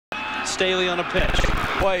Staley on a pitch.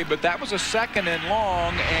 Play, but that was a 2nd and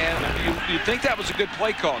long, and you think that was a good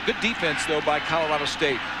play call. Good defense, though, by Colorado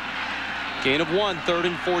State. Gain of 1, 3rd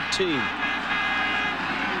and 14.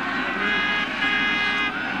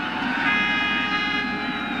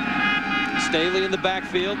 Staley in the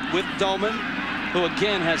backfield with Doman, who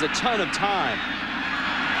again has a ton of time.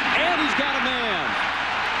 And he's got a man.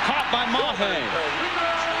 Caught by Mahe.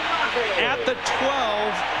 At the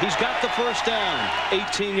 12, he's got the first down.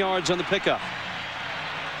 18 yards on the pickup.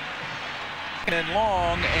 And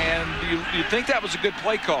long, and you think that was a good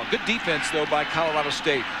play call. Good defense, though, by Colorado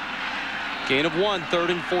State. Gain of 1,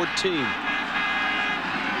 3rd and 14.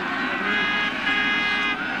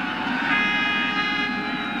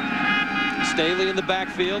 Staley in the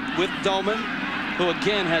backfield with Doman, who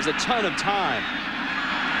again has a ton of time.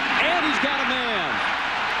 And he's got a man.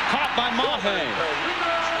 Caught by Mahe.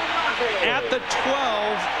 At the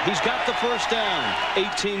 12, he's got the first down.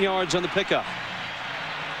 18 yards on the pickup.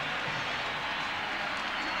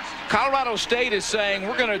 Colorado State is saying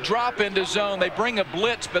we're going to drop into zone. They bring a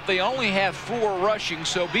blitz, but they only have 4 rushing,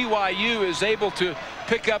 so BYU is able to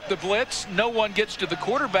pick up the blitz. No one gets to the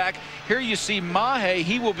quarterback. Here you see Mahe.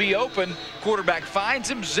 He will be open. Quarterback finds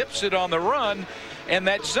him, zips it on the run, and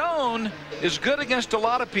that zone is good against a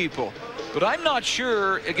lot of people. But I'm not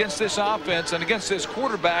sure against this offense and against this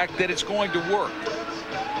quarterback that it's going to work.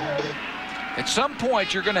 At some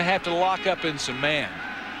point, you're going to have to lock up in some man.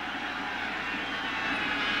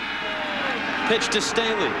 Pitch to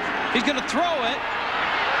Staley. He's going to throw it,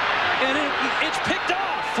 and it's picked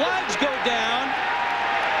off. Flags go down,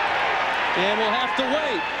 and we'll have to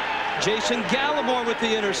wait. Jason Gallimore with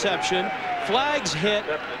the interception. Flags hit.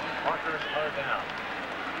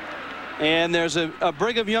 And there's a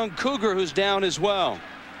Brigham Young Cougar who's down as well.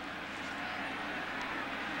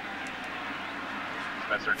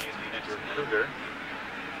 Spencer needs the Cougar.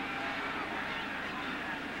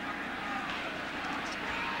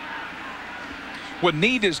 When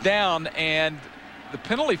Need is down, and the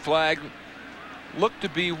penalty flag looked to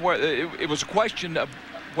be it was a question of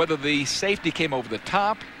whether the safety came over the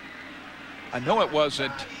top. I know it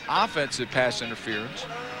wasn't offensive pass interference.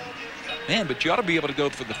 Man, but you ought to be able to go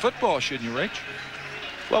for the football, shouldn't you, Rich?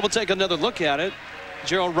 Well, we'll take another look at it.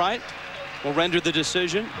 Gerald Wright will render the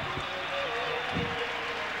decision.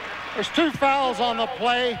 There's 2 fouls on the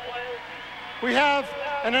play. We have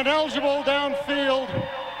an ineligible downfield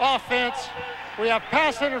offense. We have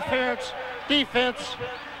pass interference, defense.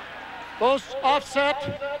 Those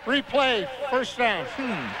offset, replay, first down.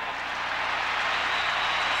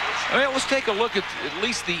 Well, let's take a look at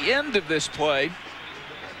least the end of this play.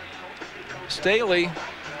 Staley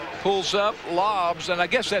pulls up, lobs, and I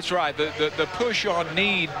guess that's right. The push on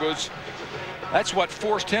Need that's what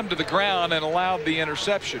forced him to the ground and allowed the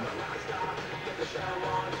interception.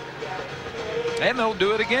 And they'll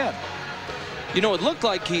do it again. You know, it looked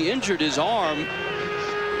like he injured his arm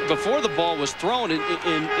before the ball was thrown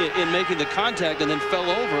in making the contact and then fell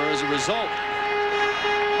over as a result.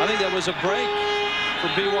 I think that was a break for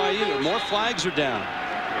BYU. More flags are down.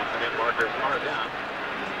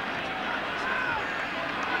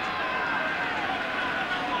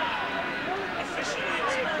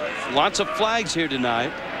 Lots of flags here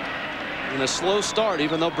tonight. And a slow start,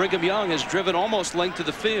 even though Brigham Young has driven almost length to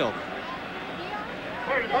the field.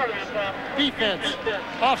 Defense,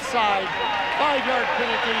 offside, 5-yard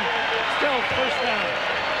penalty, still first down.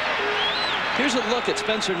 Here's a look at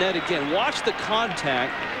Spencer Ned again. Watch the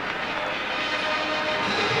contact.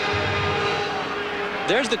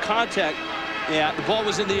 There's the contact. Yeah, the ball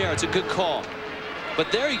was in the air. It's a good call.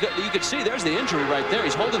 But there you could see there's the injury right there.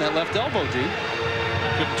 He's holding that left elbow, D.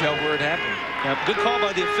 Couldn't tell where it happened. Yeah, good call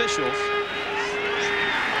by the officials.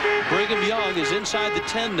 Brigham Young is inside the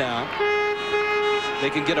 10 now. They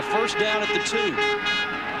can get a first down at the 2.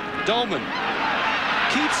 Dolman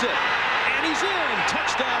keeps it, and he's in.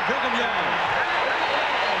 Touchdown, Brigham Young.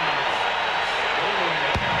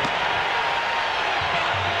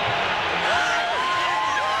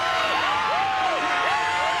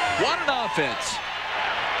 What an offense.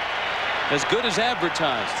 As good as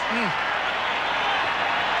advertised.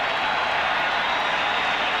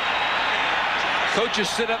 Coaches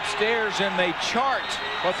sit upstairs and they chart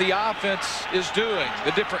what the offense is doing,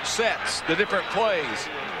 the different sets, the different plays.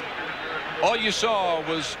 All you saw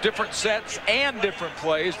was different sets and different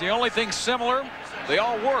plays. The only thing similar, they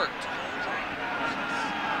all worked.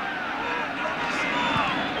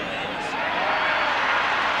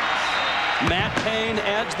 Matt Payne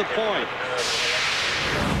adds the point.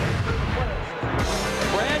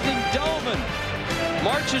 Brandon Dolman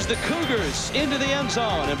marches the Cougars into the end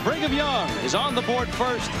zone, and Brigham Young is on the board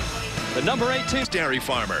first. The number 18 Dairy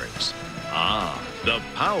Farmers. Ah, the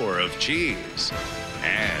power of cheese.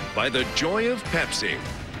 And by the joy of Pepsi.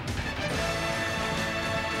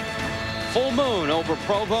 Full moon over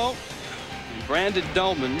Provo. Brandon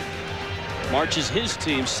Doman marches his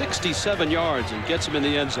team 67 yards and gets him in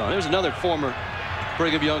the end zone. There's another former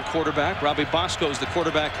Brigham Young quarterback. Robbie Bosco is the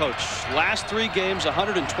quarterback coach. Last 3 games,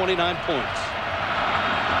 129 points.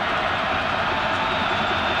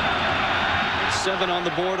 7 on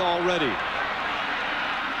the board already.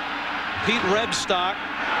 Pete Rebstock,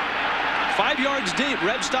 5 yards deep.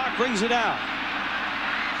 Rebstock brings it out.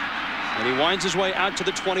 And he winds his way out to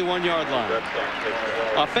the 21-yard line.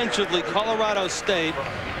 Offensively, Colorado State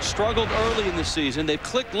struggled early in the season. They've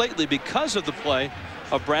clicked lately because of the play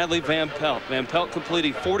of Bradley Van Pelt. Van Pelt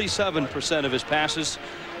completing 47% of his passes.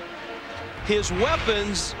 His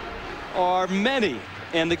weapons are many.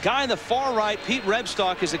 And the guy in the far right, Pete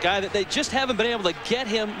Rebstock, is a guy that they just haven't been able to get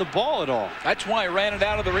him the ball at all. That's why he ran it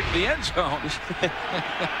out of the end zone.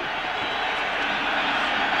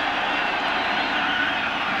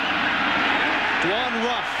 Dwan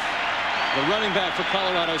Ruff, the running back for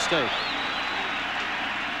Colorado State.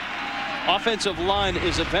 Offensive line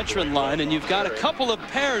is a veteran line, and you've got a couple of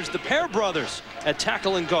pairs, the Pair brothers, at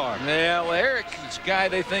tackle and guard. Yeah, well, Eric is a guy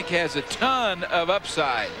they think has a ton of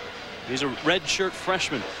upside. He's a redshirt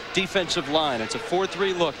freshman. Defensive line. It's a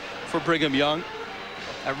 4-3 look for Brigham Young.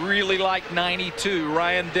 I really like 92,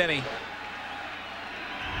 Ryan Denny.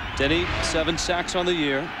 Denny, 7 sacks on the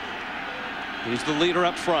year. He's the leader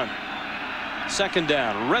up front. Second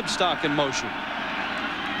down. Rebstock in motion.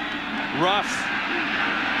 Ruff.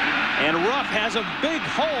 And Ruff has a big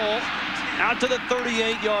hole out to the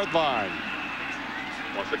 38-yard line.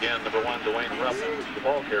 Once again, number 1, Dwayne Ruff, the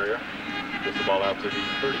ball carrier. Gets the ball out to the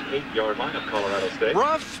 38-yard line of Colorado State.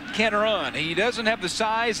 Ruff can run. He doesn't have the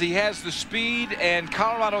size. He has the speed. And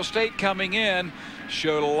Colorado State coming in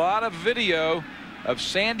showed a lot of video of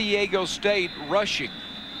San Diego State rushing.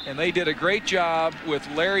 And they did a great job with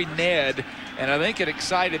Larry Ned. And I think it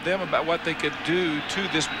excited them about what they could do to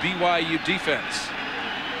this BYU defense.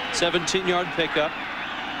 17-yard pickup.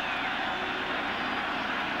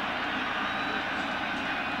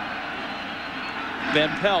 Van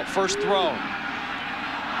Pelt, first throw.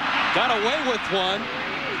 Got away with one.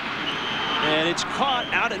 And it's caught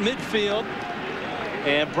out at midfield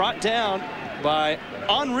and brought down by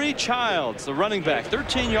Henri Childs, the running back.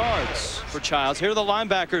 13 yards for Childs. Here are the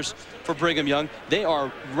linebackers for Brigham Young. They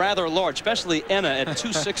are rather large, especially Enna at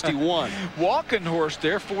 261. Walkenhorst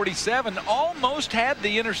there, 47, almost had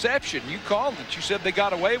the interception. You called it. You said they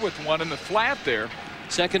got away with one in the flat there.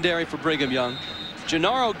 Secondary for Brigham Young.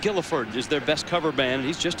 Gennaro Gilliford is their best cover man.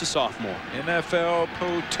 He's just a sophomore. NFL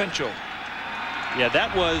potential. Yeah,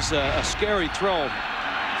 that was a scary throw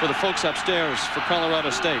for the folks upstairs for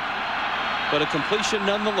Colorado State. But a completion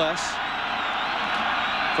nonetheless.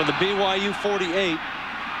 For the BYU 48,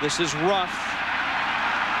 this is Ruff.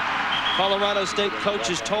 Colorado State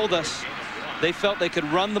coaches told us they felt they could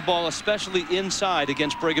run the ball, especially inside,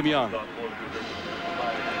 against Brigham Young.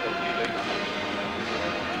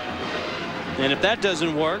 And if that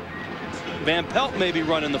doesn't work, Van Pelt may be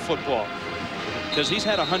running the football, because he's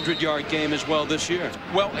had a 100-yard game as well this year.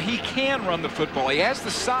 Well, he can run the football. He has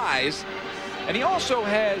the size, and he also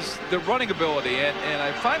has the running ability. And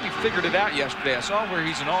I finally figured it out yesterday. I saw where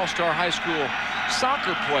he's an all-star high school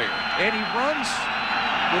soccer player, and he runs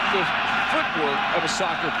with the footwork of a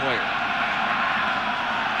soccer player.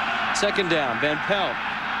 Second down. Van Pelt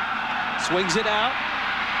swings it out.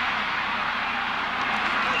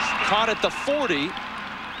 Caught at the 40.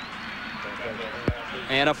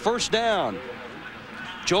 And a first down.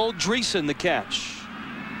 Joel Dreesen the catch.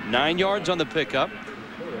 9 yards on the pickup.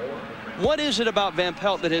 What is it about Van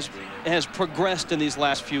Pelt that has progressed in these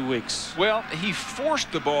last few weeks? Well, he forced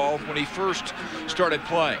the ball when he first started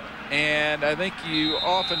playing. And I think you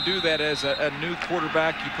often do that as a new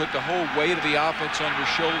quarterback. You put the whole weight of the offense on your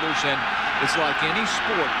shoulders, and it's like any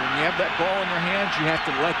sport. When you have that ball in your hands, you have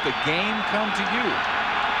to let the game come to you.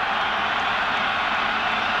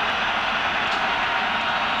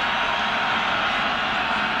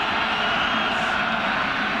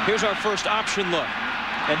 Here's our first option look.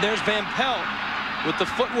 And there's Van Pelt with the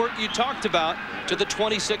footwork you talked about to the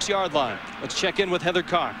 26-yard line. Let's check in with Heather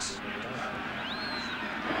Cox.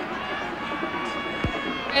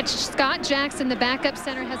 Scott Jackson, the backup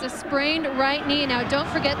center, has a sprained right knee. Now, don't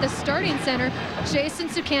forget the starting center, Jason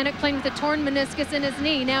Sukanik, playing with a torn meniscus in his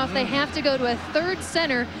knee. Now, if they have to go to a third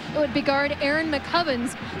center, it would be guard Aaron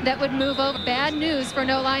McCubbins that would move over. Bad news for an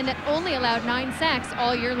O-line that only allowed 9 sacks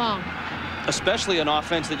all year long. Especially an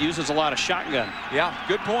offense that uses a lot of shotgun. Yeah,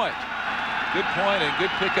 good point. Good point, and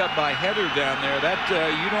good pickup by Heather down there. That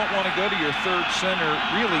you don't want to go to your third center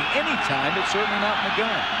really any time, but certainly not in the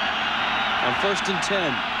gun. On 1st and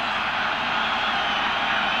 10.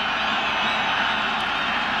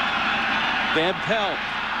 Van Pelt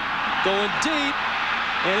going deep,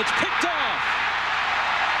 and it's picked off.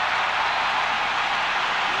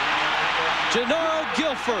 Gennaro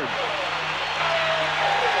Guilford.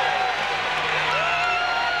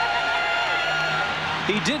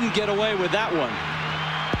 He didn't get away with that one.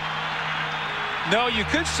 No, you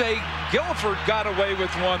could say Guilford got away with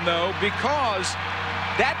one, though, because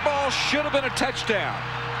that ball should have been a touchdown.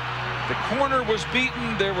 The corner was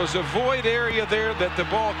beaten. There was a void area there that the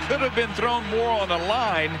ball could have been thrown more on the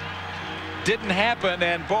line. Didn't happen,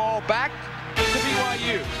 and ball back to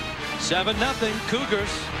BYU. 7-0 Cougars.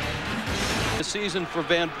 The season for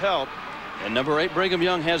Van Pelt, and number 8 Brigham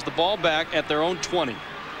Young has the ball back at their own 20.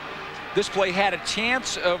 This play had a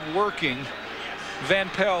chance of working. Van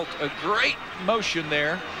Pelt, a great motion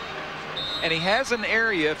there, and he has an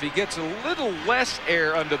area. If he gets a little less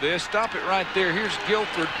air under this, stop it right there. Here's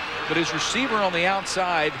Guilford, but his receiver on the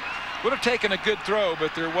outside would have taken a good throw,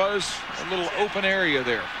 but there was a little open area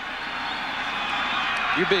there.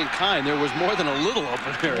 You're being kind. There was more than a little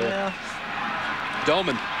open area. Yeah.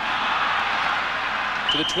 Doman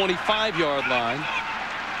to the 25-yard line.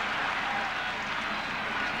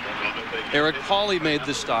 Eric Hawley made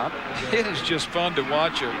the stop. It is just fun to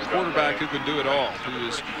watch a quarterback who can do it all, who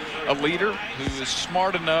is a leader, who is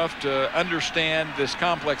smart enough to understand this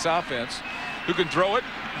complex offense, who can throw it,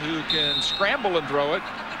 who can scramble and throw it,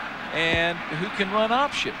 and who can run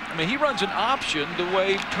option. I mean, he runs an option the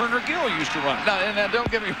way Turner Gill used to run. Now, don't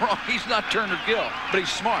get me wrong, he's not Turner Gill, but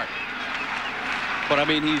he's smart. But I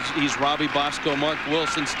mean, he's Robbie Bosco, Mark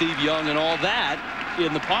Wilson, Steve Young, and all that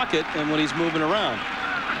in the pocket, and when he's moving around.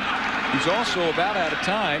 He's also about out of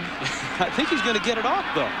time. I think he's going to get it off,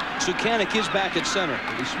 though. Sukanik is back at center.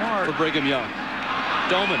 Pretty smart for Brigham Young.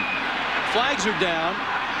 Doman. Flags are down,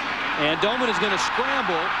 and Doman is going to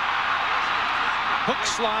scramble. Hook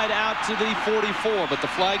slide out to the 44, but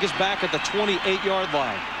the flag is back at the 28-yard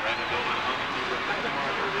line.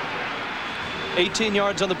 18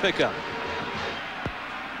 yards on the pickup.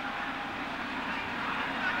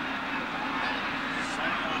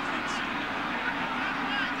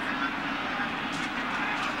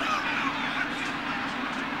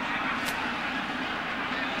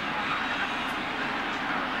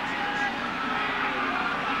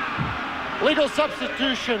 Legal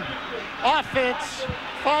substitution, offense,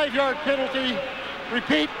 5-yard penalty.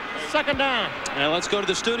 Repeat, 2nd down. And let's go to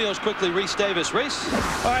the studios quickly. Reese Davis. Reese.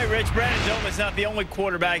 All right, Rich. Brandon Doman's not the only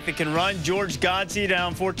quarterback that can run. George Godsey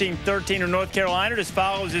down 14-13 in North Carolina just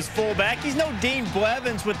follows his fullback. He's no Dean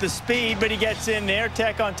Blevins with the speed, but he gets in there.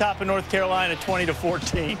 Tech on top of North Carolina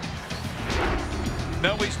 20-14.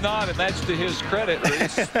 No, he's not, and that's to his credit,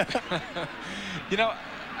 Reese. You know,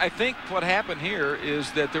 I think what happened here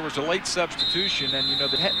is that there was a late substitution, and you know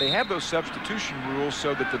they have those substitution rules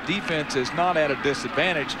so that the defense is not at a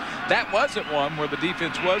disadvantage. That wasn't one where the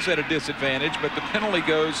defense was at a disadvantage, but the penalty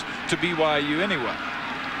goes to BYU anyway.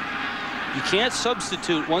 You can't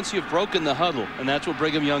substitute once you've broken the huddle, and that's what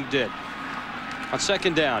Brigham Young did. On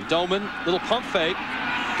 2nd down, Doman, little pump fake,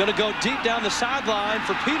 going to go deep down the sideline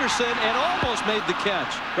for Peterson, and almost made the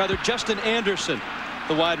catch. Rather, Justin Anderson,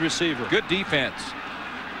 the wide receiver. Good defense.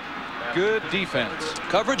 Good defense.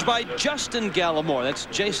 Coverage by Justin Gallimore. That's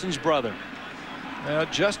Jason's brother.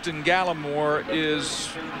 Justin Gallimore is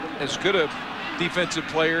as good a defensive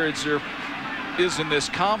player as there is in this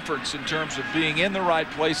conference in terms of being in the right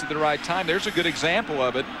place at the right time. There's a good example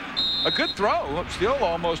of it. A good throw. Still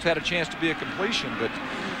almost had a chance to be a completion, but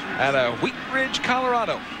at Wheat Ridge,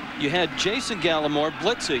 Colorado. You had Jason Gallimore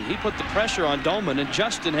blitzing. He put the pressure on Doman, and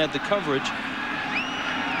Justin had the coverage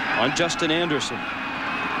on Justin Anderson.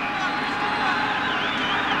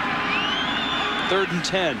 3rd and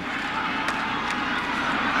 10.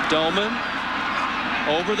 Doman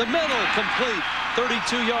over the middle, complete,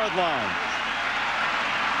 32-yard line.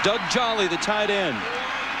 Doug Jolly, the tight end.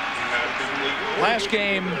 Last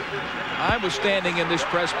game I was standing in this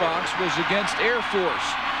press box was against Air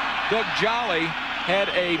Force. Doug Jolly had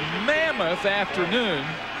a mammoth afternoon,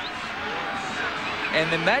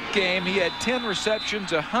 and in that game he had 10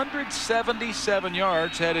 receptions, 177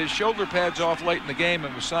 yards, had his shoulder pads off late in the game,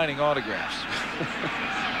 and was signing autographs.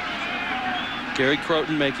 Gary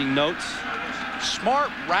Croton making notes. Smart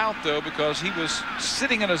route, though, because he was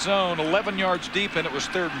sitting in a zone 11 yards deep, and it was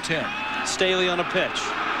 3rd and 10. Staley on a pitch.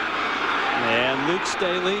 And Luke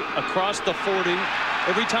Staley across the 40.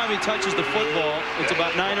 Every time he touches the football, it's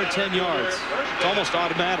about 9 or 10 yards. It's almost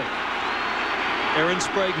automatic. Aaron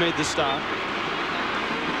Sprague made the stop.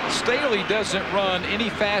 Staley doesn't run any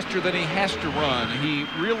faster than he has to run. He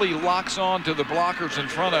really locks on to the blockers in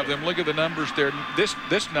front of him. Look at the numbers there. This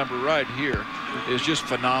number right here is just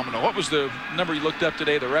phenomenal. What was the number you looked up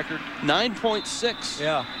today, the record? 9.6.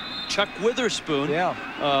 Yeah. Chuck Witherspoon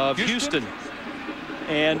of Houston.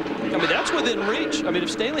 And, I mean, that's within reach. I mean, if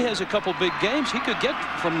Staley has a couple big games, he could get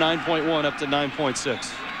from 9.1 up to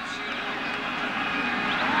 9.6.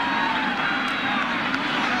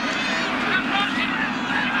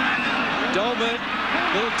 Doman,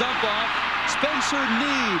 little dump off. Spencer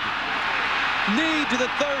Need. Need to the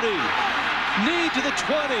 30. Need to the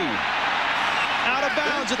 20. Out of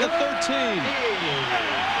bounds at the 13.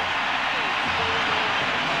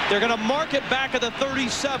 They're going to mark it back at the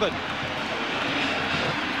 37.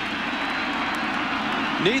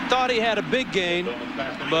 Need thought he had a big gain,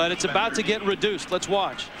 but it's about to get reduced. Let's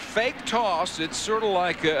watch. Fake toss. It's sort of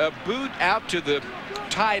like a boot out to the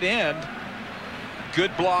tight end.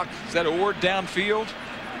 Good block. Is that Ord downfield?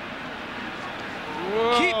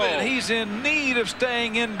 Whoa. Keep it. He's in need of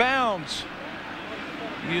staying in bounds.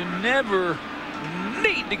 You never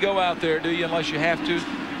need to go out there, do you, unless you have to?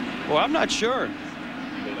 Well, I'm not sure.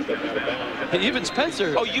 Even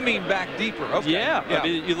Spencer. Oh, you mean back deeper? Okay. Yeah. I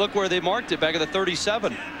mean, you look where they marked it, back at the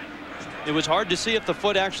 37. It was hard to see if the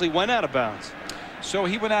foot actually went out of bounds. So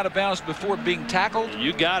he went out of bounds before being tackled?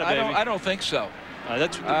 You got it, baby. I don't think so.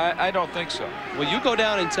 I don't think so. Well, you go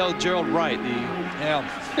down and tell Gerald Wright.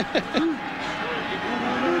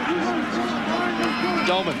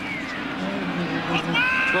 Doman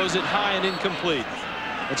throws it high and incomplete.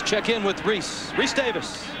 Let's check in with Reese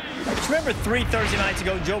Davis. Remember 3 Thursday nights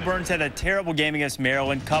ago, Joe Burns had a terrible game against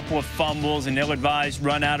Maryland. Couple of fumbles, an ill-advised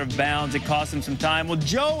run out of bounds. It cost him some time. Well,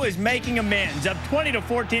 Joe is making amends. Up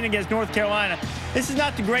 20-14 against North Carolina. This is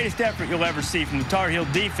not the greatest effort you'll ever see from the Tar Heel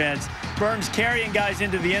defense. Burns carrying guys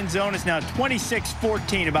into the end zone. It's now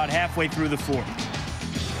 26-14, about halfway through the fourth.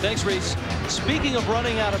 Thanks, Reese. Speaking of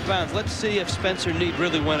running out of bounds, let's see if Spencer Need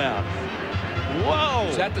really went out. Whoa!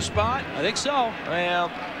 Is that the spot? I think so.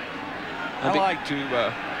 Well, I like to.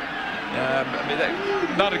 I mean,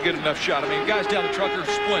 not a good enough shot. I mean, guys down the truck are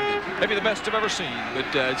splendid. Maybe the best I've ever seen, but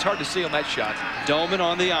it's hard to see on that shot. Doman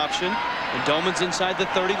on the option, and Doman's inside the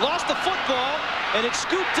 30. Lost the football, and it's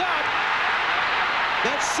scooped up.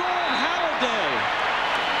 That's Sean Halliday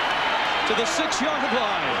to the 6-yard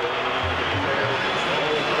line.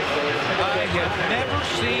 I have never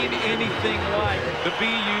seen anything like the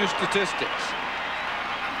BYU statistics.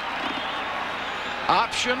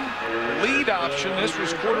 Option, lead option. This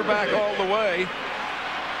was quarterback all the way.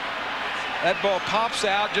 That ball pops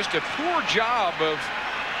out. Just a poor job of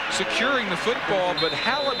securing the football, but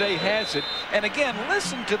Halliday has it. And again,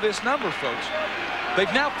 listen to this number, folks.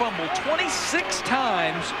 They've now fumbled 26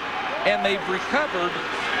 times, and they've recovered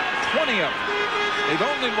 20 of them. They've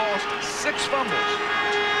only lost 6 fumbles.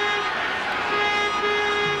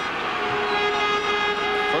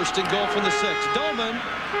 First and goal from the 6. Doman.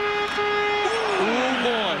 Oh,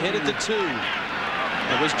 boy, hit it to 2.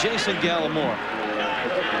 It was Jason Gallimore.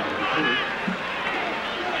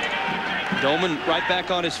 Doman right back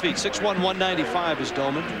on his feet. 6'1", 195 is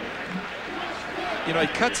Doman. You know, he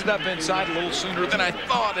cuts it up inside a little sooner than I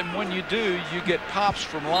thought, and when you do, you get pops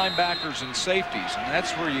from linebackers and safeties, and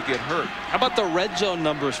that's where you get hurt. How about the red zone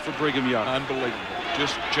numbers for Brigham Young? Unbelievable.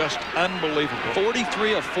 Just unbelievable.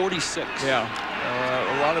 43 of 46. Yeah.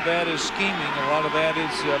 A lot of that is scheming. A lot of that is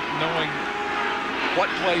knowing what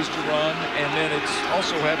plays to run, and then it's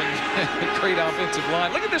also having a great offensive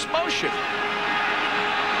line. Look at this motion.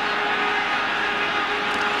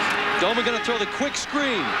 Doman going to throw the quick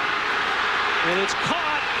screen. And it's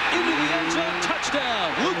caught into the end zone.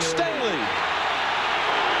 Touchdown, Luke Staley.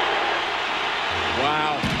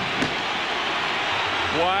 Wow.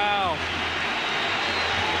 Wow.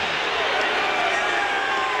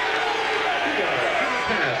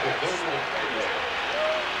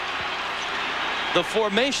 The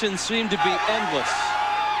formations seem to be endless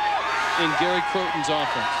in Gary Croton's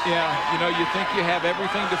offense. Yeah, you know, you think you have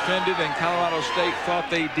everything defended, and Colorado State thought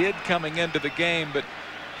they did coming into the game, but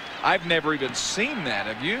I've never even seen that.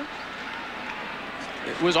 Have you?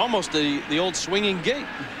 It was almost the old swinging gate.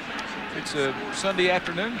 It's a Sunday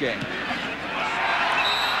afternoon game.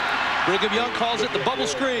 Brigham Young calls it the bubble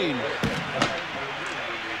screen.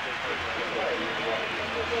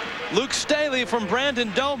 Luke Staley from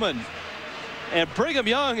Brandon Doman. And Brigham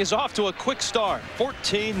Young is off to a quick start.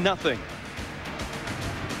 14-0.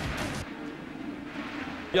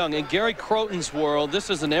 Young, in Gary Croton's world, this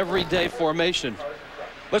is an everyday formation.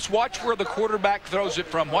 Let's watch where the quarterback throws it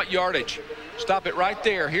from. What yardage? Stop it right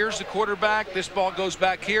there. Here's the quarterback. This ball goes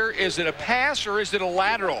back here. Is it a pass or is it a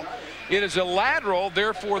lateral? It is a lateral,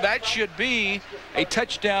 therefore that should be a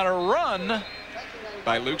touchdown or run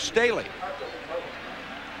by Luke Staley.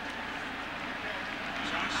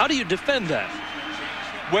 How do you defend that?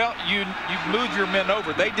 Well, you move your men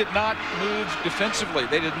over. They did not move defensively.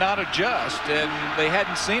 They did not adjust, and they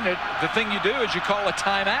hadn't seen it. The thing you do is you call a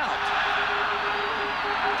timeout.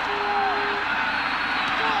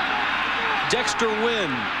 Dexter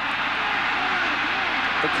Wynn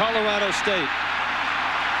for Colorado State.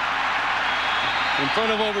 In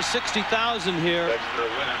front of over 60,000 here.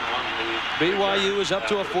 BYU is up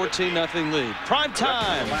to a 14-0 lead. Prime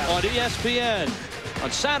time on ESPN.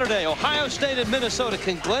 On Saturday, Ohio State and Minnesota.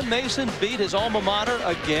 Can Glenn Mason beat his alma mater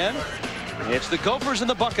again? It's the Gophers and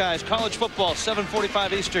the Buckeyes. College football,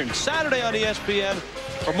 7:45 Eastern. Saturday on ESPN.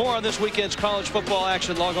 For more on this weekend's college football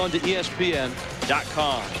action, log on to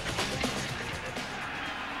ESPN.com.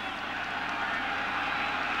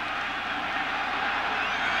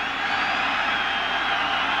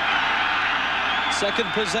 Second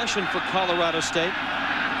possession for Colorado State.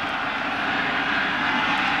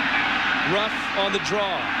 Ruff on the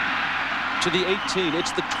draw to the 18.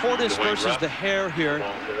 It's the tortoise versus the hare here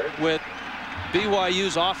with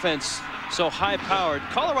BYU's offense so high-powered.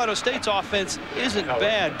 Colorado State's offense isn't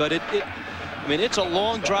bad, but I mean, it's a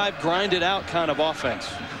long drive, grinded out kind of offense.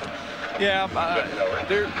 Yeah,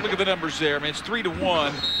 look at the numbers there. I mean, it's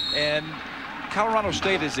 3-1, and Colorado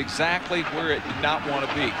State is exactly where it did not want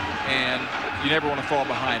to be, and you never want to fall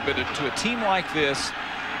behind. But to a team like this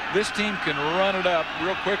team can run it up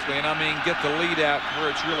real quickly, and I mean get the lead out where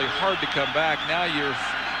it's really hard to come back. Now you're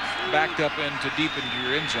backed up deep into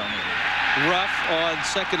your end zone. Ruff on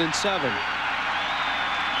 2nd and 7.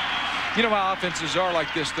 You know how offenses are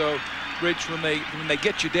like this, though, Rich. When they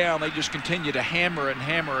get you down, they just continue to hammer and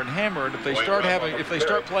hammer and hammer. And if they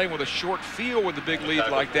start playing with a short field with a big lead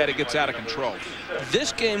like that, it gets out of control.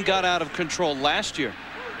 This game got out of control last year.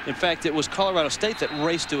 In fact, it was Colorado State that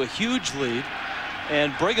raced to a huge lead,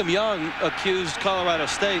 and Brigham Young accused Colorado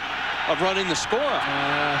State of running the score up.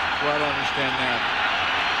 Well, I don't understand that.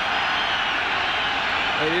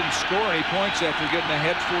 They didn't score any points after getting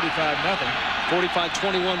ahead 45-0.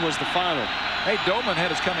 45-21 was the final. Hey, Dolman had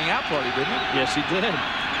his coming out party, didn't he? Yes, he did.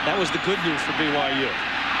 That was the good news for BYU.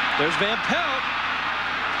 There's Van Pelt.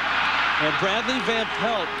 And Bradley Van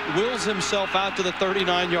Pelt wills himself out to the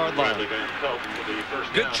 39-yard line.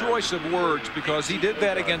 Good choice of words, because he did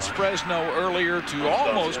that against Fresno earlier to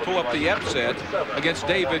almost pull up the upset against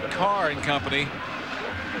David Carr and company.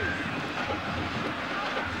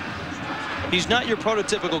 He's not your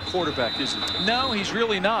prototypical quarterback, is he? No, he's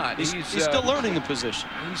really not. He's still learning the position.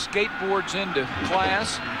 He skateboards into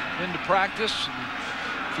class, into practice.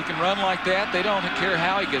 If he can run like that, they don't care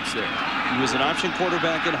how he gets there. He was an option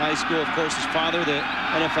quarterback in high school. Of course, his father, the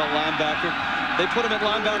NFL linebacker. They put him at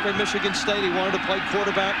linebacker at Michigan State. He wanted to play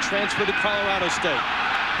quarterback, transferred to Colorado State.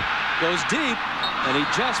 Goes deep, and he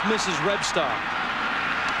just misses Rebstock.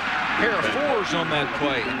 Pair of fours on that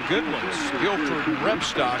play. Good ones. Guilford and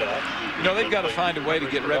Rebstock. You know, they've got to find a way to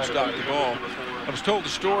get Rebstock the ball. I was told a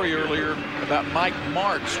story earlier about Mike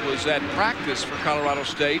Martz was at practice for Colorado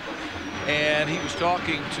State, and he was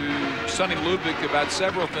talking to Sonny Lubick about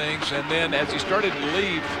several things, and then as he started to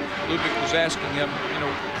leave, Lubick was asking him, you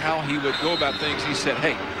know, how he would go about things. He said,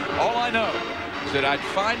 hey, all I know is that I'd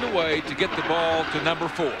find a way to get the ball to number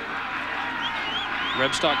 4.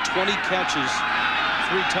 Rebstock, 20 catches,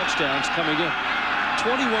 3 touchdowns coming in.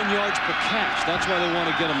 21 yards per catch. That's why they want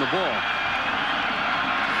to get him the ball.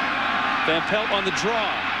 Van Pelt on the draw.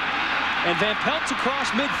 And Van Pelt's across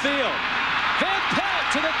midfield. Van Pelt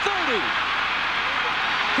to the 30.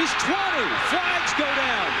 He's 20. Flags go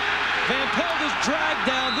down. Van Pelt is dragged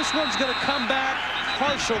down. This one's going to come back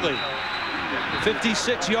partially.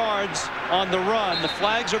 56 yards on the run. The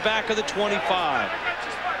flags are back at the 25.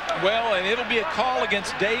 Well, and it'll be a call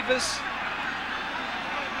against Davis.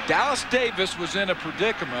 Dallas Davis was in a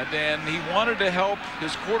predicament, and he wanted to help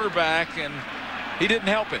his quarterback, and he didn't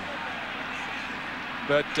help him.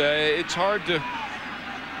 But it's hard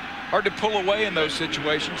to pull away in those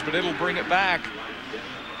situations, but it'll bring it back.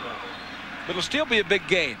 But it'll still be a big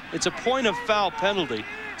gain. It's a point of foul penalty,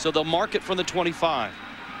 so they'll mark it from the 25.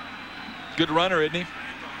 Good runner, isn't he?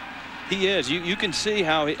 He is. You can see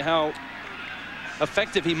how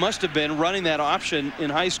effective he must have been running that option in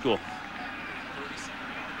high school.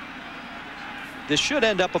 This should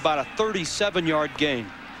end up about a 37-yard gain.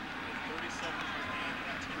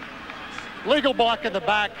 Legal block in the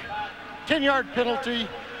back. 10-yard penalty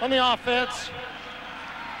on the offense.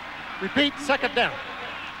 Repeat, second down.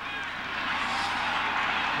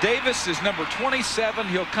 Davis is number 27.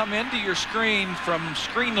 He'll come into your screen from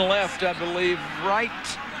screen left, I believe, right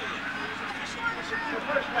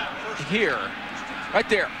here. Right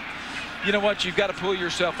there. You know what? You've got to pull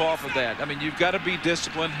yourself off of that. I mean, you've got to be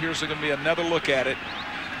disciplined. Here's going to be another look at it.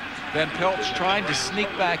 Van Pelt's trying to sneak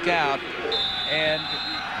back out. And,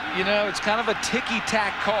 you know, it's kind of a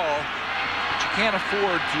ticky-tack call. But you can't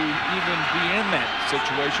afford to even be in that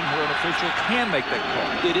situation where an official can make that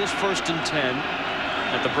call. It is 1st and 10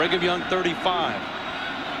 at the Brigham Young 35.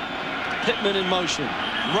 Pittman in motion.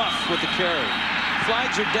 Ruff with the carry.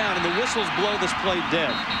 Flags are down, and the whistles blow this play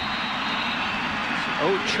dead.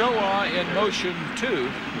 Ochoa in motion, too.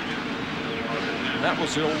 That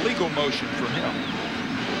was illegal motion for him.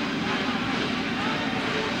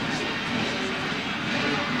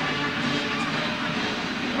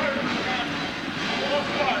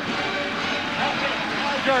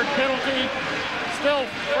 Yard penalty. Still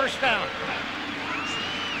 1st down.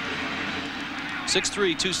 6'3",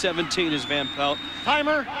 217 is Van Pelt.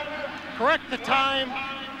 Timer. Correct the time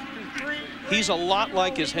to 3. He's a lot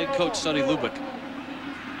like his head coach, Sonny Lubick.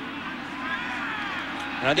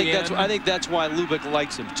 And I think that's why Lubick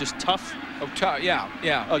likes him. Just tough. Oh, tough. Yeah.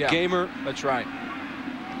 A gamer. That's right.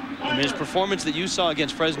 I mean, his performance that you saw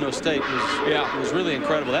against Fresno State was really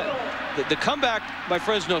incredible. The comeback by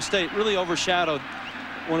Fresno State really overshadowed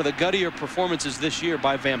one of the guttier performances this year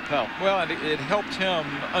by Van Pelt. Well, and it helped him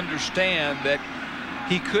understand that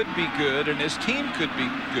he could be good and his team could be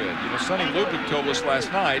good. You know, Sonny Lubick told us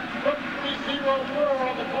last night.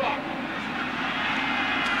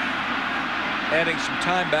 Adding some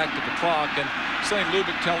time back to the clock, and Sonny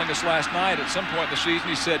Lubick telling us last night at some point in the season,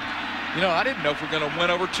 he said, you know, I didn't know if we're going to win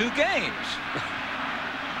over 2 games.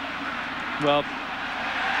 Well,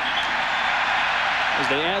 as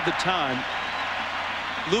they add the time,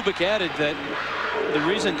 Lubick added that the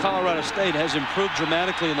reason Colorado State has improved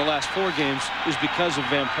dramatically in the last 4 games is because of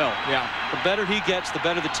Van Pelt. Yeah. The better he gets, the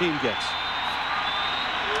better the team gets.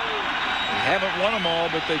 They haven't won them all,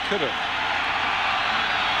 but they could have.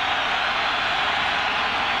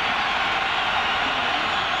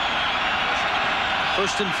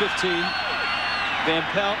 First and 15. Van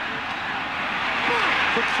Pelt.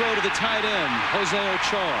 Quick throw to the tight end, Jose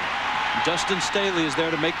Ochoa. Dustin Staley is there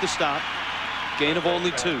to make the stop. Gain of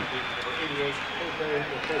only 2.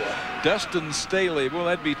 Dustin Staley, well,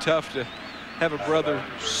 that'd be tough to have a brother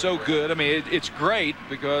so good. I mean, it's great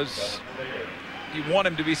because you want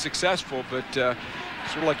him to be successful, but sort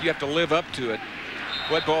of like you have to live up to it.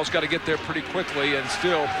 Wet ball's got to get there pretty quickly, and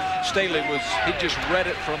still Staley he just read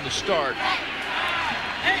it from the start.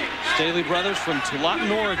 Staley brothers from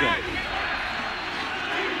Tualatin, Oregon.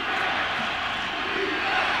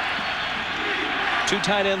 Two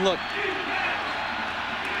tight end look.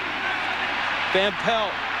 Van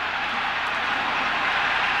Pelt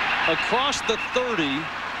across the 30.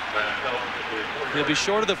 He'll be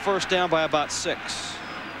short of the 1st down by about 6.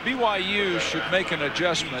 BYU should make an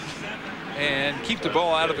adjustment and keep the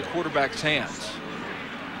ball out of the quarterback's hands.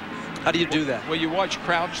 How do you do that? Well, you watch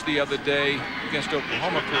Crouch the other day against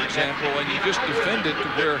Oklahoma, for example, and you just defend it to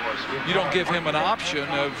where you don't give him an option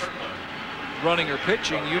of running or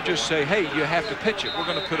pitching. You just say, hey, you have to pitch it. We're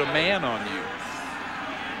going to put a man on you.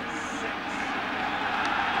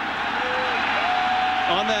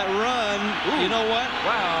 On that run, you know what?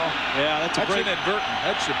 Wow. Yeah, that's inadvertent.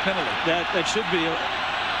 That's a penalty. That should be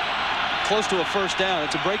close to a 1st down.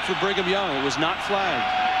 It's a break for Brigham Young. It was not flagged.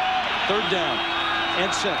 3rd down and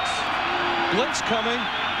 6. Blitz coming.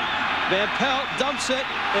 Van Pelt dumps it,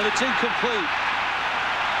 and it's incomplete.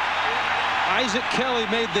 Isaac Kelly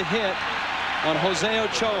made the hit on Jose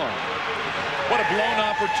Ochoa. What a blown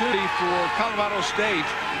opportunity for Colorado State.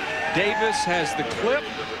 Davis has the clip.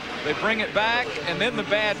 They bring it back, and then the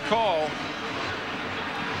bad call.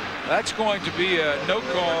 That's going to be a no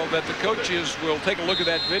call that the coaches will take a look at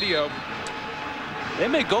that video. They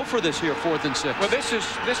may go for this here, 4th and 6. Well, this is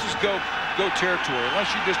go territory, unless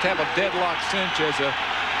you just have a deadlock cinch with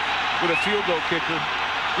a field goal kicker.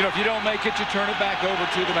 You know, if you don't make it, you turn it back over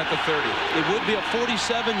to them at the 30. It would be a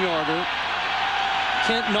 47-yarder.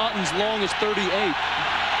 Kent Naughton's long as 38.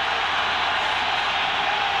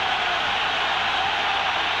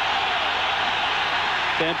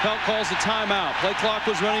 Van Pelt calls the timeout. Play clock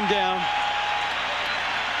was running down.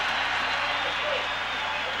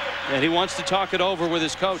 And he wants to talk it over with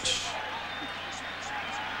his coach.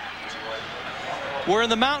 We're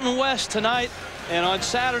in the Mountain West tonight, and on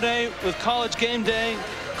Saturday with College Game Day,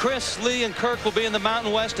 Chris, Lee, and Kirk will be in the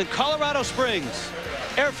Mountain West in Colorado Springs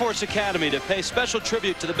Air Force Academy to pay special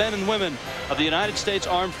tribute to the men and women of the United States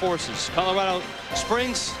Armed Forces. Colorado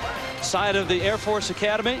Springs, side of the Air Force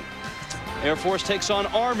Academy. Air Force takes on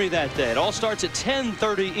Army that day. It all starts at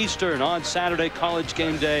 10:30 Eastern on Saturday, College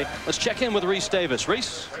game day. Let's check in with Reese Davis.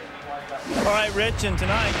 Reese? All right, Rich, and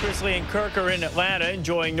tonight, Chrisley and Kirk are in Atlanta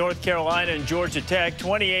enjoying North Carolina and Georgia Tech.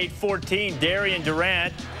 28-14, Darian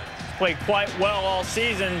Durant played quite well all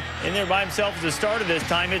season. In there by himself as the starter this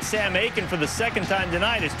time. It's Sam Aiken for the second time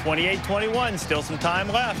tonight. It's 28-21. Still some time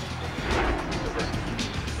left.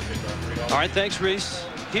 All right, thanks, Reese.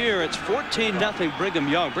 Here it's 14-0 Brigham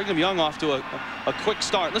Young. Brigham Young off to a quick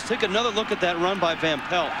start. Let's take another look at that run by Van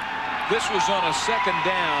Pelt. This was on a second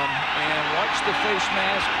down, and watch the face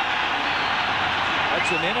mask. That's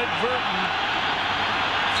an inadvertent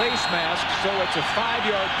face mask, so it's a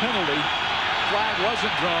 5-yard penalty. Flag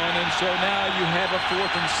wasn't drawn, and so now you have a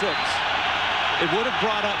 4th and 6. It would have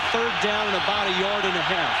brought up 3rd down and about 1.5 yards.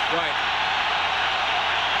 Right.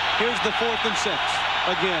 Here's the 4th and 6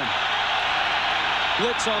 again.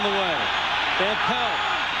 Blitz on the way. Van Pelt.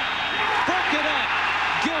 Broken up.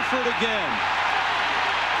 Guilford again.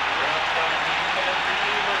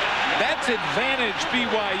 That's advantage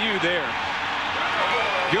BYU there.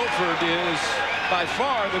 Guilford is by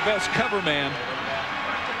far the best cover man.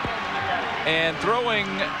 And throwing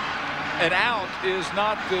an out is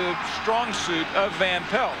not the strong suit of Van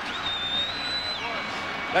Pelt.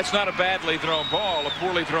 That's not a badly thrown ball, a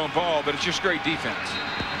poorly thrown ball, but it's just great defense.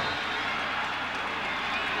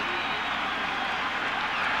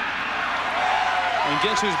 And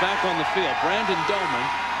guess who's back on the field? Brandon Doman,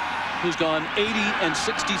 who's gone 80 and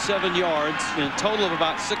 67 yards in a total of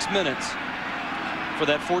about 6 minutes for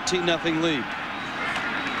that 14-0 lead.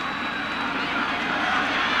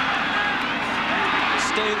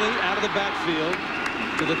 Staley out of the backfield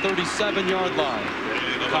to the 37-yard line.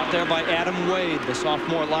 Caught there by Adam Wade, the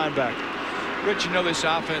sophomore linebacker. Rich, you know this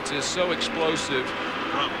offense is so explosive.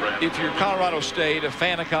 If you're Colorado State, a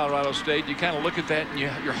fan of Colorado State, you kind of look at that and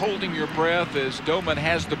you're holding your breath as Doman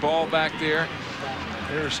has the ball back there.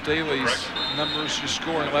 There's Staley's numbers just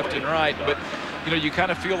scoring left and right. But, you know, you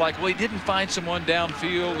kind of feel like, well, he didn't find someone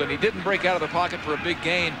downfield and he didn't break out of the pocket for a big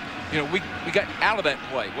gain. You know, we got out of that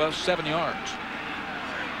play. Well, 7 yards.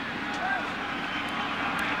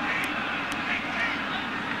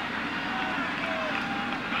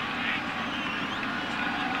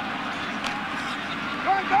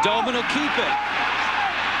 Doman will keep it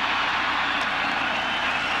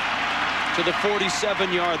to the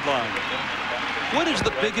 47-yard line. What is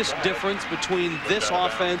the biggest difference between this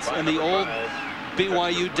offense and the old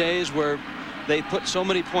BYU days where they put so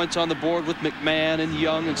many points on the board with McMahon and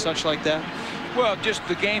Young and such like that? Well, just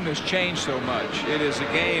the game has changed so much. It is a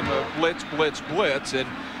game of blitz, blitz, blitz, and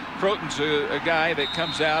Croton's a guy that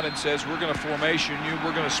comes out and says, we're going to formation you,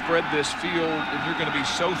 we're going to spread this field, and you're going to be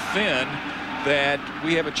so thin that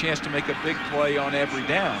we have a chance to make a big play on every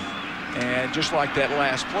down. And just like that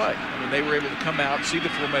last play, I mean, they were able to come out, see the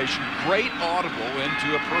formation, great audible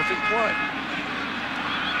into a perfect play.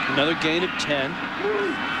 Another gain of 10.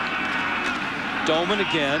 Doman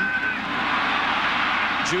again.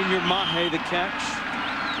 Junior Mahe the catch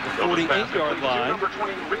to the 48-yard line.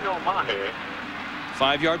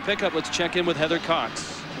 5-yard pickup. Let's check in with Heather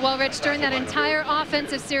Cox. Well, Rich, during that entire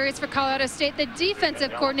offensive series for Colorado State, the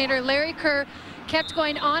defensive coordinator, Larry Kerr, kept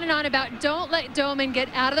going on and on about don't let Doman get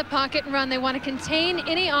out of the pocket and run. They want to contain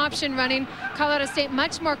any option running. Colorado State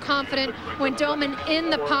much more confident when Doman in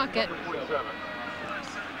the pocket.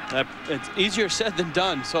 It's easier said than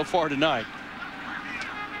done so far tonight.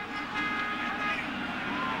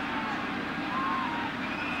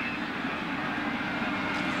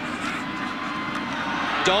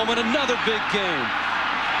 Doman, another big game.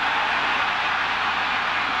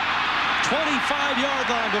 25-yard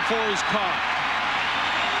line before he's caught.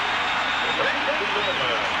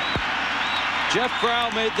 Jeff Grau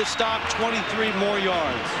made the stop, 23 more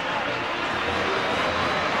yards.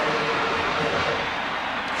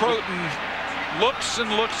 Croton looks and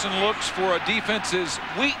looks and looks for a defense's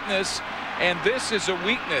weakness, and this is a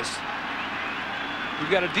weakness. You've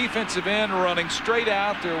got a defensive end running straight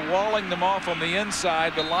out. They're walling them off on the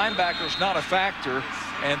inside. The linebacker's not a factor,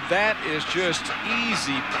 and that is just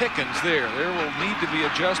easy pickings there. There will need to be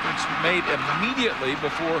adjustments made immediately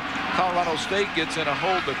before Colorado State gets in a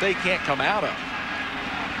hold that they can't come out of.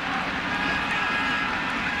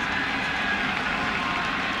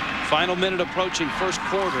 Final minute approaching, first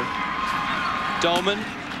quarter. Doman,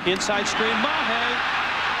 inside screen, Mahe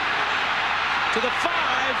to the 5.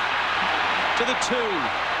 To the 2.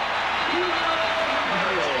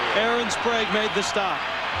 Aaron Sprague made the stop.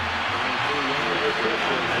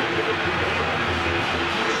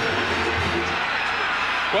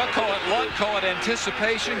 Well, call it luck, call it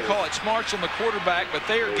anticipation, call it smarts on the quarterback, but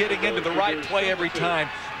they are getting into the right play every time.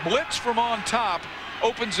 Blitz from on top,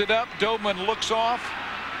 opens it up. Doman looks off.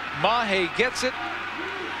 Mahe gets it.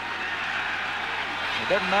 It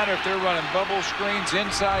doesn't matter if they're running bubble screens,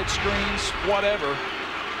 inside screens, whatever.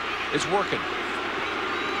 It's working.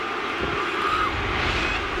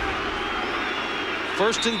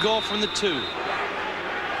 First and goal from the 2.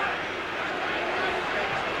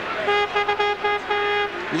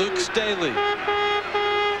 Luke Staley in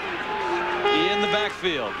the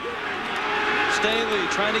backfield. Staley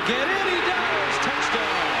trying to get in. He does.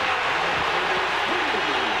 Touchdown.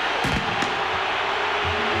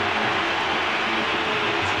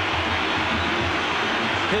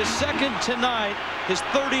 His second tonight, his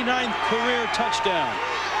 39th career touchdown.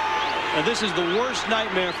 And this is the worst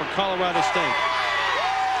nightmare for Colorado State.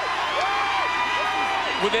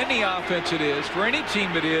 With any offense it is, for any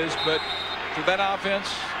team it is, but for that offense,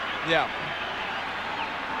 yeah.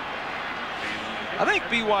 I think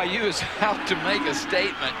BYU is out to make a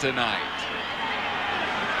statement tonight.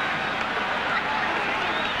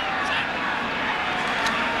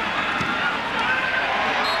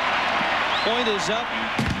 Point is up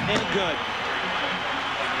and good.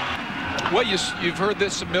 Well, you've heard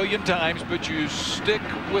this a million times, but you stick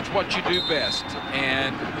with what you do best.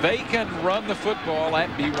 And they can run the football at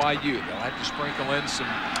BYU. They'll have to sprinkle in some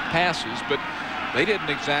passes, but they didn't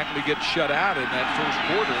exactly get shut out in that first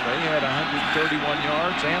quarter. They had 131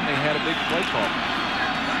 yards, and they had a big play call.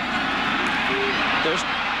 There's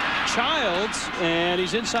Childs, and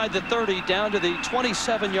he's inside the 30, down to the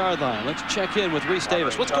 27-yard line. Let's check in with Reese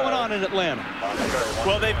Davis. What's going on in Atlanta?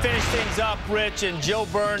 Well, they finished things up, Rich, and Joe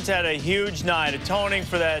Burns had a huge night, atoning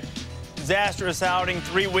for that disastrous outing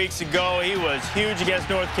 3 weeks ago. He was huge against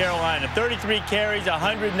North Carolina. 33 carries,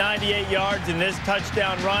 198 yards in this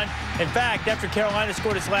touchdown run. In fact, after Carolina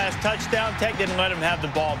scored its last touchdown, Tech didn't let him have the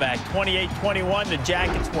ball back. 28-21, the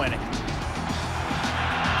Jackets winning.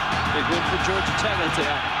 Big win for Georgia Tech. It's a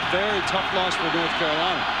very tough loss for North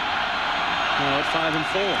Carolina. Now at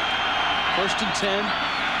 5-4. First and 10.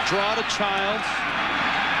 Draw to Childs.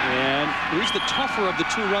 And he's the tougher of the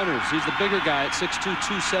two runners. He's the bigger guy at 6'2",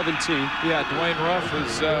 217. Yeah, Dwayne Ruff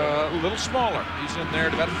is a little smaller. He's in there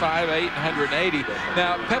at about 5'8", 180.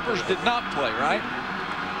 Now, Peppers did not play, right?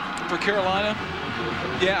 For Carolina?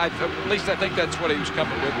 Yeah, at least I think that's what he was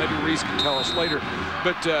coming with. Maybe Reese can tell us later.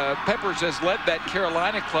 But Peppers has led that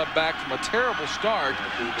Carolina club back from a terrible start,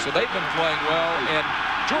 so they've been playing well, and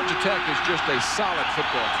Georgia Tech is just a solid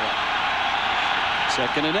football club.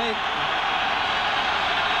 2nd and 8.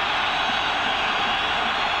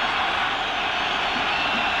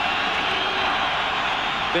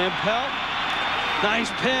 Van Pelt, nice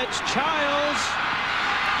pitch. Childs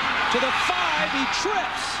to the 5. He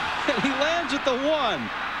trips, and he lands at the 1.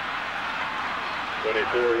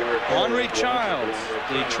 Henry Childs,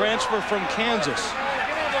 the transfer from Kansas.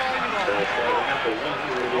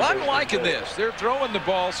 Well, I'm liking this. They're throwing the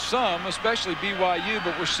ball some, especially BYU,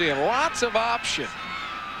 but we're seeing lots of option.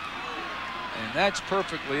 And that's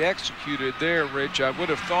perfectly executed there, Rich. I would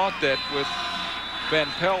have thought that with Van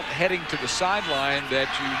Pelt heading to the sideline that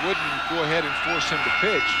you wouldn't go ahead and force him to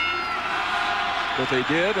pitch. But they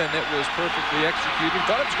did, and it was perfectly executed.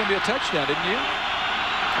 Thought it was going to be a touchdown, didn't you?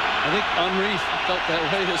 I think Henry felt that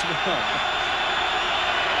way as well.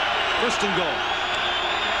 First and goal.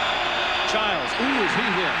 Childs. Ooh, is he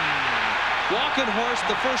hit? Walking horse,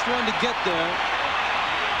 the first one to get there.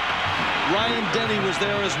 Ryan Denny was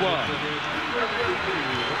there as well.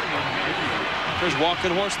 There's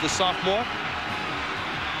Walking Horse, the sophomore.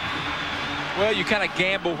 Well, you kind of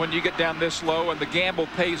gamble when you get down this low, and the gamble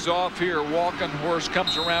pays off here. Walking Horse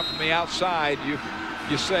comes around from the outside. You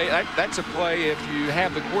say that's a play. If you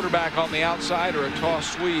have the quarterback on the outside or a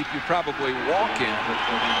toss sweep, you probably walk in. But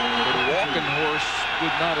Walking Horse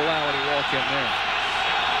would not allow any walk in there.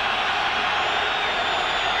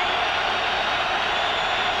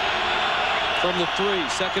 From the 3,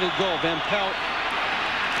 2nd and goal. Van Pelt.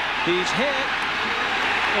 He's hit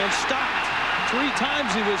and stopped. 3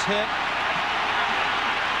 times he was hit.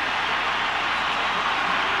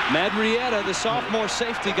 Madrieta, the sophomore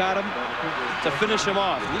safety, got him to finish him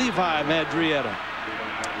off. Levi Madrieta.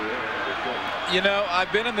 You know,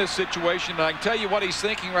 I've been in this situation, and I can tell you what he's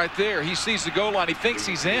thinking right there. He sees the goal line. He thinks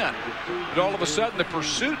he's in. But all of a sudden, the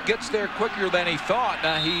pursuit gets there quicker than he thought.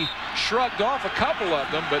 Now, he shrugged off a couple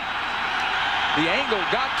of them, but the angle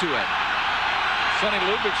got to it. Sonny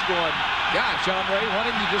Lubbock's going, gosh, Andre, why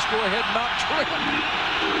didn't you just go ahead and not trip?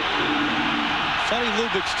 Sonny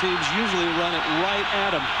Lubbock's teams usually run it right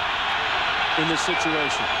at him in this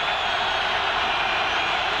situation.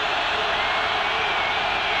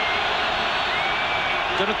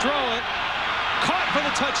 Going to throw it. Caught for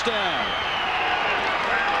the touchdown.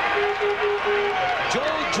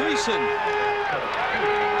 Joel Dreesen.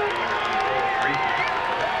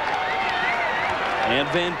 And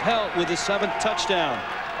Van Pelt with his 7th touchdown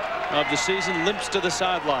of the season limps to the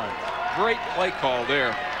sideline. Great play call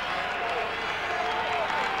there.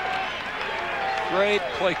 Great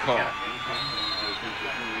play call.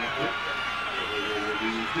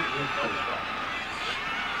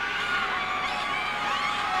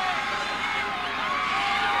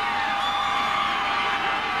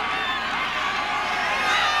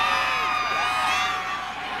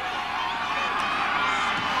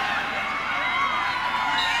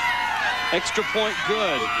 Extra point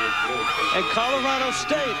good. And Colorado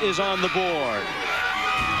State is on the board.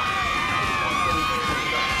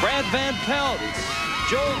 Brad Van Pelt,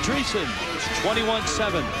 Joel Dreesen,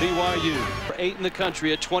 21-7 BYU. 8 in the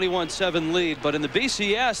country, a 21-7 lead. But in the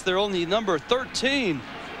BCS, they're only number 13,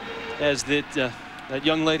 as that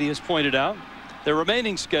young lady has pointed out. Their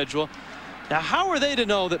remaining schedule. Now, how are they to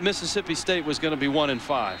know that Mississippi State was going to be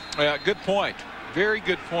 1-5? Yeah, good point. Very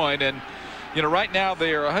good point. And you know, right now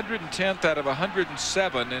they are 110th out of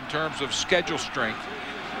 107 in terms of schedule strength,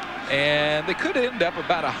 and they could end up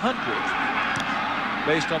about 100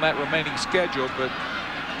 based on that remaining schedule, but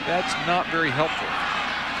that's not very helpful.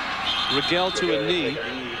 Rigel to a knee.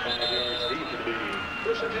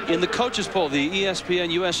 In the coaches poll, the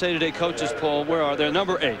ESPN USA Today coaches poll, where are they?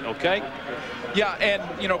 Number 8, okay? Yeah, and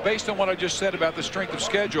you know, based on what I just said about the strength of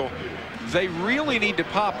schedule, they really need to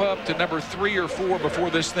pop up to number 3 or 4 before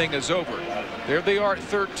this thing is over. There they are at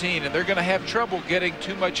 13, and they're going to have trouble getting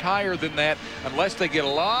too much higher than that unless they get a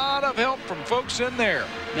lot of help from folks in there.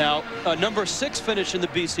 Now, number 6 finish in the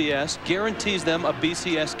BCS guarantees them a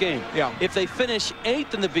BCS game. Yeah. If they finish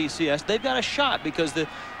 8th in the BCS, they've got a shot because the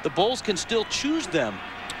Bulls can still choose them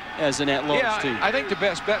as an at-large team. I think the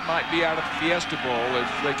best bet might be out of the Fiesta Bowl if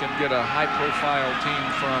they can get a high-profile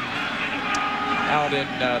team from out in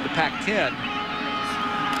the Pac-10.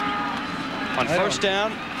 On first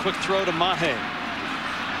down, quick throw to Mahe.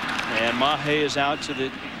 And Mahe is out to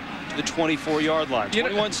the 24-yard line.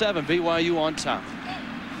 21-7, BYU on top.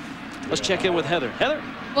 Let's check in with Heather. Heather?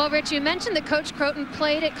 Well, Rich, you mentioned that Coach Croton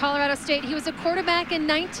played at Colorado State. He was a quarterback in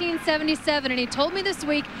 1977, and he told me this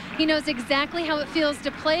week he knows exactly how it feels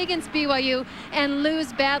to play against BYU and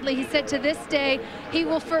lose badly. He said to this day he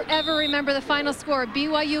will forever remember the final score.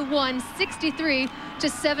 BYU won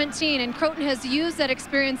 63-17, and Croton has used that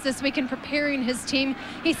experience this week in preparing his team.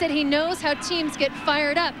 He said he knows how teams get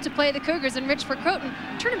fired up to play the Cougars, and Rich, for Croton,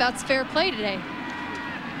 turnabout's fair play today.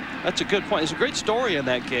 That's a good point. There's a great story in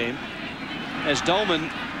that game as Dolman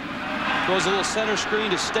goes a little center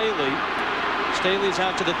screen to Staley. Staley's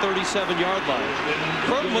out to the 37-yard line.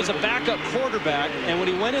 Croton was a backup quarterback, and when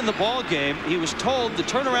he went in the ball game, he was told to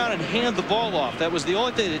turn around and hand the ball off. That was the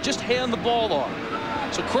only thing, to just hand the ball off.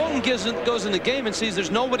 So Croton goes in the game and sees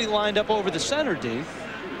there's nobody lined up over the center, Dean.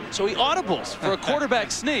 So he audibles for a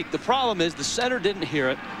quarterback sneak. The problem is the center didn't hear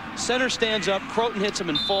it. Center stands up, Croton hits him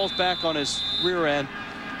and falls back on his rear end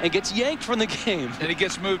and gets yanked from the game. And he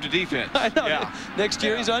gets moved to defense. I know. Yeah. Next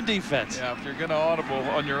year he's on defense. Yeah, if you're going to audible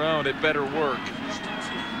on your own, it better work.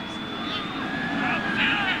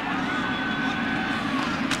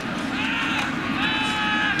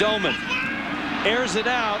 Dolman airs it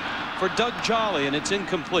out for Doug Jolly, and it's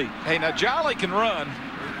incomplete. Hey, now Jolly can run.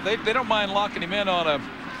 They don't mind locking him in on a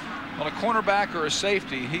cornerback or a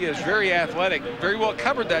safety. He is very athletic, very well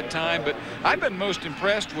covered that time, but I've been most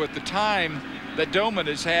impressed with the time that Dolman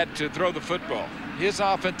has had to throw the football. His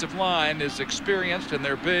offensive line is experienced, and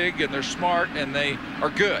they're big, and they're smart, and they are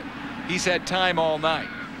good. He's had time all night.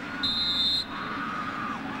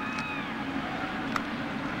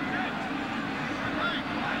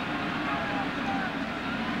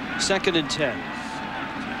 Second and 10.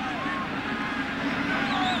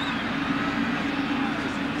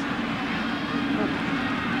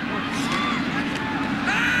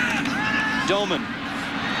 Dolman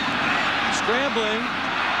scrambling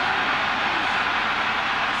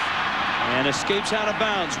and escapes out of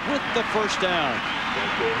bounds with the first down.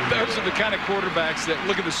 Those are the kind of quarterbacks that,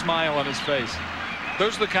 look at the smile on his face.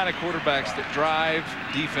 Those are the kind of quarterbacks that drive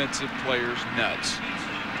defensive players nuts.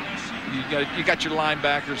 You got your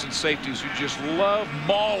linebackers and safeties who just love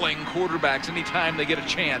mauling quarterbacks anytime they get a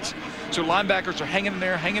chance. So linebackers are hanging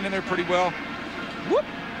in there pretty well. Whoop!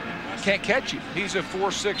 Can't catch you. He's a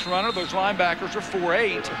 4'6" runner. Those linebackers are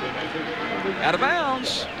 4'8". Out of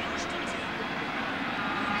bounds.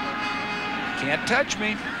 Can't touch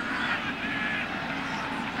me.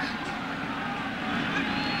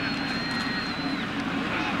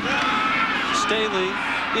 Staley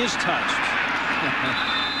is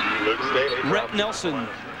touched. Rhett Nelson,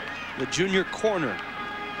 the junior corner.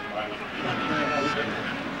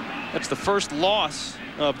 That's the first loss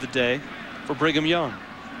of the day for Brigham Young.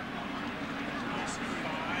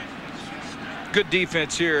 Good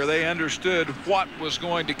defense here. They understood what was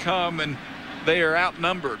going to come, and they are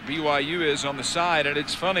outnumbered. BYU is on the side, and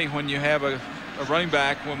it's funny when you have a running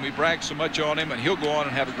back, when we brag so much on him, and he'll go on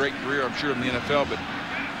and have a great career, I'm sure, in the NFL, but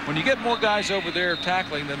when you get more guys over there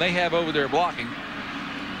tackling than they have over there blocking,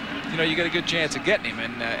 you know, you get a good chance of getting him,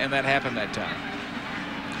 and that happened that time.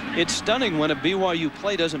 It's stunning when a BYU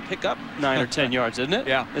play doesn't pick up 9 or 10 yards, isn't it?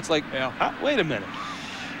 Yeah. It's like, wait a minute.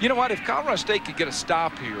 You know what? If Colorado State could get a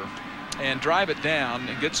stop here and drive it down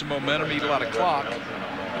and get some momentum, eat a lot of clock,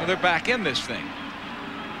 well, they're back in this thing.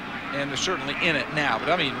 And they're certainly in it now, but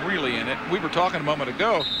I mean really in it. We were talking a moment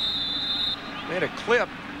ago, they had a clip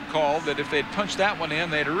called that if they'd punched that one in,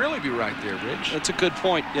 they'd really be right there, Rich. That's a good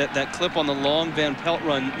point. That clip on the long Van Pelt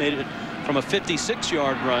run made it from a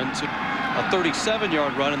 56-yard run to a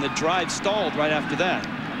 37-yard run, and the drive stalled right after that.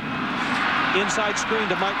 Inside screen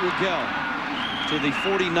to Mike Rugel to the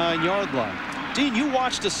 49-yard line. Dean, you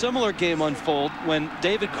watched a similar game unfold when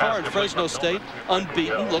David Carr at Fresno State,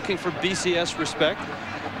 unbeaten, looking for BCS respect,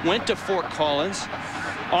 went to Fort Collins,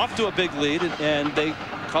 off to a big lead, and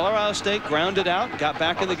Colorado State grounded out, got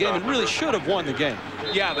back in the game, and really should have won the game.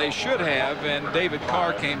 Yeah, they should have, and David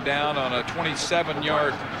Carr came down on a 27-second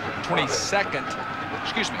yard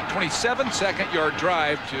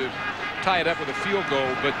drive to tie it up with a field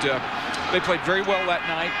goal, but they played very well that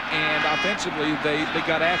night, and offensively they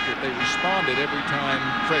got after it. They responded every time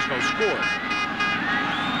Fresno scored.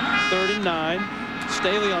 3rd and 9.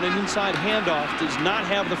 Staley on an inside handoff does not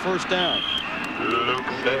have the first down.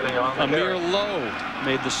 Amir Lowe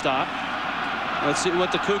made the stop. Let's see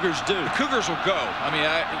what the Cougars do. The Cougars will go. I mean,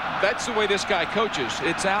 that's the way this guy coaches.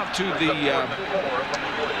 It's out to the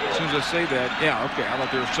as soon as I say that, yeah, okay, I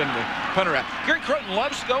thought they were sending the punter out. Gary Croton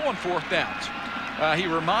loves to go on 4th downs. He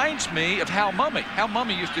reminds me of Hal Mumme. Hal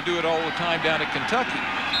Mumme used to do it all the time down at Kentucky.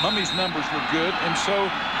 Mumme's numbers were good, and so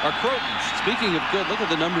are Croton's. Speaking of good, look at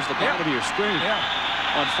the numbers at the bottom of your screen.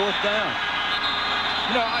 On 4th down.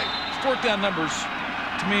 You know, 4th down numbers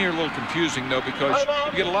to me are a little confusing, though, because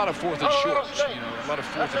you get a lot of 4th and shorts, you know, a lot of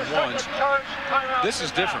 4th and 1s. This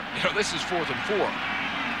is different. You know, this is 4th and 4.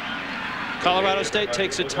 Colorado State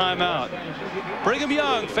takes a timeout. Brigham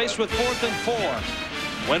Young faced with 4th and 4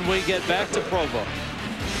 when we get back to Provo.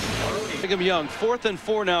 Brigham Young, 4th and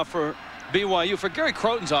 4 now for BYU. For Gary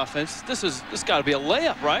Croton's offense, this got to be a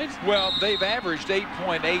layup, right? Well, they've averaged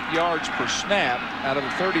 8.8 yards per snap. Out of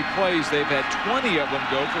the 30 plays, they've had 20 of them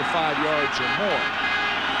go for 5 yards or more.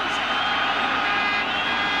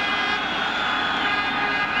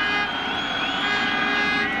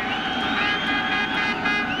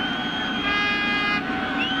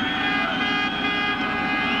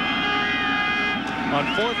 On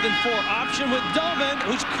 4th and 4, option with Doman,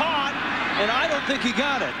 who's caught, and I don't think he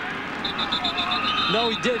got it. No,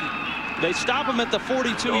 he didn't. They stop him at the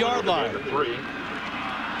 42-yard line.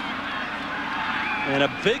 And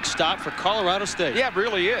a big stop for Colorado State. Yeah, it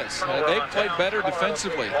really is. They've played better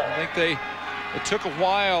defensively. I think it took a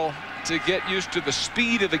while to get used to the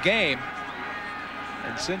speed of the game.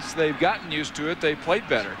 And since they've gotten used to it, they played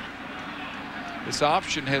better. This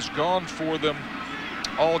option has gone for them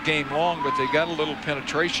all game long, but they got a little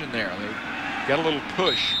penetration there. They got a little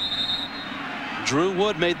push. Drew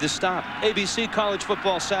Wood made the stop. ABC College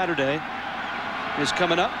Football Saturday is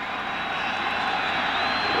coming up.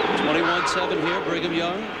 21-7 here, Brigham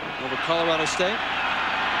Young over Colorado State.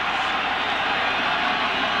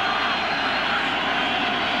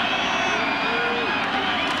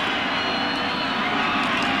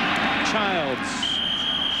 Childs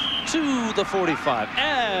to the 45,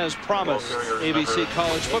 as promised. ABC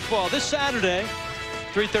College Football this Saturday,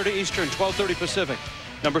 3:30 Eastern, 12:30 Pacific.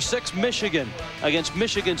 Number 6, Michigan against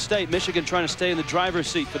Michigan State. Michigan trying to stay in the driver's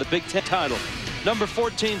seat for the Big Ten title. Number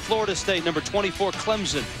 14, Florida State. Number 24,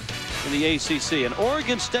 Clemson in the ACC. And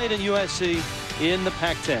Oregon State and USC in the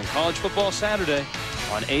Pac-10. College Football Saturday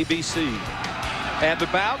on ABC. And the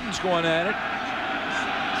Bowden's going at it.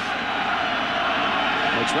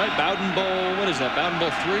 That's right, Bowden Bowl. What is that, Bowden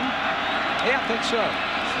Bowl 3? Yeah, I think so.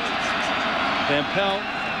 Van Pelt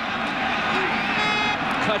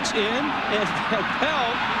cuts in, and Van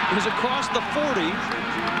Pelt is across the 40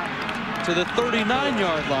 to the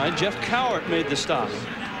 39-yard line. Jeff Cowart made the stop.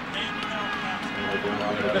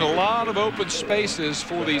 Been a lot of open spaces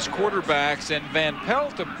for these quarterbacks, and Van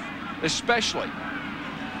Pelt especially.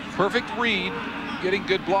 Perfect read, getting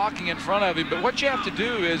good blocking in front of him. But what you have to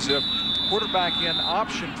do is quarterback in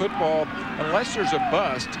option football, unless there's a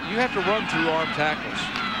bust, you have to run through arm tackles.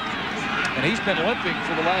 And he's been limping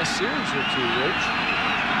for the last series or two, Rich.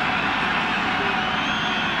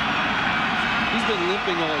 He's been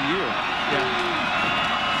limping all year. Yeah.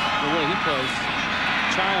 The way he plays.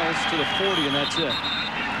 Childs to the 40, and that's it.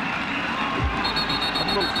 A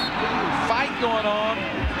little fight going on.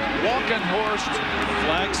 Walkenhorst.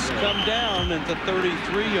 Flags come down at the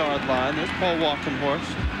 33-yard line. There's Paul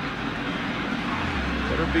Walkenhorst.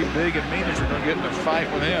 Better be big and mean if you're going to get in a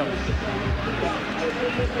fight with him.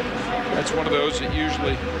 That's one of those that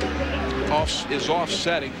usually is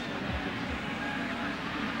offsetting.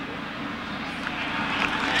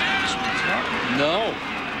 No.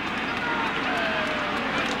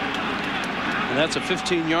 And that's a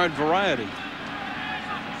 15-yard variety.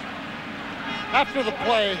 After the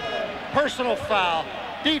play, personal foul.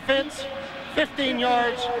 Defense, 15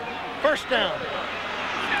 yards, first down.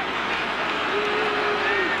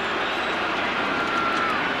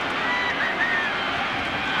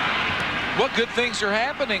 What good things are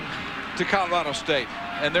happening to Colorado State,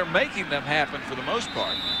 and they're making them happen for the most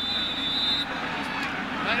part.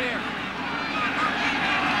 Right here.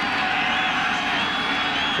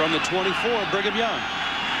 From the 24, Brigham Young.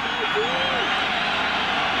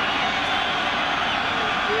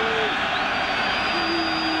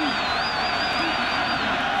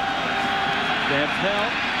 Van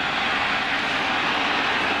Pelt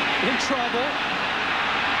in trouble.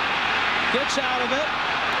 Gets out of it.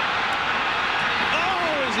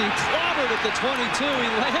 Oh, is he clobbered at the 22. He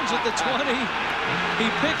lands at the 20. He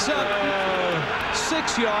picks up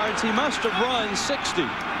 6 yards. He must have run 60.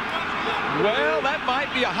 Well, that might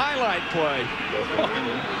be a highlight play.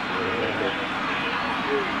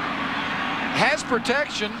 Has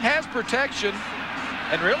protection,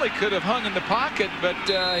 and really could have hung in the pocket, but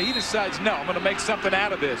he decides, no, I'm going to make something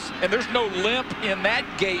out of this. And there's no limp in that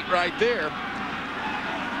gait right there.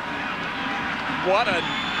 What a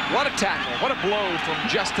tackle. What a blow from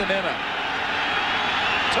Justin Enna.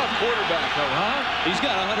 Tough quarterback, though, huh? He's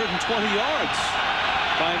got 120 yards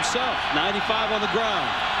by himself. 95 on the ground.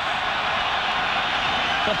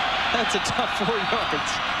 That's a tough 4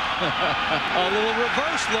 yards. A little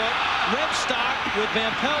reverse look. Rip stock with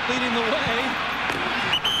Van Pelt leading the way.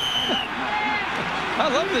 I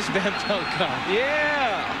love this Van Pelt cut.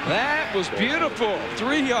 Yeah, that was beautiful.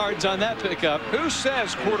 3 yards on that pickup. Who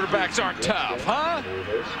says quarterbacks aren't tough, huh?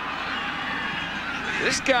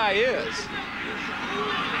 This guy is.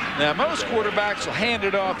 Now, most quarterbacks will hand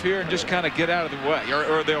it off here and just kind of get out of the way,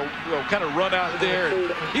 or they'll kind of run out there.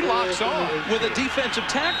 He locks on with a defensive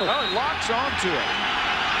tackle. Oh, he locks onto it.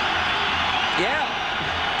 Yeah,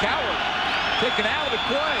 Coward taken out of the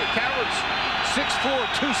play. Coward's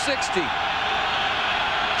 6'4", 260.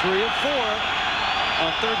 3 of 4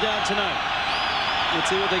 on third down tonight.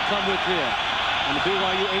 Let's see what they come with here. On the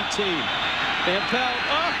BYU 18. Van Pelt,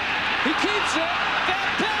 he keeps it. Van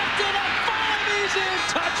Pelt to the 5, he's in,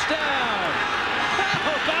 touchdown.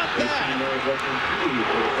 How about that?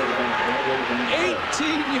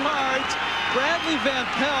 18 yards. Bradley Van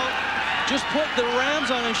Pelt just put the Rams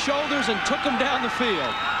on his shoulders and took them down the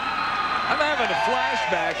field. I'm having a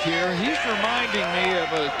flashback here. He's reminding me of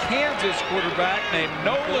a Kansas quarterback named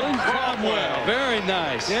Nolan Cromwell. Very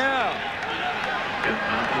nice. Yeah.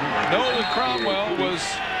 Nolan Cromwell was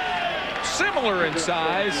similar in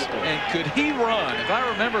size, and could he run? If I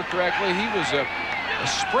remember correctly, he was a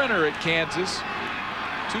sprinter at Kansas.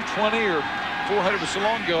 220 or 400 was so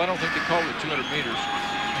long ago, I don't think they called it 200 meters.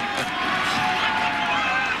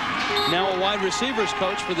 Now a wide receivers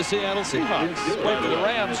coach for the Seattle Seahawks. Played for the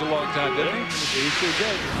Rams a long time, didn't he? He sure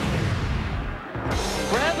did.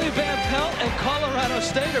 Bradley Van Pelt and Colorado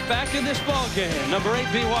State are back in this ball game. Number 8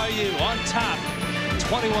 BYU on top,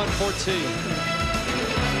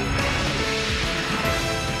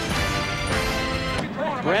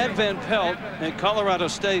 21-14. Brad Van Pelt and Colorado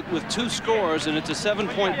State with 2 scores, and it's a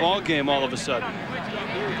 7-point ball game all of a sudden.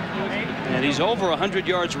 And he's over 100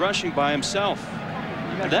 yards rushing by himself.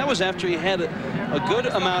 That was after he had a good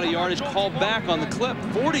amount of yardage called back on the clip.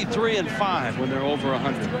 43-5 when they're over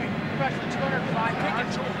 100.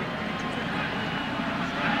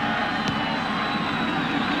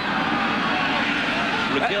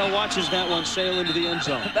 Raquel watches that one sail into the end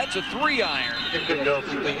zone. That's a 3-iron. It could go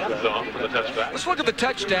through the end zone for the touchdown. Let's look at the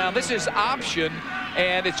touchdown. This is option,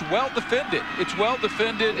 and it's well defended. It's well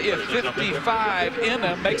defended if 55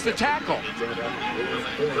 Enna makes the tackle.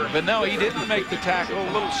 But no, he didn't make the tackle.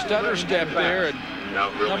 A little stutter step there. And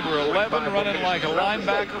number 11 running like a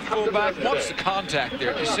linebacker, fullback. Wants the contact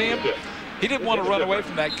there. You see him? He didn't want to run away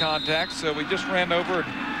from that contact, so he just ran over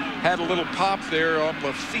and had a little pop there on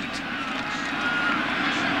the feet.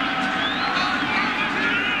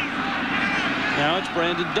 Now it's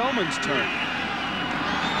Brandon Doman's turn.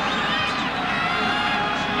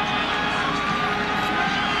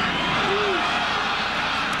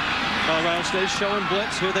 Colorado State showing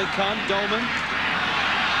blitz. Here they come. Doman.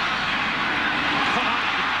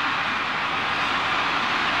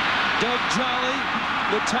 Doug Jolly,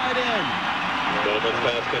 the tight end. Doman's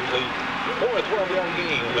pass complete for a 12-yard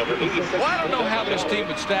gain, number 86. Well, I don't know how this team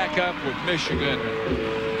would stack up with Michigan,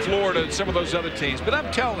 Florida, and some of those other teams, but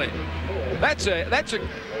I'm telling you, that's a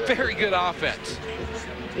very good offense.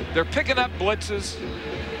 They're picking up blitzes,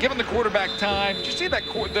 giving the quarterback time. Did you see that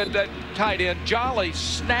tight end? Jolly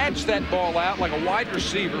snatched that ball out like a wide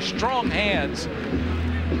receiver, strong hands.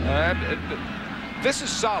 This is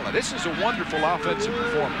solid. This is a wonderful offensive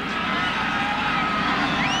performance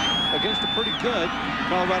Against a pretty good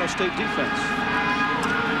Colorado State defense.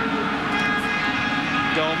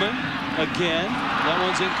 Doman again. That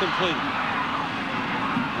one's incomplete.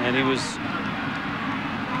 And he was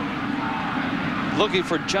looking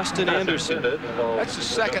for Justin Anderson. That's the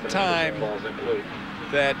second time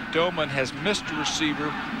that Doman has missed a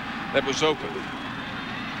receiver that was open.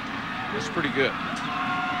 It's pretty good.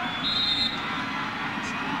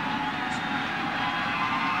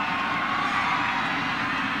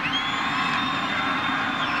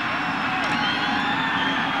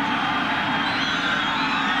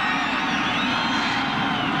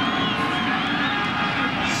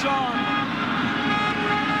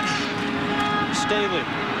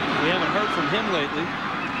 We haven't heard from him lately.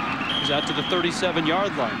 He's out to the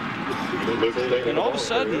 37-yard line. And all of a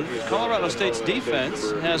sudden, Colorado State's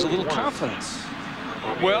defense has a little confidence.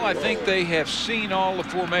 Well, I think they have seen all the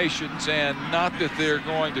formations, and not that they're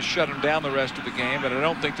going to shut them down the rest of the game, but I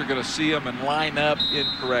don't think they're going to see them and line up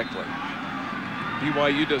incorrectly.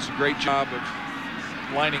 BYU does a great job of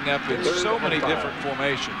lining up in so many different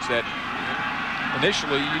formations that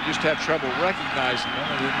initially you just have trouble recognizing them,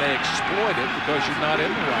 and then they exploit it because you're not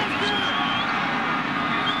in the right position.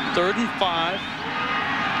 3rd and 5.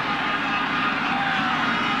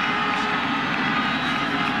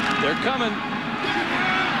 They're coming.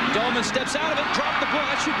 Doman steps out of it, dropped the ball.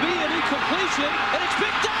 That should be an incompletion, and it's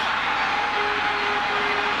picked up.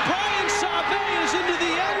 Brian Sabe is into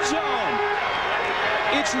the end zone.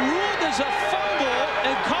 It's ruled as a fumble,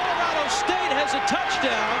 and Colorado State has a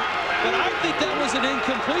touchdown, but I think that was an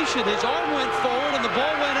incompletion. His arm went forward, and the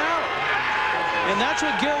ball went out. And that's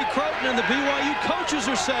what Gary Croton and the BYU coaches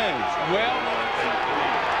are saying. Well,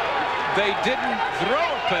 they didn't throw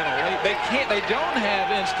a penalty. They don't have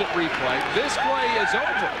instant replay. This play is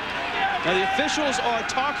over. Now the officials are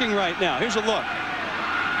talking right now. Here's a look.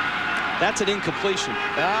 That's an incompletion.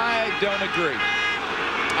 I don't agree.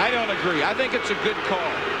 I don't agree. I think it's a good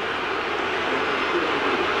call.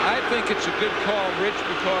 I think it's a good call, Rich,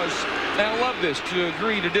 because I love this, to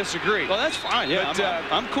agree to disagree. Well, that's fine. Yeah, but,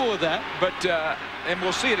 I'm cool with that. But and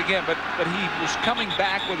we'll see it again. But he was coming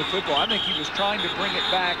back with the football. I think he was trying to bring it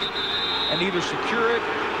back and either secure it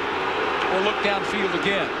or look downfield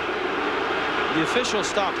again. The officials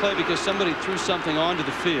stopped play because somebody threw something onto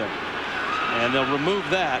the field, and they'll remove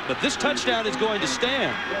that. But this touchdown is going to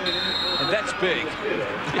stand, and that's big.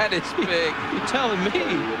 That is big. You're telling me?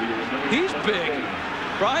 He's big.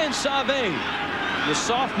 Brian Sabe, the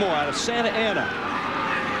sophomore out of Santa Ana.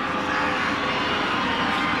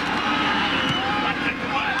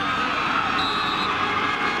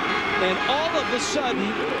 And all of a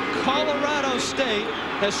sudden, Colorado State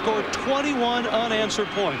has scored 21 unanswered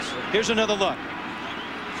points. Here's another look.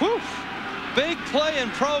 Whew. Big play in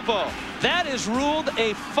Provo. That is ruled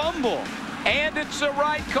a fumble. And it's the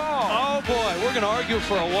right call. Oh, boy. We're going to argue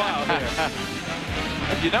for a while here.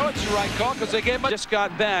 You know it's the right call because they gave him. Just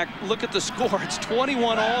got back. Look at the score. It's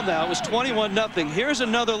 21-all now. It was 21-0. Here's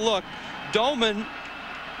another look. Doman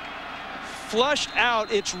flushed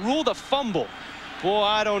out. It's ruled a fumble. Boy,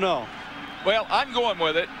 I don't know. Well, I'm going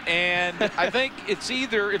with it, and I think it's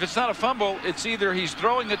either, if it's not a fumble, it's either he's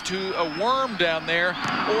throwing it to a worm down there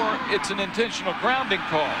or it's an intentional grounding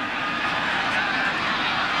call.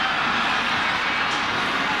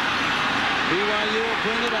 BYU will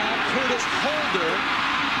bring it out. Curtis Holder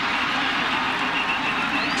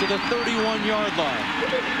to the 31-yard line.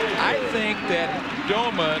 I think that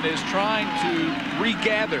Doman is trying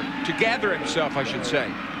to gather himself, I should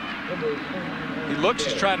say. He looks,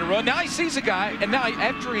 he's trying to run. Now he sees a guy, and now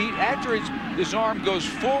after his arm goes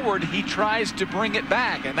forward, he tries to bring it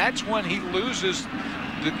back, and that's when he loses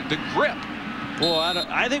the grip. Well,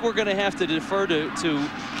 I think we're going to have to defer to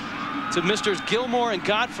Mr. Gilmore and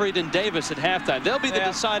Gottfried and Davis at halftime. They'll be the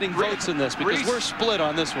deciding votes in this because we're split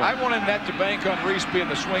on this one. I wanted that to bank on Reese being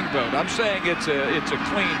the swing vote. I'm saying it's a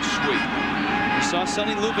clean sweep. We saw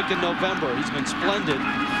Sonny Lubick in November. He's been splendid.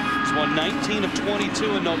 He's won 19 of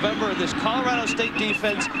 22 in November, and this Colorado State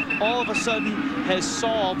defense all of a sudden has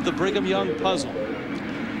solved the Brigham Young puzzle.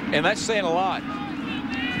 And that's saying a lot.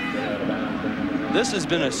 This has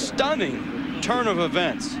been a stunning turn of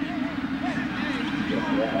events.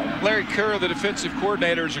 Larry Kerr, the defensive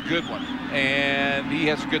coordinator, is a good one, and he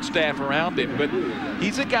has a good staff around him. But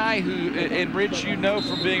he's a guy who, and Rich, you know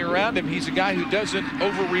from being around him, he's a guy who doesn't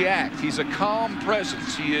overreact. He's a calm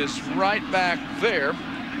presence. He is right back there,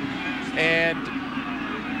 and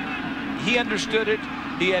he understood it.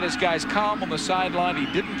 He had his guys calm on the sideline. He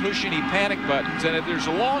didn't push any panic buttons, and there's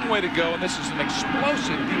a long way to go, and this is an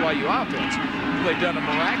explosive BYU offense. They've done a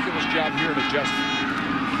miraculous job here at adjusting.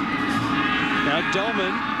 Now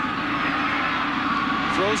Doman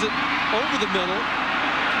throws it over the middle,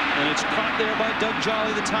 and it's caught there by Doug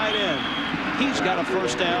Jolly, the tight end. He's got a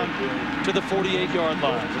first down to the 48-yard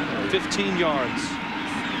line, 15 yards.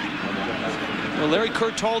 Well, Larry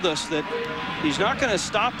Kerr told us that he's not going to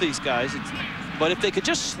stop these guys, but if they could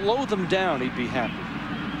just slow them down, he'd be happy.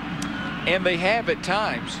 And they have at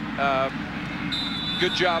times.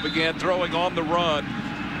 Good job again throwing on the run.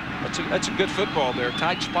 That's a good football there.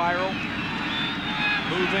 Tight spiral.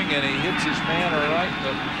 Moving, and he hits his man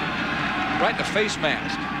right in the face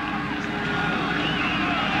mask.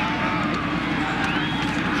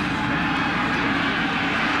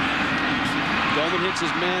 Doman hits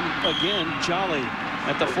his man again, Jolly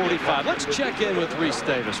at the 45. Let's check in with Reese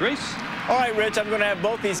Davis. Reese? All right, Rich, I'm going to have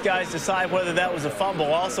both these guys decide whether that was a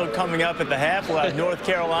fumble. Also coming up at the half, we'll have North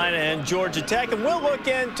Carolina and Georgia Tech, and we'll look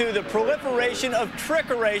into the proliferation of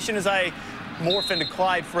trickeration as I morph into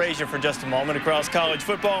Clyde Frazier for just a moment across college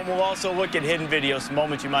football, and we'll also look at hidden videos, some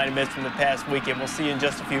moments you might have missed from the past weekend. We'll see you in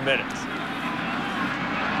just a few minutes.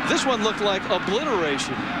 This one looked like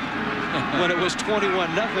obliteration when it was 21-0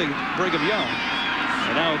 Brigham Young,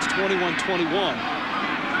 and now it's 21-21.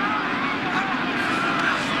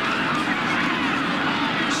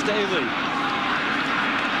 Staley.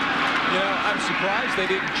 You know, I'm surprised they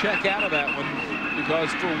didn't check out of that one,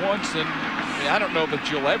 because for once I don't know that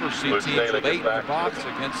you'll ever see teams with 8 in the box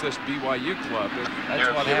against this BYU club.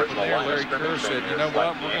 That's what happened there. Larry Kerr said, you know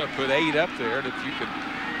what, we're going to put 8 up there, and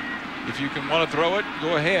if you can want to throw it,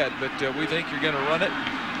 go ahead. But we think you're going to run it.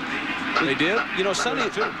 They did. You know, Sonny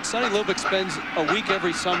Lubick spends a week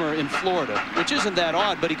every summer in Florida, which isn't that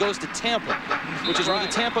odd, but he goes to Tampa, which is where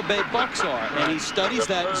the Tampa Bay Bucks are, and he studies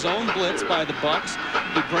that zone blitz by the Bucks.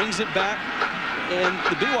 He brings it back. And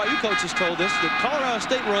the BYU coaches told us that Colorado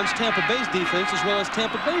State runs Tampa Bay's defense as well as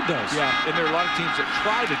Tampa Bay does. Yeah, and there are a lot of teams that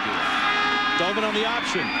try to do it. Doman on the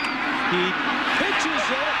option. He pitches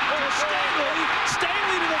it to Staley.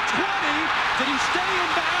 Staley to the 20. Did he stay in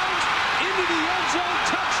bounds? Into the end zone.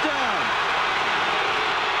 Touchdown.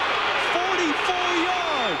 44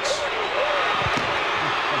 yards.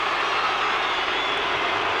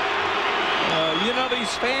 You know,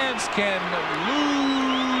 these fans can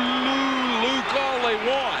Luke all they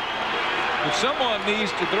want, but someone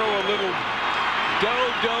needs to throw a little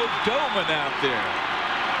Doman out there.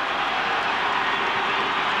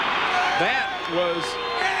 That was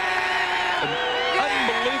an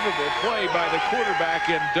unbelievable play by the quarterback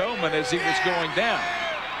in Doman as he was going down.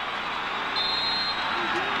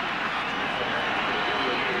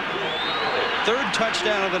 Third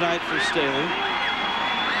touchdown of the night for Staley.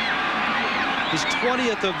 His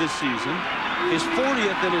 20th of the season. His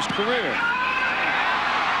 40th in his career.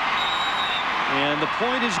 And the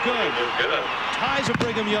point is good. Ties a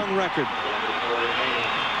Brigham Young record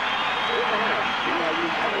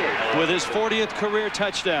with his 40th career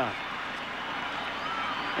touchdown.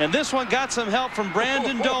 And this one got some help from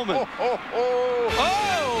Brandon Doman.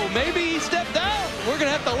 Oh, maybe he stepped out. We're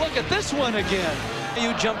going to have to look at this one again.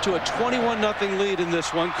 You jumped to a 21-0 lead in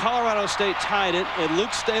this one. Colorado State tied it, and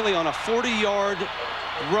Luke Staley on a 40-yard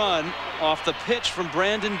run off the pitch from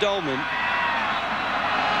Brandon Doman.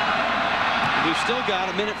 We've still got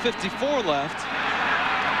a minute 54 left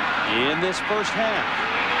in this first half.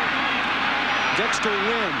 Dexter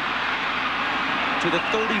Wynn to the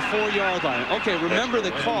 34-yard line. Okay, remember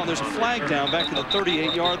the call. There's a flag down back to the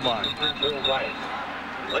 38-yard line.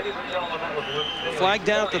 Flag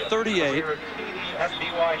down at the 38,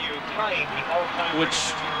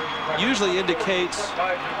 which usually indicates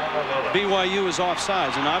BYU is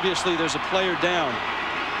offsides, and obviously there's a player down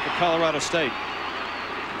for Colorado State.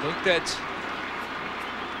 I think that's,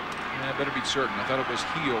 I better be certain. I thought it was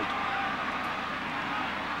healed.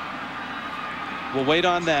 We'll wait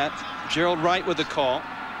on that. Gerald Wright with the call.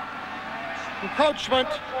 Encroachment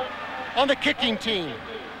on the kicking team.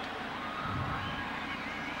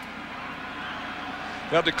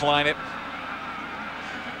 They'll decline it.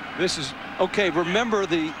 This is okay. Remember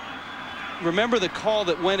the call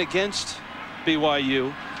that went against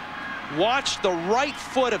BYU. Watch the right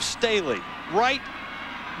foot of Staley right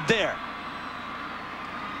there.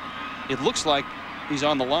 It looks like he's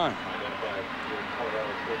on the line,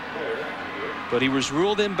 but he was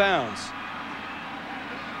ruled in bounds.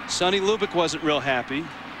 Sonny Lubick wasn't real happy.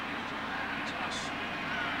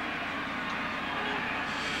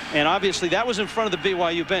 And obviously that was in front of the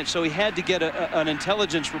BYU bench, so he had to get an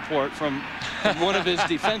intelligence report from one of his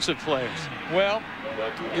defensive players. Well,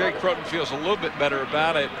 Gary Croton feels a little bit better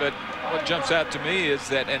about it, but what jumps out to me is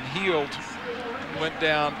that Heald went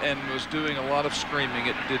down and was doing a lot of screaming.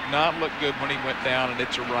 It did not look good when he went down, and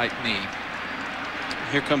it's a right knee.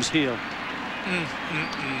 Here comes Heald.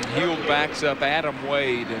 Heald backs up Adam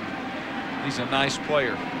Wade, and he's a nice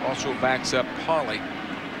player. Also backs up Hawley.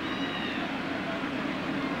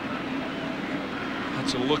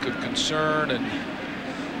 That's a look of concern. And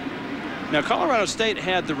now Colorado State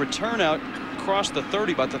had the return out across the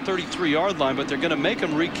 30, about the 33-yard line, but they're going to make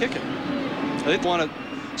him re-kick it. They want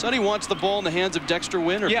to. Sonny wants the ball in the hands of Dexter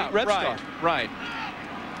Wynn or Pete Rebstock. Right.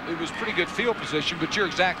 It was pretty good field position, but you're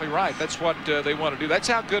exactly right. That's what they want to do. That's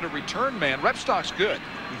how good a return man. Rebstock's good,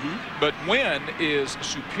 but Wynn is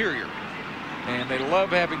superior. And they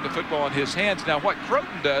love having the football in his hands. Now, what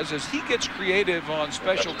Croton does is he gets creative on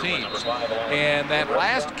special teams. And that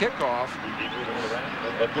last kickoff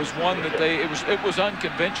was one that it was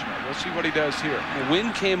unconventional. We'll see what he does here.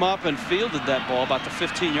 Wynn came up and fielded that ball about the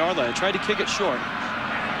 15-yard line. Tried to kick it short.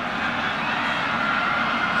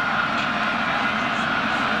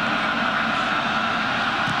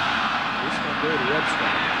 This one go to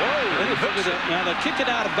Rebstock. Now they'll kick it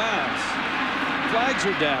out of bounds. Flags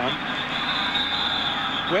are down.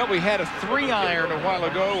 Well, we had a 3-iron a while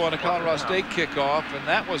ago on a Colorado State kickoff, and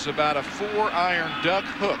that was about a 4-iron duck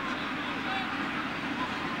hook.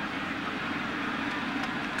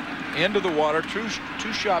 Into the water,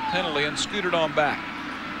 two-shot penalty, and scooted on back.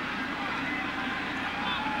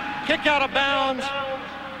 Kick out of bounds,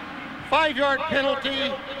 5-yard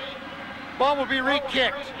penalty. Ball will be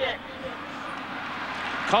re-kicked.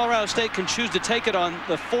 Colorado State can choose to take it on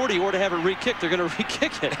the 40 or to have it re-kicked. They're going to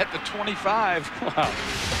re-kick it at the 25. Wow.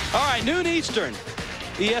 All right, noon Eastern.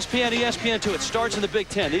 ESPN, ESPN2. It starts in the Big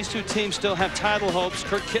Ten. These two teams still have title hopes.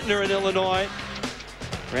 Kurt Kittner in Illinois.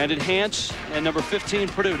 Brandon Hance and number 15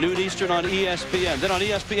 Purdue. Noon Eastern on ESPN. Then on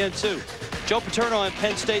ESPN2. Joe Paterno and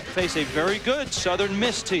Penn State face a very good Southern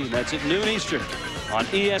Miss team. That's at noon Eastern on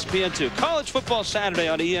ESPN2. College football Saturday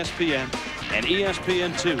on ESPN and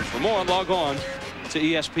ESPN2. For more, log on to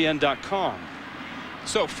ESPN.com.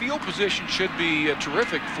 So field position should be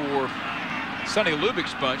terrific for Sonny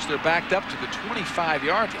Lubick's bunch. They're backed up to the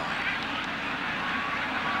 25-yard line.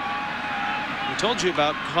 We told you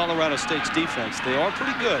about Colorado State's defense. They are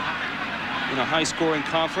pretty good in a high-scoring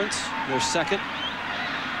conference. They're second,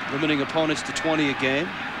 limiting opponents to 20 a game.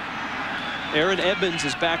 Aaron Edmonds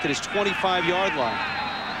is back at his 25-yard line,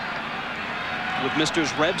 with Misters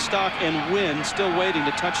Rebstock and Wynn still waiting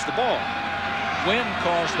to touch the ball. Wynn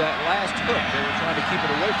caused that last hook. They were trying to keep it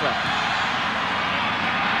away from him.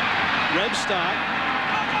 Rebstock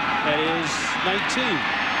at his 19.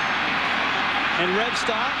 And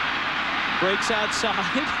Rebstock breaks outside.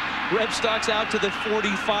 Rebstock's out to the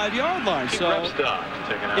 45-yard line. So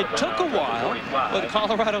it took a while, but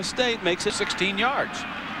Colorado State makes it 16 yards.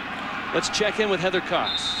 Let's check in with Heather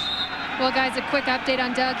Cox. Well, guys, a quick update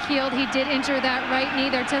on Doug Heald. He did injure that right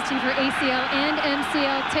knee. They're testing for ACL and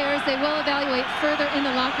MCL tears. They will evaluate further in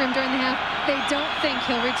the locker room during the half. They don't think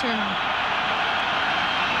he'll return.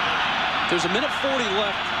 There's a minute 40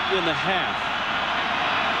 left in the half.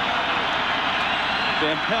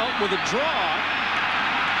 Van Pelt with a draw.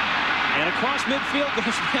 And across midfield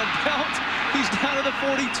goes Van Pelt. He's down to the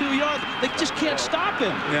 42-yard. They just can't stop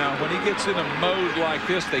him. Now, when he gets in a mode like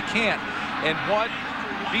this, they can't. And what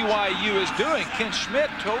BYU is doing, Ken Schmidt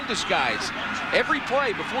told his guys, every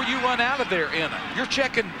play before you run out of there you're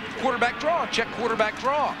checking quarterback draw, check quarterback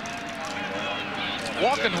draw.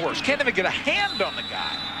 Walking horse, can't even get a hand on the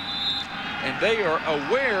guy. And they are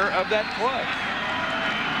aware of that play.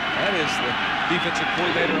 That is the defensive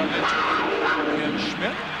coordinator on the Ken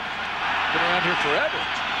Schmidt. Been around here forever.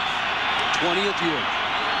 20th year.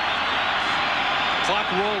 Clock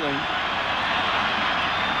rolling.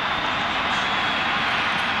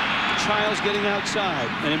 Childs getting outside,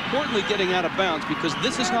 and importantly getting out of bounds, because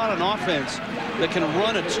this is not an offense that can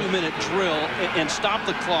run a 2-minute drill and stop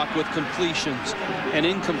the clock with completions and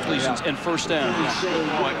incompletions and first downs.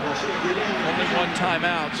 Only one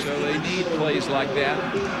timeout, so they need plays like that.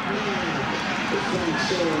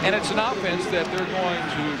 And it's an offense that they're going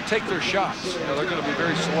to take their shots. You know, they're going to be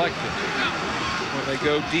very selective when they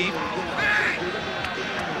go deep.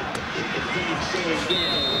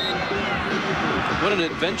 What an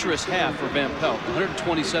adventurous half for Van Pelt.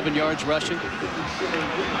 127 yards rushing.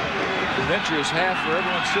 Adventurous half for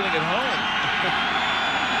everyone sitting at home.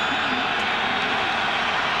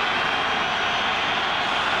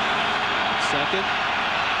 Second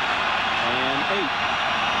and 8.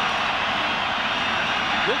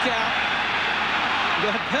 Look out.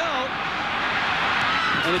 Van Pelt.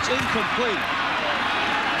 And it's incomplete.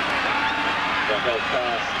 Van Pelt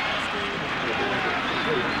pass.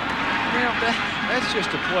 You know, that's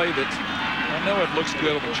just a play that I know it looks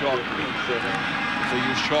good on the chalkboard. They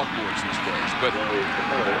use chalkboards these days, but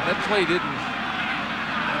that play didn't.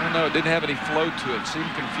 I don't know. It didn't have any flow to it.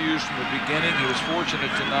 Seemed confused from the beginning. He was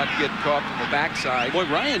fortunate to not get caught from the backside.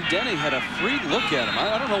 Boy, Ryan Denny had a free look at him.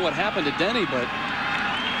 I don't know what happened to Denny, but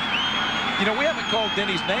you know, we haven't called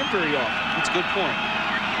Denny's name very often. That's a good point.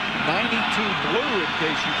 92 blue, in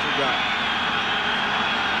case you forgot.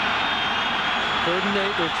 3rd and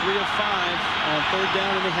 8. They're 3 of 5 on 3rd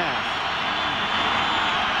down and a half.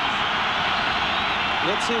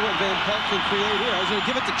 Let's see what Van Pelt can create here. I was going to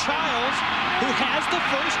give it to Childs, who has the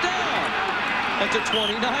first down at the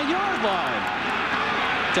 29-yard line.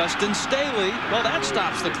 Dustin Staley, well, that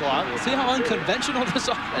stops the clock. See how unconventional this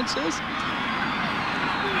offense is?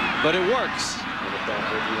 But it works.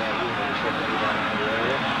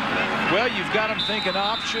 Well, you've got them thinking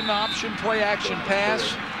option, play action,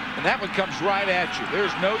 pass, and that one comes right at you.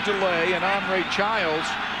 There's no delay, and Andre Childs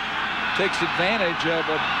takes advantage of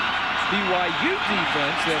a BYU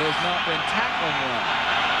defense that has not been tackling well.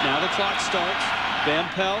 Now the clock starts. Van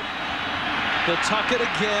Pelt, he'll tuck it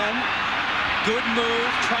again. Good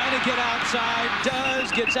move, trying to get outside,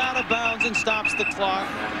 does, gets out of bounds and stops the clock.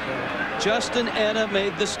 Justin Enna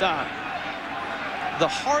made the stop. The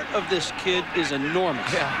heart of this kid is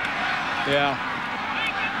enormous. Yeah.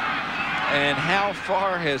 And how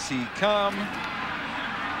far has he come?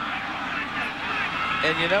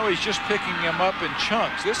 And, you know, he's just picking him up in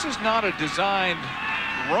chunks. This is not a designed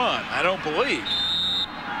run, I don't believe.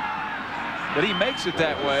 But he makes it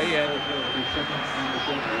that way, and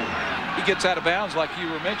he gets out of bounds like you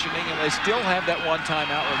were mentioning, and they still have that one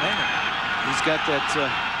timeout remaining. He's got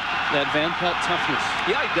that Van Pelt toughness.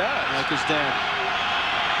 Yeah, he does. Like his dad.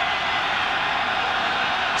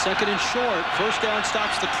 2nd and short. 1st down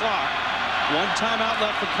stops the clock. 1 timeout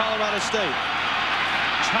left for Colorado State.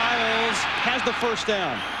 Childs has the 1st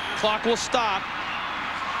down. Clock will stop.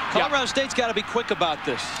 Colorado State's got to be quick about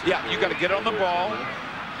this. Yeah, you got to get on the ball.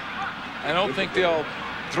 I don't think they'll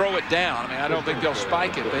throw it down. I mean, I don't think they'll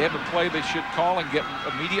spike it. They have a play they should call and get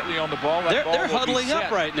immediately on the ball. That They're huddling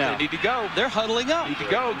up right now. They need to go. They're huddling up. Need to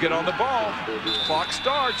go. Get on the ball. Clock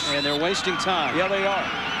starts. And they're wasting time. Yeah, they are.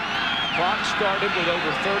 Clock started with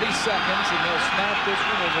over 30 seconds, and they'll snap this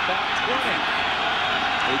one with about 20.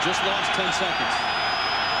 They just lost 10 seconds.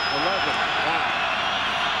 11. Wow.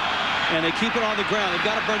 And they keep it on the ground. They've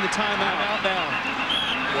got to burn the timeout. Timeout now.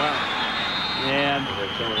 Wow. And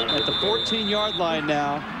at the 14-yard line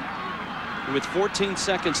now, with 14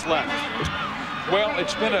 seconds left. Well,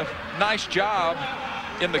 it's been a nice job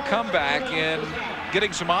in the comeback and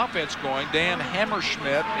getting some offense going. Dan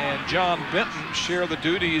Hammerschmidt and John Benton share the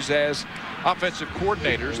duties as offensive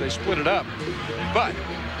coordinators. They split it up. But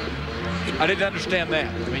I didn't understand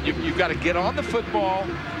that. I mean, you've got to get on the football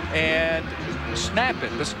and snap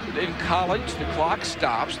it. In college, the clock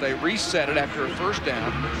stops. They reset it after a 1st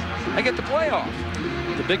down. They get the playoff.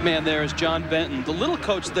 The big man there is John Benton. The little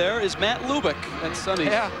coach there is Matt Lubick. That's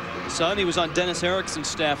Sonny's son. He was on Dennis Erickson's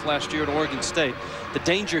staff last year at Oregon State. The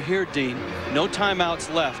danger here, Dean, no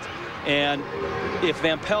timeouts left. And if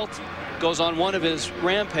Van Pelt goes on one of his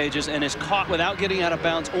rampages and is caught without getting out of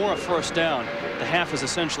bounds or a 1st down, the half is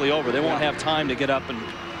essentially over. They won't have time to get up and...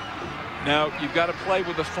 Now, you've got to play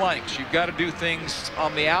with the flanks. You've got to do things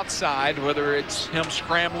on the outside, whether it's him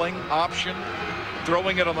scrambling, option,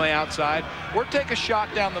 throwing it on the outside, or take a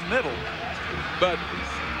shot down the middle. But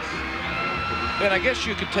then I guess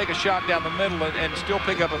you could take a shot down the middle and still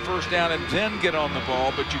pick up a 1st down and then get on the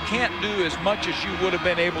ball, but you can't do as much as you would have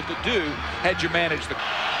been able to do had you managed the...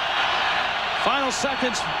 Final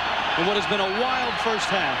seconds in what has been a wild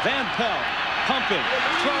 1st half. Van Pelt pumping,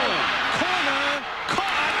 throwing, corner,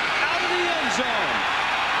 caught out of the end zone.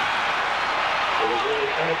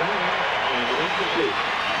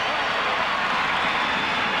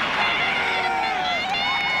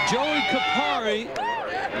 Joey Kapari,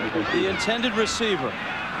 the intended receiver.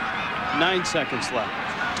 9 seconds left.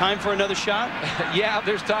 Time for another shot? Yeah,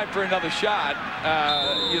 there's time for another shot.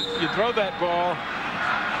 You throw that ball,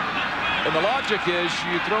 and the logic is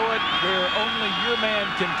you throw it where only your man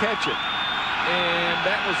can catch it. And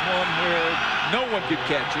that was one where no one could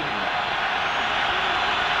catch it.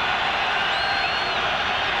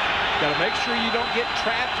 Got to make sure you don't get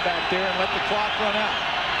trapped back there and let the clock run out.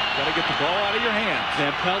 Got to get the ball out of your hands. Van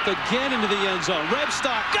Pelt again into the end zone.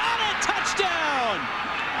 Rebstock got it! Touchdown!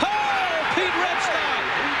 Oh, Pete Rebstock!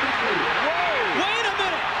 Whoa! Wait a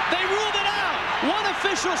minute! They ruled it out! One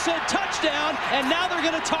official said touchdown, and now they're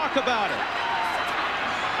going to talk about it.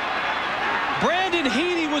 Brandon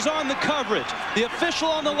Heaney was on the coverage. The official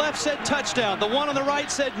on the left said touchdown. The one on the right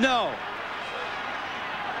said no.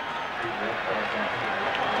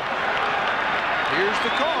 Here's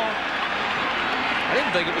the call. I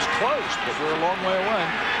didn't think it was close, but we're a long way away.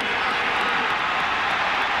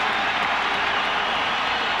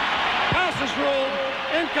 Pass is ruled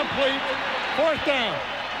incomplete. 4th down.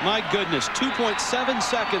 My goodness, 2.7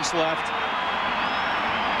 seconds left.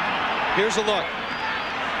 Here's a look.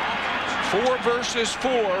 4 versus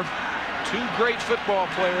 4. 2 great football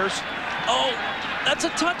players. Oh, that's a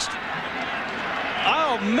touchdown.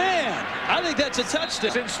 Oh, man. I think that's a touchdown.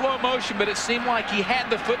 It's in slow motion, but it seemed like he had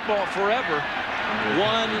the football forever.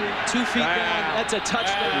 1, 2 feet down. That's a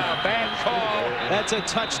touchdown. Bad call. That's a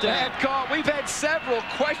touchdown. Bad call. We've had several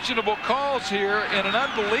questionable calls here in an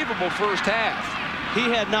unbelievable first half. He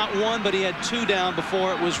had not 1, but he had 2 down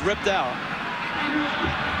before it was ripped out.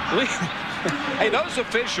 Hey, those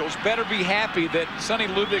officials better be happy that Sonny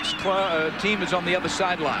Lubbock's team is on the other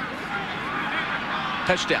sideline.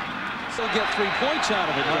 Touchdown. He'll get 3 points out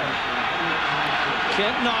of it now.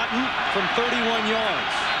 Kent Naughton from 31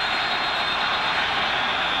 yards.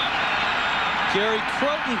 Gary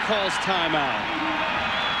Croton calls timeout.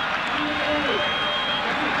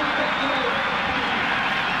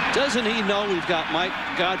 Doesn't he know we've got Mike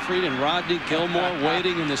Gottfried and Rodney Gilmore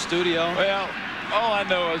waiting in the studio? Well, all I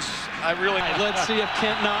know is I really... Let's see if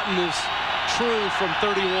Kent Naughton is true from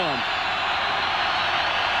 31.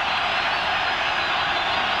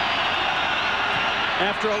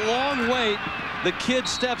 After a long wait, the kid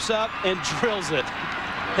steps up and drills it.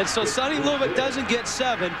 And so Sonny Lubbock doesn't get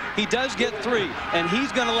 7. He does get 3. And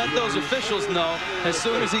he's going to let those officials know as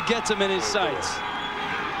soon as he gets them in his sights.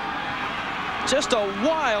 Just a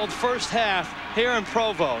wild first half here in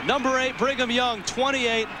Provo. Number 8, Brigham Young,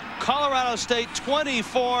 28. Colorado State,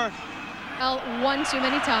 24. Well, one too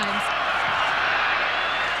many times.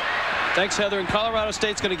 Thanks, Heather. And Colorado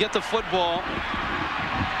State's going to get the football.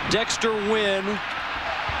 Dexter Wynn.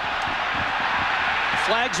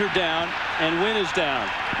 Flags are down, and Wynn is down.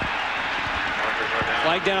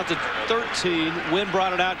 Flag down at the 13. Wynn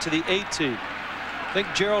brought it out to the 18. I think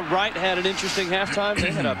Gerald Wright had an interesting halftime.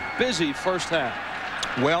 They had a busy first half.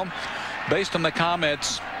 Well, based on the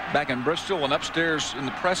comments back in Bristol and upstairs in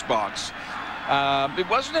the press box, it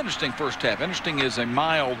was an interesting first half. Interesting is a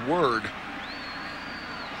mild word.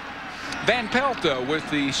 Van Pelt, though, with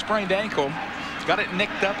the sprained ankle, got it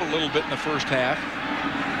nicked up a little bit in the first half.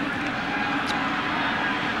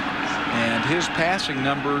 And his passing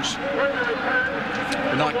numbers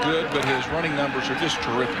are not good, but his running numbers are just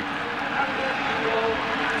terrific.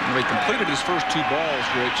 And he completed his first 2 balls,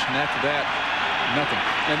 Rich, and after that, nothing.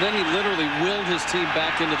 And then he literally willed his team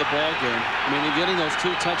back into the ball game. I mean, getting those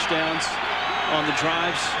 2 touchdowns on the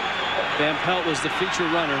drives. Van Pelt was the feature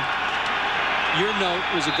runner. Your note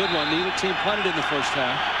was a good one. Neither team punted in the first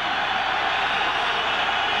half.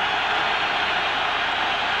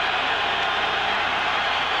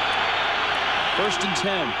 First and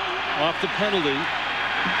 10 off the penalty.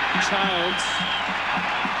 Childs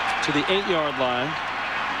to the 8-yard line.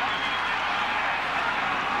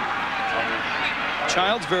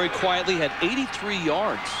 Childs very quietly had 83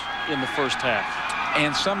 yards in the first half.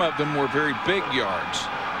 And some of them were very big yards.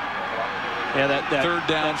 Yeah, that third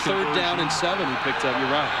down, that 3rd down and 7 he picked up. You're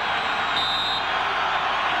right.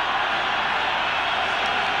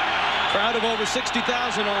 Crowd of over 60,000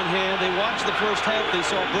 on hand. They watched the first half. They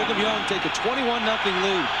saw Brigham Young take a 21-0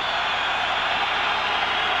 lead.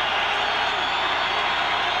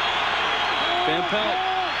 Van Pelt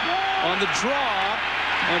on the draw,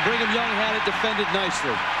 and Brigham Young had it defended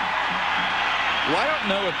nicely. Well, I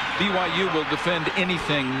don't know if BYU will defend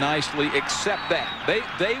anything nicely except that.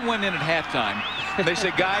 They went in at halftime. They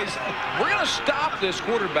said, guys, we're going to stop this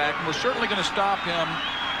quarterback, and we're certainly going to stop him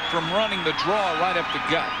from running the draw right up the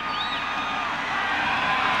gut.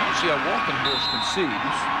 See how walking horse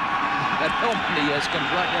concedes. That helmet he has comes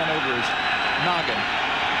right down over his noggin.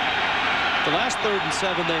 The last 3rd and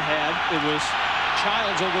 7 they had, it was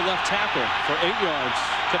Childs over left tackle for 8 yards.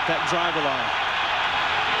 Kept that drive alive.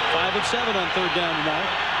 5 of 7 on 3rd down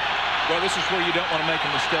tonight. Well, this is where you don't want to make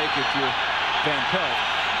a mistake if you're Van Pelt.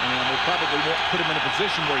 And they probably won't put him in a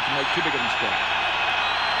position where he can make too big a mistake.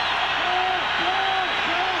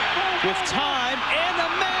 With time and a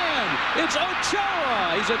man, it's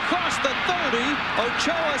Ochoa. He's across the 30.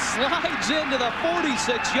 Ochoa slides into the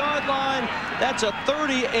 46-yard line. That's a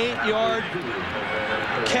 38-yard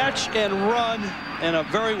catch and run, and a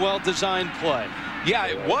very well-designed play. Yeah,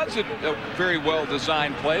 it was a very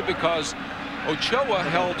well-designed play because Ochoa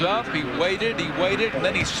held up, he waited, and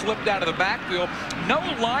then he slipped out of the backfield. No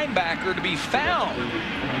linebacker to be found.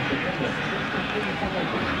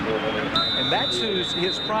 And that's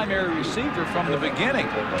his primary receiver from the beginning.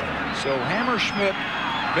 So Hammerschmidt,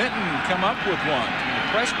 Benton come up with one in the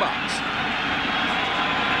press box.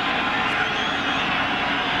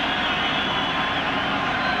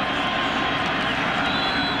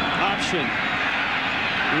 Option.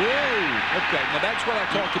 Whoa. Okay, now that's what I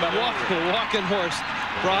talked about. Walking horse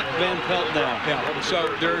brought Van Pelt down. Yeah,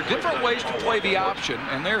 so there are different ways to play the option,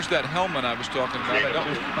 and there's that helmet I was talking about.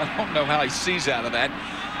 I don't know how he sees out of that,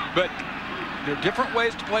 but there are different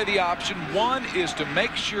ways to play the option. One is to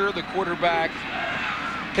make sure the quarterback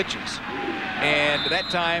pitches, and that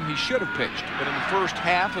time he should have pitched, but in the first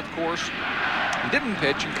half, of course, he didn't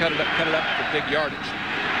pitch and cut it up for big yardage.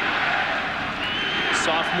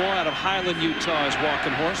 Sophomore out of Highland, Utah is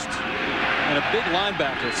Walkenhorst. And a big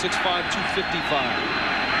linebacker, 6'5", 255.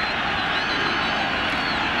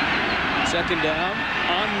 Second down,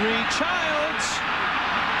 Henri Childs.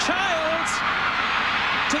 Childs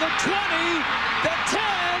to the 20, the 10,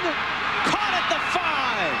 caught at the 5.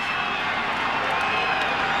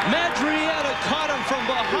 Madrietta caught him from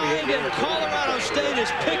behind, and Colorado State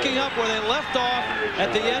is picking up where they left off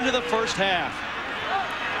at the end of the first half.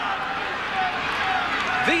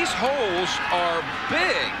 These holes are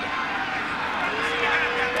big.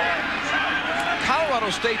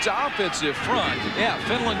 Colorado State's offensive front, yeah,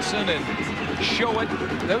 Finlayson and Showett,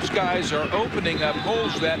 those guys are opening up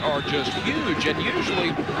holes that are just huge, and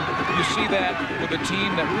usually you see that with a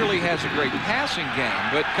team that really has a great passing game,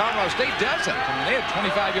 but Colorado State doesn't. I mean, they had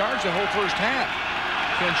 25 yards the whole first half.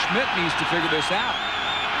 Ken Schmidt needs to figure this out.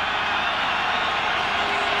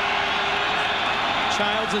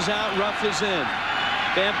 Childs is out, Ruff is in.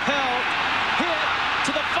 Van Pelt hit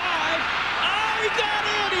to the 5. Oh, he got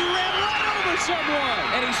in. He ran right over someone.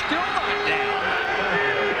 And he's still not down.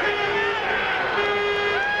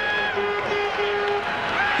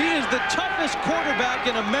 He is the toughest quarterback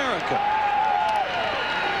in America.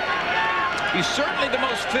 He's certainly the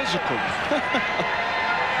most physical.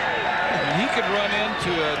 He could run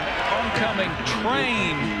into an oncoming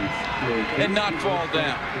train and not fall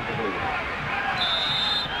down.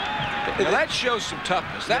 Now that shows some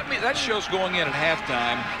toughness. That shows going in at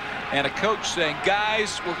halftime and a coach saying,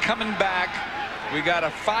 guys, we're coming back. We got to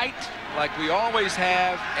fight like we always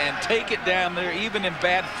have and take it down there, even in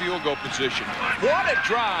bad field goal position. What a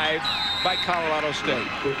drive by Colorado State.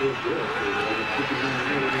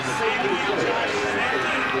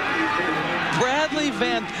 Bradley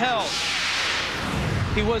Van Pelt.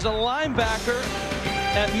 He was a linebacker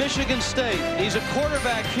at Michigan State. He's a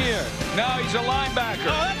quarterback here. No, he's a linebacker.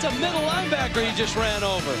 Oh, that's a middle linebacker he just ran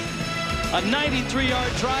over. A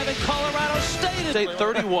 93-yard drive at Colorado State.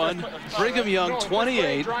 31, Brigham Young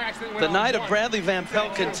 28. The night of Bradley Van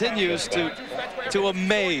Pelt continues to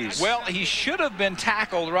amaze. Well, he should have been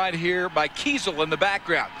tackled right here by Kiesel in the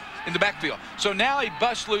backfield. So now he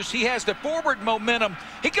busts loose. He has the forward momentum.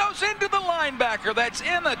 He goes into the linebacker. That's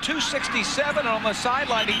in a 267 on the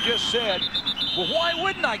sideline. He just said, well, why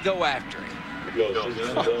wouldn't I go after him?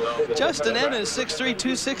 Justin Ennis, 6'3",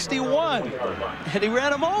 261. And he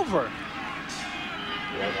ran him over.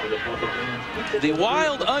 The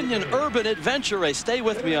Wild Onion Urban Adventure Race. Stay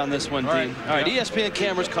with me on this one, Dean. All right, ESPN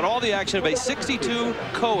cameras caught all the action of a 62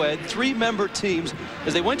 co-ed, 3-member teams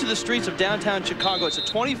as they went to the streets of downtown Chicago. It's a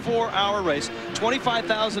 24-hour race,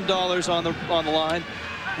 $25,000 on the line.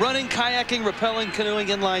 Running, kayaking, rappelling, canoeing,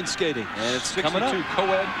 inline skating. And it's coming up.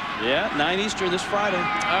 co-ed. Yeah, 9 Eastern this Friday. All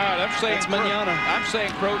right, I'm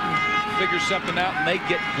saying Croton figures something out and they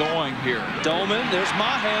get going here. Dolman, there's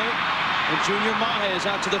Mahe. And Junior Mahe is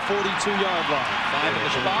out to the 42-yard line. Finding the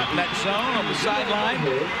spot in that zone on the sideline.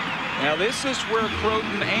 Now this is where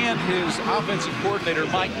Croton and his offensive coordinator,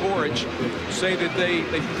 Mike Borich, say that they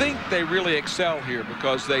think they really excel here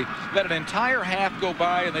because they let an entire half go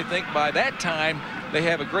by and they think by that time they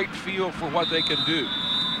have a great feel for what they can do.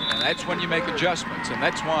 And that's when you make adjustments. And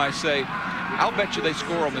that's why I say, I'll bet you they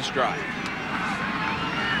score on this drive.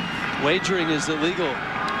 Wagering is illegal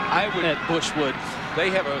at Bushwood. They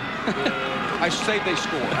have a I say they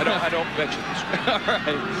score. I don't bet you they score. All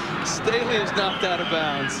right. Staley is knocked out of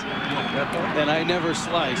bounds. And I never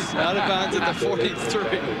slice. Out of bounds at the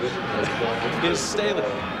 43 is Staley.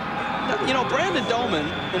 You know, Brandon Doman,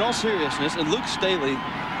 in all seriousness, and Luke Staley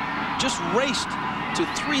just raced to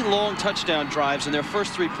 3 long touchdown drives in their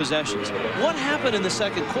first 3 possessions. What happened in the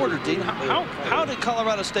second quarter, Dean? How did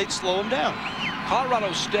Colorado State slow them down?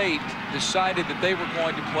 Colorado State decided that they were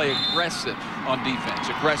going to play aggressive on defense,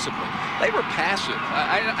 aggressively. They were passive.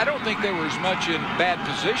 I don't think they were as much in bad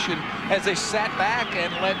position as they sat back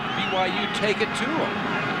and let BYU take it to them.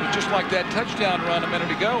 Just like that touchdown run a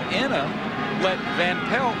minute ago, Enna let Van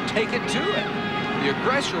Pelt take it to him. The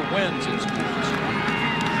aggressor wins in sports.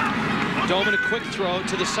 Doman, a quick throw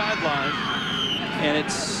to the sideline, and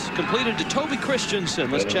it's completed to Toby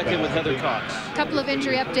Christensen. Let's check in with Heather Cox. A couple of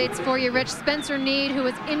injury updates for you, Rich. Spencer Need, who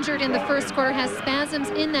was injured in the first quarter, has spasms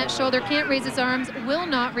in that shoulder, can't raise his arms, will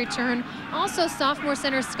not return. Also, sophomore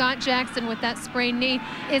center Scott Jackson with that sprained knee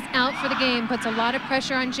is out for the game. Puts a lot of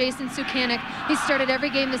pressure on Jason Sukanik. He started every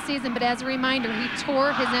game this season, but as a reminder, he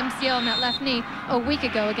tore his MCL in that left knee a week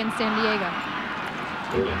ago against San Diego.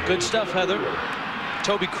 Good stuff, Heather.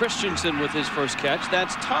 Toby Christensen with his first catch.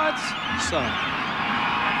 That's Todd's son.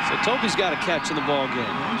 So Toby's got a catch in the ball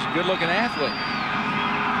game. He's a good-looking athlete.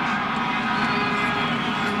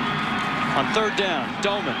 On third down,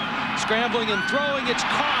 Doman scrambling and throwing. It's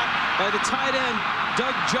caught by the tight end,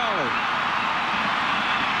 Doug Jolly.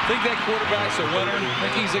 I think that quarterback's a winner. I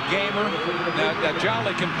think he's a gamer. Now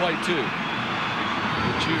Jolly can play too.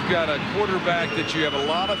 But you've got a quarterback that you have a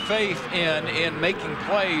lot of faith in making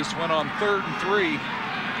plays when on 3rd and 3,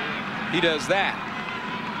 he does that.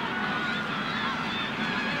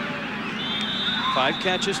 5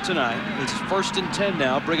 catches tonight. It's 1st and 10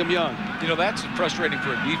 now. Brigham Young. You know, that's frustrating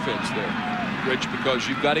for a defense there, Rich, because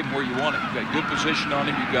you've got him where you want him. You've got good position on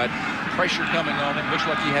him. You've got pressure coming on him. Looks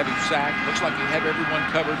like you have him sacked. Looks like you have everyone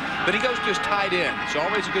covered. Then he goes to his tight end. It's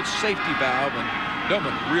always a good safety valve, and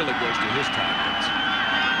Doman really goes to his tight ends.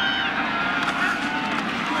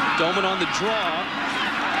 Doman on the draw,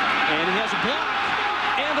 and he has a block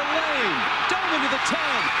and a lane. Doman to the 10.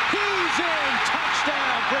 He's in.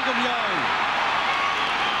 Touchdown, Brigham Young.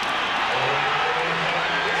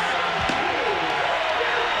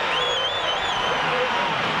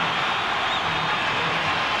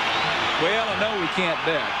 Well, I know we can't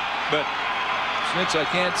bet, but since I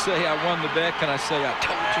can't say I won the bet, can I say I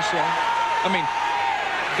told you so? I mean,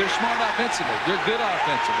 they're smart offensively. They're good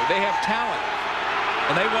offensively. They have talent,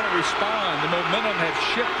 and they want to respond. The momentum has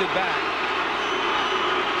shifted back.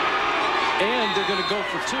 And they're going to go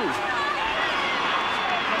for 2.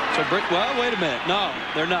 So, well, wait a minute. No,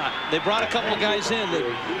 they're not. They brought a couple of guys in. The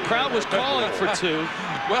crowd was calling for 2.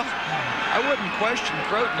 Well, I wouldn't question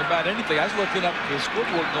Croton about anything. I was looking up the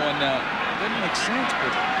scoreboard going, doesn't make sense,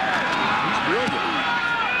 but he's brilliant.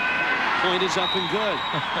 Point is up and good.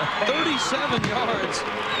 37 yards.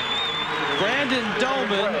 Brandon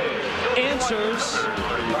Doman answers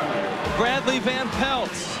Bradley Van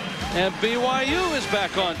Pelt. And BYU is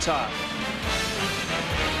back on top.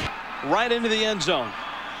 Right into the end zone.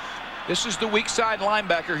 This is the weak side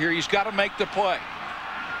linebacker here. He's got to make the play.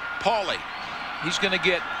 Pauly, he's going to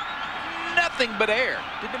get nothing but air.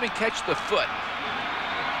 Didn't even catch the foot.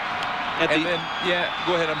 Yeah,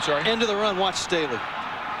 go ahead. I'm sorry. End of the run. Watch Staley.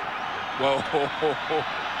 Whoa.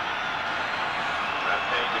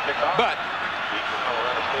 But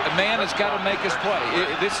a man has got to make his play.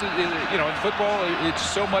 This is, you know, in football, it's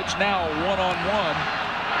so much now one-on-one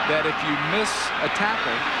that if you miss a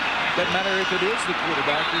tackle, doesn't matter if it is the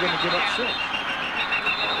quarterback, you're going to get upset.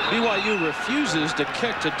 BYU refuses to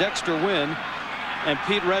kick to Dexter Wynn and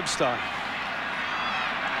Pete Rebstock.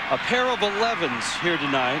 A pair of 11s here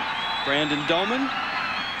tonight. Brandon Doman,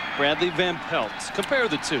 Bradley Van Pelt. Compare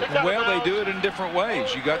the 2. Well, they do it in different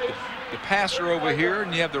ways. You got the passer over here,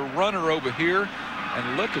 and you have the runner over here.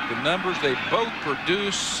 And look at the numbers. They both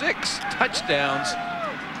produce 6 touchdowns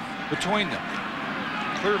between them.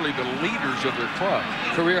 Clearly the leaders of their club.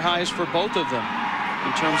 Career highs for both of them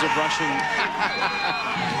in terms of rushing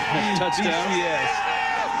touchdowns. Yes.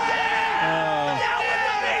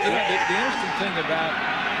 You know, the interesting thing about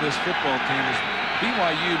this football team is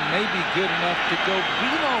BYU may be good enough to go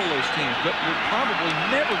beat all those teams, but we're probably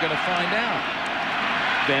never going to find out.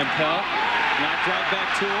 Van Pelt knocked right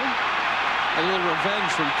back to him. A little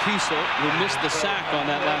revenge from Kiesel, who missed the sack on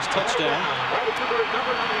that last touchdown.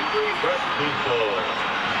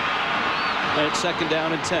 And it's 2nd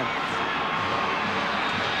down and 10.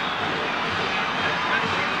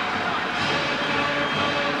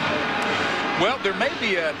 Well, there may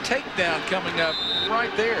be a takedown coming up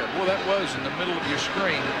right there. Well, that was in the middle of your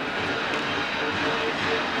screen.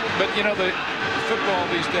 But, you know, the football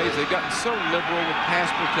these days, they've gotten so liberal with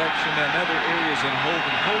pass protection and other areas in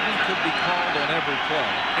holding. Holding could be called on every play,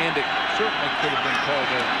 and it certainly could have been called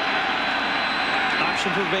there.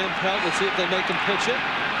 Option for Van Pelt. Let's see if they make him pitch it.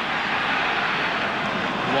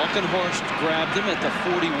 Walkenhorst grabbed him at the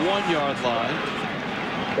 41-yard line.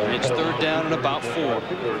 It's third down and about 4.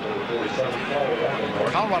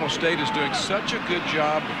 Colorado State is doing such a good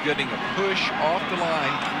job of getting a push off the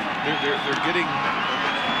line. They're getting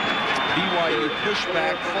BYU pushed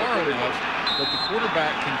back far enough that the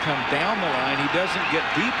quarterback can come down the line. He doesn't get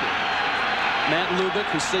deeper. Matt Lubick,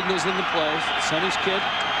 who signals in the play. Sonny's kid.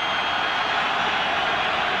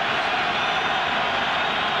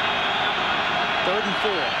 Third and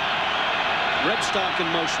 4. Redstock in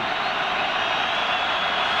motion.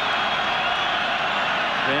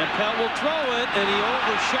 Van Pelt will throw it, and he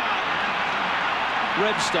overshot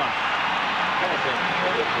Redstock.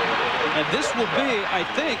 And this will be, I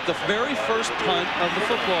think, the very first punt of the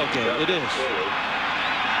football game. It is.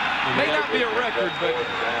 It may not be a record, but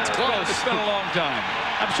it's close. It's been a long time.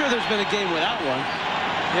 I'm sure there's been a game without one.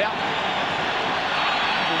 Yeah.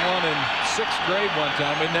 We won in 6th grade one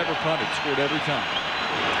time. We never punted. Scored every time.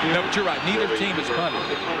 No, but you're right. Neither team has punted.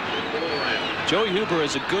 Joey Huber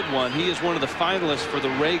is a good one. He is one of the finalists for the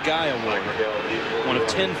Ray Guy Award. One of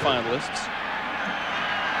 10 finalists.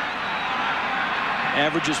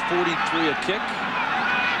 Averages 43 a kick.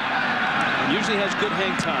 And usually has good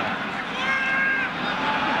hang time.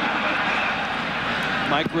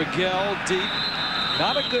 Mike Rigel deep.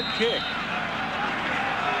 Not a good kick.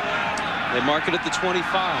 They mark it at the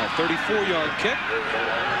 25. 34-yard kick.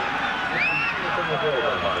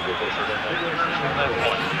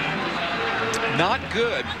 Not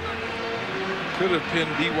good. Could have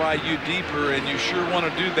pinned BYU deeper, and you sure want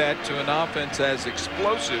to do that to an offense as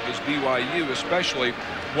explosive as BYU, especially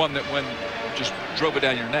one that just drove it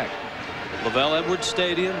down your neck. Lavelle Edwards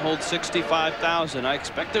Stadium holds 65,000. I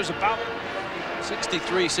expect there's about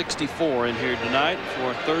 63, 64 in here tonight for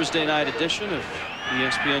a Thursday night edition of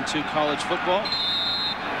ESPN2 College Football.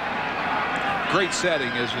 Great setting,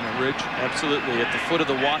 isn't it, Rich? Absolutely. At the foot of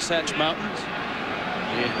the Wasatch Mountains.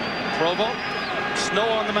 Provo. Snow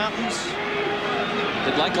on the mountains.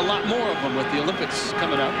 They'd like a lot more of them with the Olympics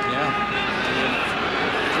coming up. Yeah. In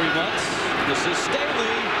 3 months. This is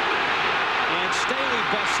Staley. And Staley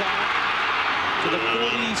busts out to the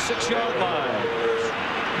 46-yard line.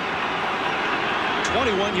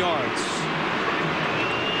 21 yards.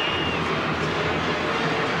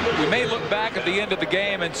 We may look back at the end of the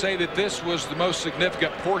game and say that this was the most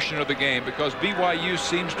significant portion of the game because BYU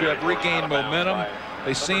seems to have regained momentum.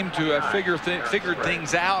 They seem to have figured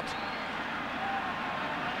things out.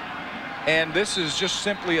 And this is just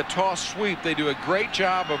simply a toss sweep. They do a great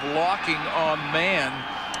job of locking on man,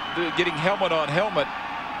 getting helmet on helmet.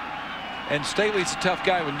 And Staley's a tough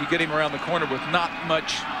guy when you get him around the corner with not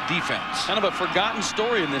much defense. Kind of a forgotten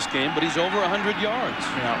story in this game, but he's over 100 yards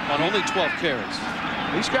on only 12 carries.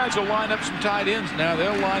 These guys will line up some tight ends now.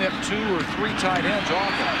 They'll line up 2 or 3 tight ends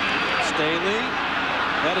often. Staley,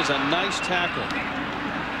 that is a nice tackle.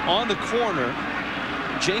 On the corner,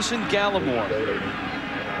 Jason Gallimore.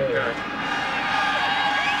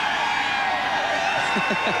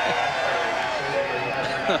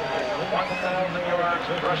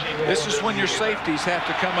 This is when your safeties have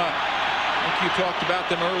to come up. I think you talked about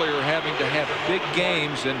them earlier, having to have big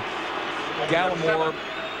games, and Gallimore,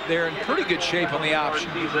 they're in pretty good shape on the option.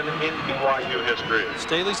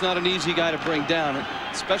 Staley's not an easy guy to bring down,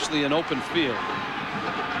 especially in open field.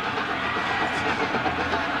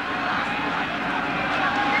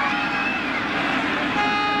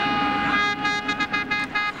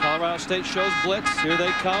 Colorado State shows blitz. Here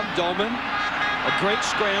they come. Dolman, a great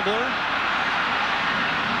scrambler.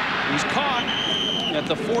 He's caught at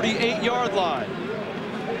the 48-yard line.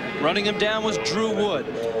 Running him down was Drew Wood.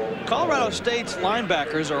 Colorado State's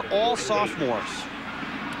linebackers are all sophomores.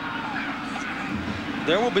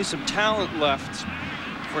 There will be some talent left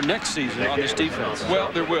for next season on this defense.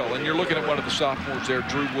 Well, there will, and you're looking at one of the sophomores there,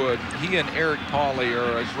 Drew Wood. He and Eric Pauley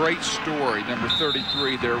are a great story, number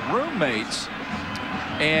 33. They're roommates,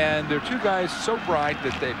 and they're 2 guys so bright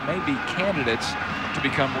that they may be candidates to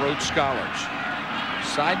become Rhodes Scholars.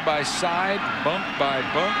 Side by side, bunk by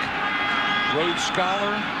bunk, Rhodes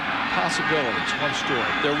Scholar possibilities. One story.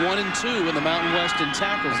 They're 1 and 2 in the Mountain West in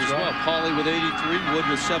tackles as well. Pauley with 83, Wood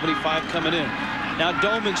with 75 coming in. Now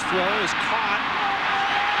Dolman's throw is caught.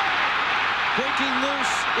 Breaking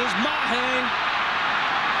loose is Mahe.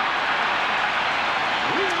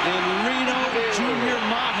 And Reno Junior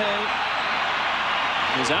Mahe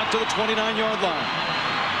is out to the 29-yard line.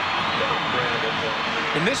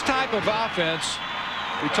 In this type of offense,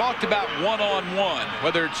 We talked about one-on-one,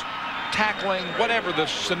 whether it's tackling, whatever the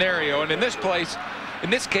scenario. And in this case,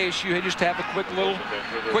 you just have a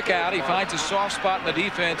quick out. He finds a soft spot in the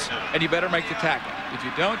defense, and you better make the tackle. If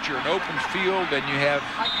you don't, you're an open field, and you have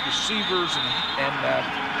receivers and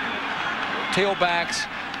tailbacks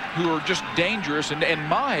who are just dangerous, and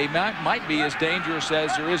might be as dangerous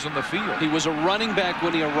as there is on the field. He was a running back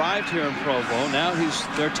when he arrived here in Provo. Now he's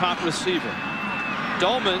their top receiver.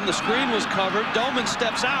 Dolman, the screen was covered. Dolman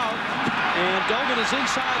steps out, and Dolman is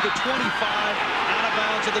inside the 25, out of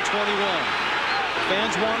bounds at the 21.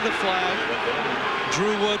 Fans wanted a flag.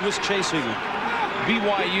 Drew Wood was chasing him.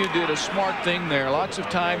 BYU did a smart thing there. Lots of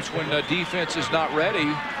times when the defense is not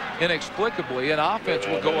ready, inexplicably, an offense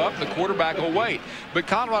will go up and the quarterback will wait. But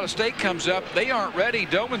Colorado State comes up, they aren't ready.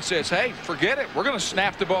 Dolman says, hey, forget it, we're going to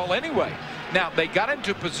snap the ball anyway. Now, they got into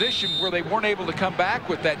a position where they weren't able to come back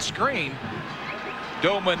with that screen.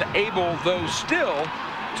 Dolman able, though, still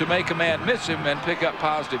to make a man miss him and pick up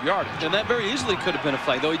positive yardage. And that very easily could have been a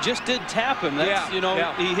flag, though he just did tap him. That's,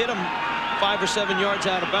 he hit him 5 or 7 yards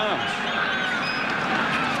out of bounds.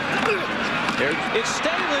 It's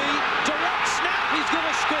Staley, direct snap, he's going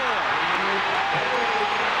to score.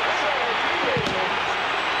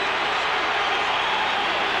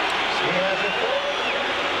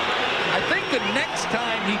 I think the next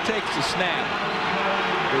time he takes a snap,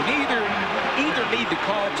 they either need to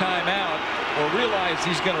call timeout or realize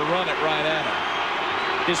he's going to run it right at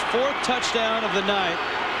him. His 4th touchdown of the night,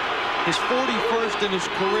 his 41st in his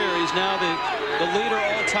career. He's now the leader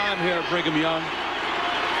all time here at Brigham Young.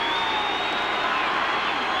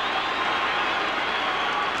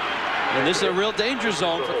 And this is a real danger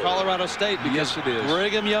zone for Colorado State, because yes, it is.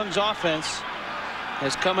 Brigham Young's offense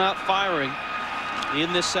has come out firing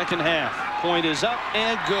in this second half. Point is up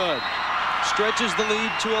and good. Stretches the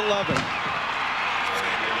lead to 11.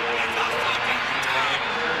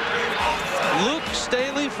 Luke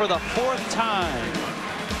Staley for the 4th time.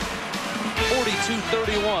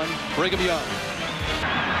 42-31, Brigham Young.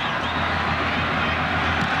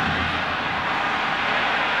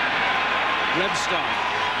 Rebstock.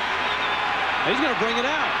 He's going to bring it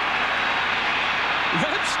out.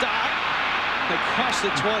 Rebstock across the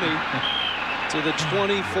 20 to the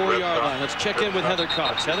 24-yard line. Let's check in with Heather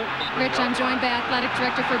Cox. Heather? Rich, I'm joined by Athletic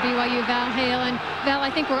Director for BYU, Val Hale. And Val,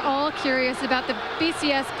 I think we're all curious about the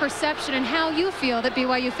BCS perception and how you feel that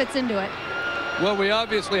BYU fits into it. Well, we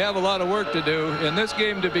obviously have a lot of work to do in this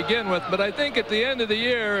game to begin with, but I think at the end of the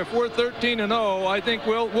year, if we're 13-0, I think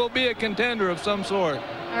we'll be a contender of some sort.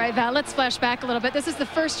 All right, Val, let's flash back a little bit. This is the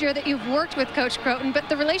first year that you've worked with Coach Croton, but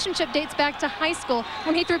the relationship dates back to high school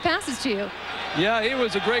when he threw passes to you. Yeah, he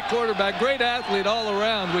was a great quarterback, great athlete all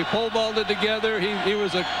around. We pole vaulted it together. He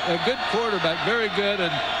was a good quarterback, very good,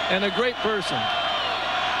 and a great person.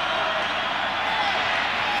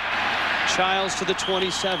 Childs to the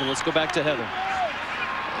 27. Let's go back to Heather.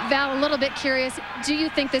 Val, a little bit curious, do you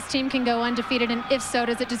think this team can go undefeated, and if so,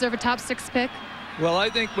 does it deserve a top 6 pick? Well, I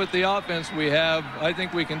think with the offense we have, I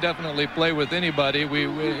think we can definitely play with anybody.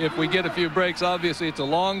 If we get a few breaks, obviously it's a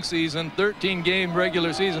long season, 13-game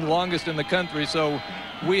regular season, longest in the country. So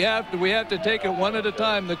we have to take it one at a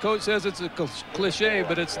time. The coach says it's a cliche,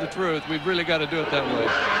 but it's the truth. We've really got to do it that way.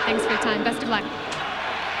 Thanks for your time. Best of luck.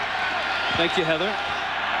 Thank you, Heather.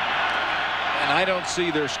 And I don't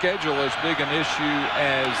see their schedule as big an issue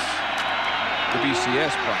as the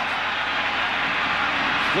BCS problem.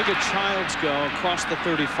 Look at Childs go across the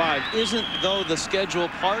 35. Isn't, though, the schedule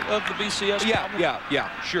part of the BCS problem?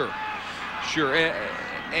 Yeah, sure.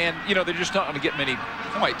 And you know, they're just not going to get many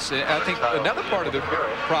points. I think another part of the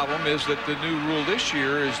problem is that the new rule this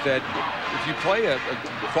year is that if you play a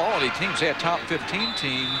quality team, say a top 15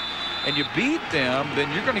 team, and you beat them, then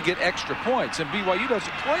you're going to get extra points. And BYU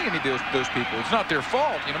doesn't play any of those people. It's not their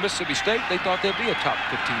fault. You know, Mississippi State, they thought they'd be a top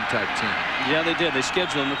 15 type team. Yeah, they did. They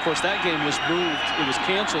scheduled them. Of course, that game was moved. It was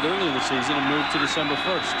canceled early in the season and moved to December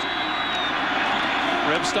 1st.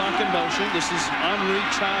 Rebstock in motion. This is Henri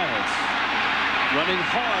Childs. Running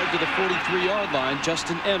hard to the 43-yard line.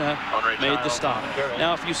 Justin Enna made the stop.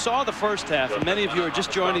 Now, if you saw the first half, and many of you are just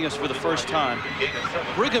joining us for the first time,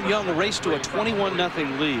 Brigham Young raced to a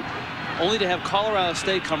 21-0 lead, only to have Colorado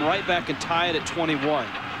State come right back and tie it at 21.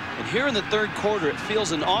 And here in the third quarter, it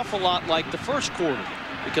feels an awful lot like the first quarter,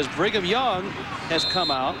 because Brigham Young has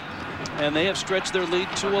come out, and they have stretched their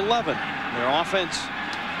lead to 11. Their offense,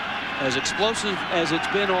 as explosive as it's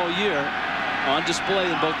been all year, on display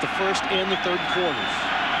in both the first and the third quarters.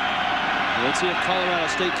 Let's see if Colorado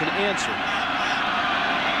State can answer.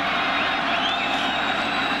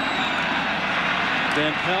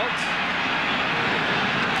 Van Pelt.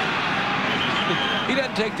 he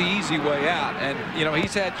doesn't take the easy way out. And, you know,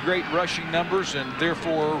 he's had great rushing numbers, and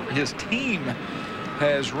therefore his team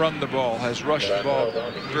has run the ball, has rushed the ball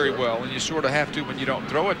very well. And you sort of have to when you don't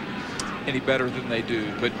throw it any better than they do.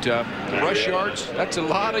 But the rush yards, that's a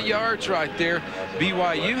lot of yards right there.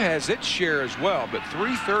 BYU has its share as well, but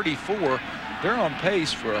 334. They're on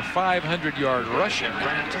pace for a 500-yard rushing.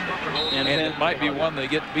 And it might be one they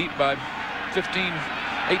get beat by 15,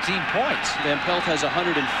 18 points. Van Pelt has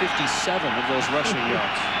 157 of those rushing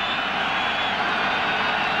yards.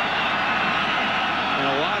 And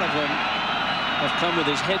a lot of them have come with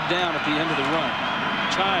his head down at the end of the run.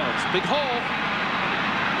 Childs, big hole.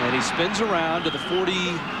 And he spins around to the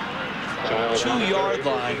 42-yard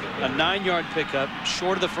line, a 9-yard pickup,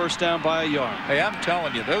 short of the first down by a yard. Hey, I'm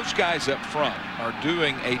telling you, those guys up front are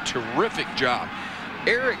doing a terrific job.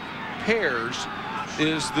 Eric Pears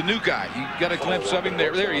is the new guy. You got a glimpse of him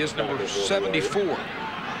there. There he is, number 74.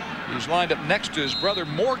 He's lined up next to his brother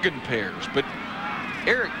Morgan Pears, but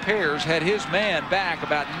Eric Pears had his man back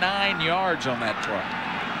about 9 yards on that play.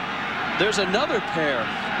 There's another pair.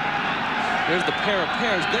 There's the pair of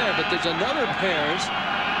Pears there, but there's another Pears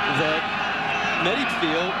that many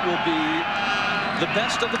feel will be the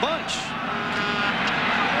best of the bunch.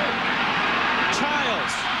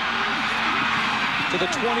 Childs to the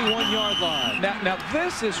 21-yard line. Now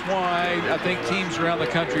this is why I think teams around the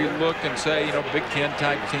country look and say, you know, Big Ten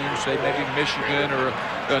type teams, say maybe Michigan or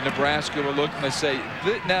Nebraska will look and they say,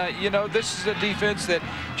 now, you know, this is a defense that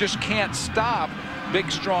just can't stop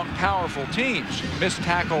big, strong, powerful teams. Missed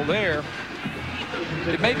tackle there.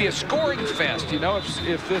 It may be a scoring fest, you know,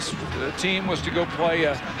 if this team was to go play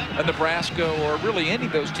a Nebraska or really any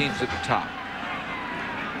of those teams at the top.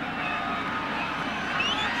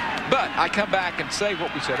 But I come back and say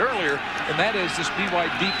what we said earlier, and that is this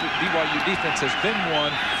BYU defense has been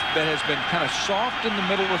one that has been kind of soft in the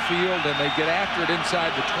middle of the field, and they get after it inside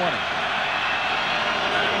the 20.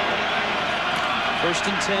 First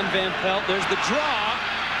and 10, Van Pelt. There's the draw.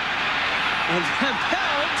 And Van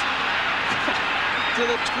Pelt to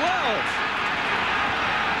the 12.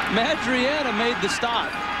 Madriana made the stop.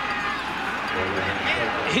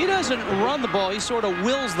 He doesn't run the ball. He sort of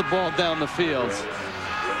wills the ball down the field.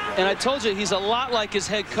 And I told you, he's a lot like his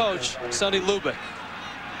head coach, Sonny Lubick.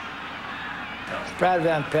 Brad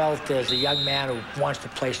Van Pelt is a young man who wants to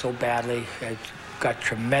play so badly. He's got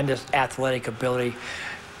tremendous athletic ability.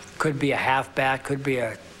 Could be a halfback, could be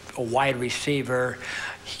a wide receiver,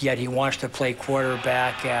 yet he wants to play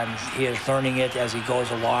quarterback, and he is learning it as he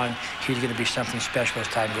goes along. He's going to be something special as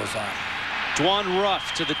time goes on. Dwan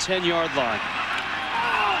Ruff to the 10-yard line.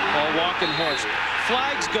 Ball walking horse.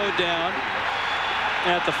 Flags go down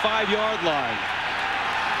at the 5-yard line.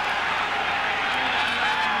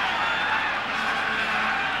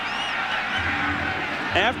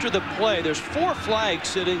 After the play, there's 4 flags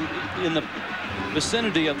sitting in the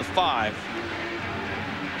vicinity of the 5.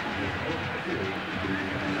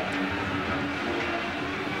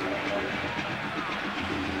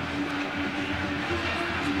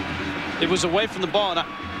 It was away from the ball, and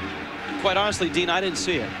quite honestly, Dean, I didn't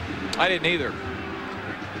see it. I didn't either.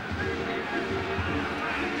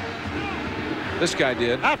 This guy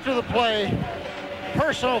did. After the play,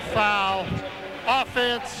 personal foul,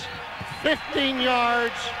 offense, 15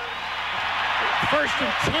 yards, first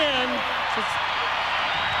and 10.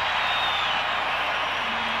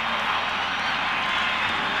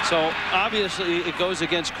 So obviously it goes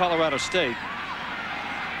against Colorado State.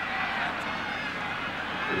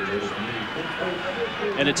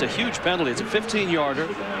 And it's a huge penalty. It's a 15-yarder.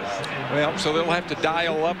 Well, so they'll have to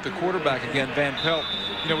dial up the quarterback again, Van Pelt.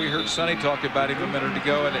 You know, we heard Sonny talk about him a minute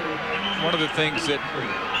ago, and one of the things that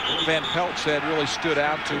Van Pelt said really stood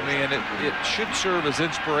out to me, and it should serve as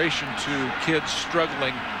inspiration to kids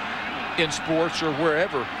struggling in sports or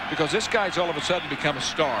wherever, because this guy's all of a sudden become a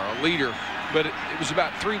star, a leader. But it was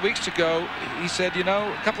about 3 weeks ago, he said, you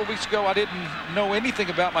know, a couple of weeks ago, I didn't know anything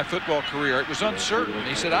about my football career. It was uncertain.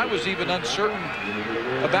 He said, I was even uncertain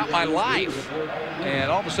about my life.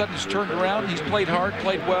 And all of a sudden, it's turned around. He's played hard,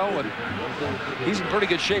 played well, and he's in pretty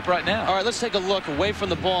good shape right now. All right, let's take a look away from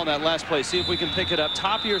the ball in that last play. See if we can pick it up.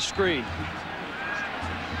 Top of your screen.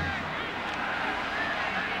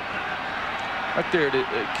 Right there,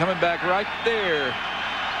 coming back right there.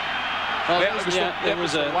 Oh, it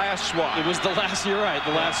was the last swat. It was the last, you're right,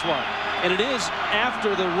 the last swat. And it is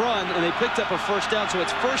after the run, and they picked up a first down, so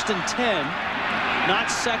it's first and 10,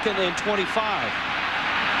 not second and 25.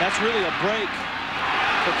 That's really a break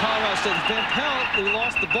for Colorado State. Van Pelt, he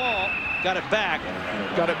lost the ball, got it back.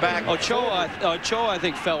 Ochoa, I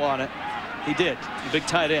think, fell on it. He did, the big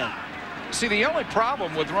tight end. See, the only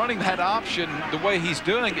problem with running that option the way he's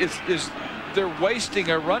doing is they're wasting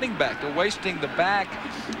a running back. They're wasting the back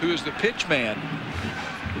who is the pitch man.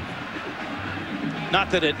 Not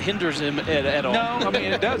that it hinders him at all. No, I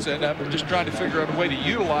mean, it doesn't. I'm just trying to figure out a way to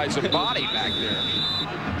utilize a body back there.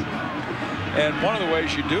 And one of the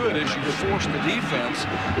ways you do it is you force the defense,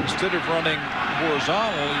 instead of running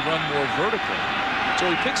horizontal, you run more vertical. So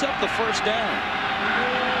he picks up the first down.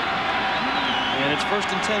 And it's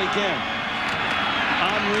 1st and 10 again.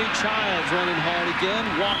 Henry Childs running hard again.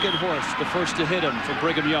 Walking horse, the first to hit him for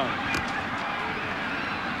Brigham Young.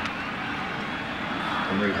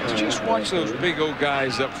 Just watch those big old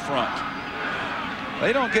guys up front.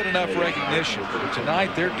 They don't get enough recognition.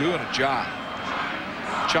 Tonight they're doing a job.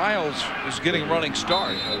 Childs is getting a running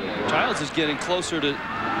start. Childs is getting closer to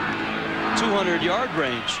 200-yard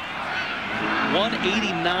range.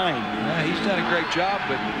 189. Yeah, he's done a great job,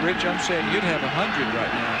 but Rich, I'm saying you'd have 100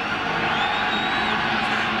 right now.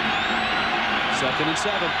 2nd and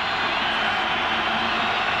 7.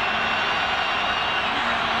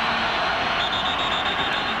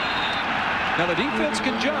 Now the defense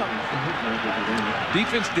can jump.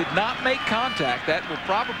 Defense did not make contact. That will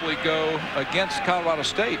probably go against Colorado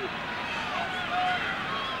State.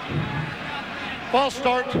 False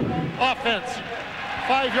start, offense.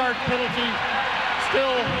 5-yard penalty,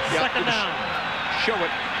 still second down. Show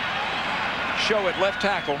it. Show it, left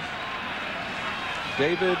tackle.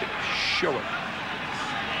 David Show it.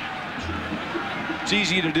 It's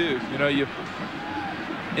easy to do. You know, you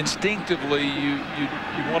instinctively you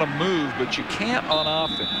want to move, but you can't on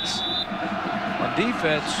offense. On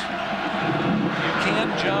defense, you can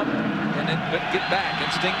jump and then but get back.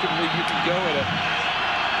 Instinctively, you can go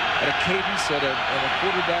at a cadence, at a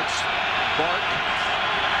quarterback's bark.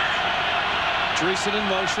 Dreesen in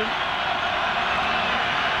motion.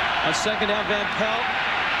 On 2nd down, Van Pelt.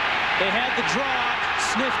 They had the drop,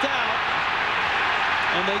 sniffed out,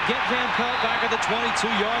 and they get Van Pelt back at the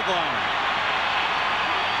 22-yard line.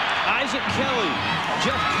 Isaac Kelly,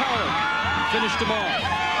 Jeff Cullen finished them off.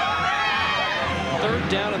 3rd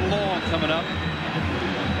down and long coming up.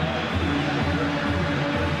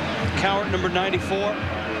 Cowart, number 94.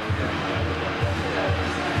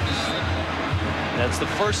 That's the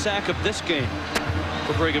first sack of this game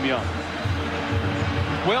for Brigham Young.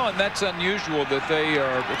 Well, and that's unusual that they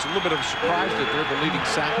are. It's a little bit of a surprise that they're the leading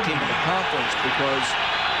sack team in the conference because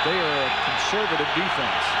they are a conservative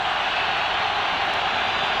defense.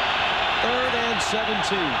 3rd and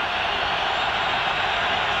 17.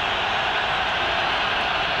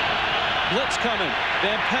 Blitz coming.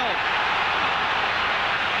 Van Pelt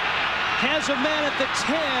has a man at the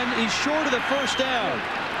 10. He's short of the first down.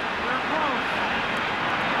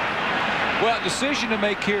 Well, decision to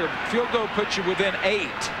make here. Field goal puts you within 8.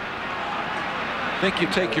 I think you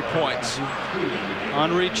take your points.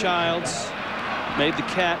 Henry Childs made the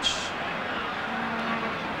catch.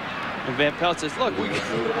 And Van Pelt says, look, you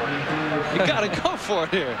got to go for it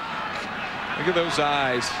here. Look at those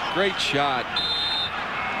eyes. Great shot.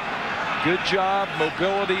 Good job.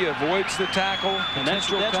 Mobility, avoids the tackle. And that's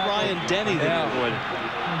Ryan Denny that avoided.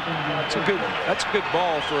 That's a good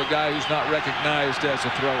ball for a guy who's not recognized as a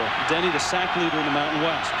thrower. Denny, the sack leader in the Mountain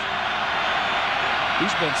West.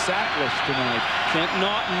 He's been sackless tonight. Kent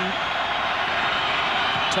Naughton.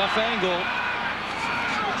 Tough angle.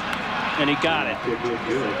 And he got it.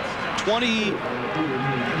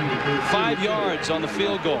 25 yards on the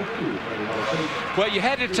field goal. Well, you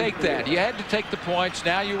had to take that. You had to take the points.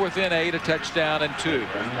 Now you're within 8, a touchdown and 2.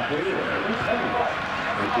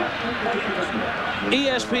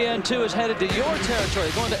 ESPN2 is headed to your territory,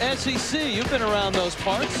 going to SEC. You've been around those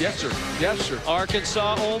parts. Yes, sir. Yes, sir.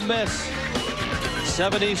 Arkansas, Ole Miss,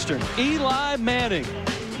 7 Eastern. Eli Manning.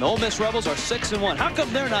 The Ole Miss Rebels are 6-1. How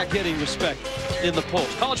come they're not getting respect in the polls?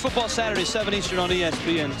 College Football Saturday, 7 Eastern on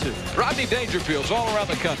ESPN2. Rodney Dangerfield's all around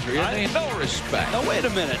the country. And no respect. Now, wait a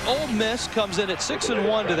minute. Ole Miss comes in at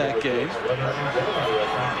 6-1 to that game.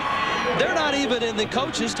 They're not even in the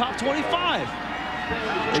coaches' top 25.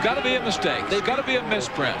 It's got to be a mistake. They've got to be a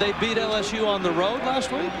misprint. They beat LSU on the road last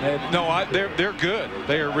week? No, they're good.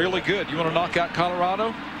 They are really good. You want to knock out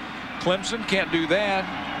Colorado? Clemson can't do that.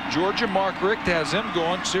 Georgia, Mark Richt has them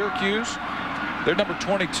going. Syracuse, they're number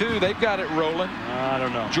 22. They've got it rolling. I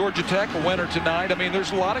don't know. Georgia Tech, a winner tonight. I mean,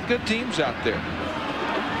 there's a lot of good teams out there.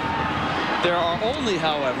 There are only,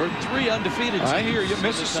 however, 3 undefeated teams. I hear you.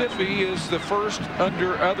 Mississippi is the first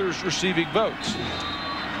under others receiving votes.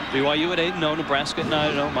 BYU at 8-0, Nebraska at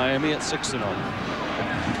 9-0, Miami at 6-0.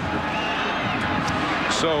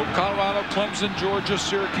 So Colorado, Clemson, Georgia,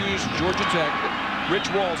 Syracuse, Georgia Tech.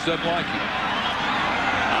 Rich Walls doesn't like you.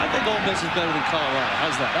 I think Ole Miss is better than Colorado.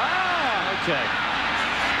 How's that? Okay.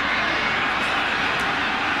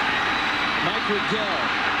 Mike Rigel.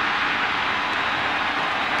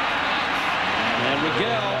 And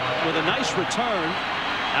Rigel with a nice return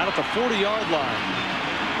out at the 40-yard line.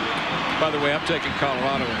 By the way, I'm taking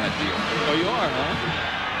Colorado in that deal. Oh, you are, huh?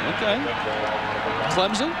 Okay.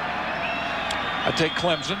 Clemson? I take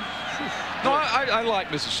Clemson. No, I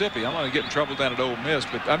like Mississippi. I'm going to get in trouble down at Ole Miss,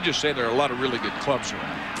 but I'm just saying there are a lot of really good clubs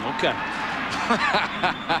around. Okay.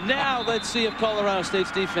 Now let's see if Colorado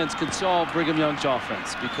State's defense can solve Brigham Young's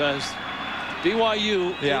offense, because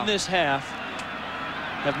BYU in this half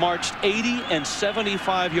have marched 80 and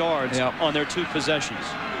 75 yards on their 2 possessions.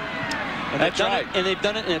 And that's right. And they've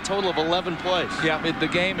done it in a total of 11 plays. Yeah, the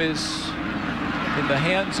game is in the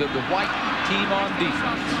hands of the white team on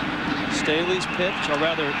defense. Staley's pitch, or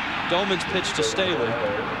rather Doman's pitch to Staley.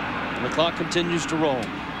 And the clock continues to roll.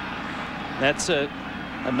 That's a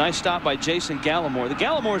nice stop by Jason Gallimore. The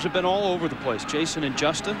Gallimores have been all over the place. Jason and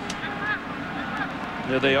Justin.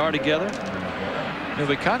 There they are together. You know,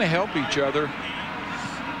 they kind of help each other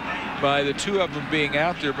by the 2 of them being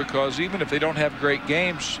out there, because even if they don't have great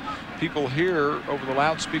games, people hear over the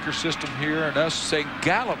loudspeaker system here and us saying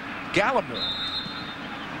Gallimore.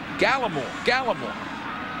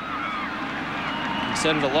 He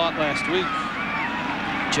said it a lot last week.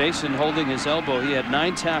 Jason holding his elbow. He had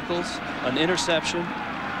 9 tackles, an interception,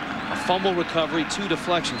 a fumble recovery, 2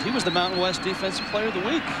 deflections. He was the Mountain West Defensive Player of the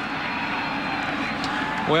Week.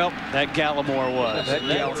 Well, that Gallimore was.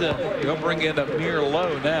 He'll bring in a mere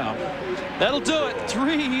low now. That'll do it.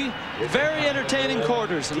 3 very entertaining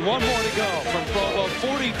quarters and 1 more to go from Provo.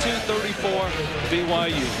 42-34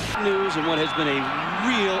 BYU. News and what has been a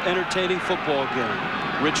real entertaining football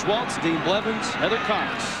game. Rich Waltz, Dean Blevins, Heather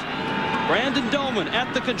Cox. Brandon Doman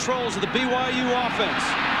at the controls of the BYU offense.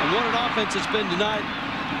 And what an offense it's been tonight.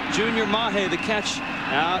 Junior Mahe, the catch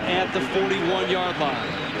out at the 41-yard line.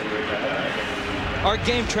 Our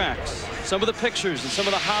game tracks, some of the pictures and some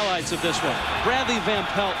of the highlights of this one. Bradley Van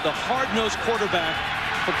Pelt, the hard-nosed quarterback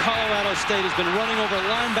for Colorado State, has been running over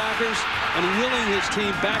linebackers and willing his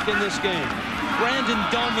team back in this game. Brandon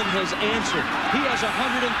Doman has answered. He has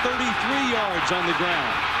 133 yards on the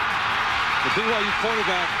ground. The BYU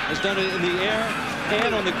quarterback has done it in the air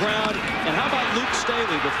and on the ground. And how about Luke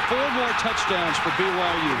Staley with 4 more touchdowns for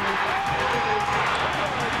BYU?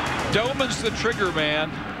 Doman's the trigger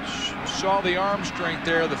man. Saw the arm strength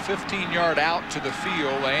there, the 15-yard out to the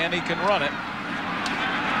field, and he can run it.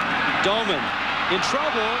 Doman in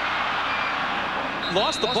trouble.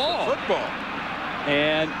 Lost the ball. Football.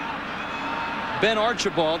 And Ben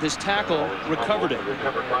Archibald, his tackle, recovered it.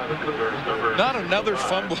 Not another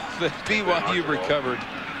fumble that BYU recovered.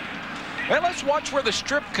 Well, let's watch where the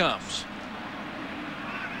strip comes.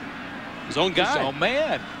 His own guy. His own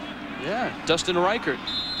man. Yeah, Dustin Reichert.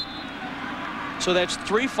 So that's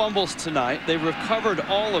 3 fumbles tonight. They recovered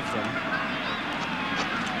all of them.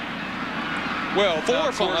 Well,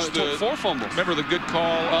 4 fumbles. Took 4 fumbles. Remember the good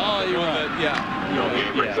call? Oh, you're right.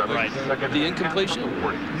 Right. The incompletion?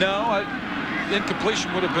 No,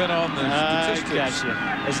 incompletion would have been on the statistics. Gotcha.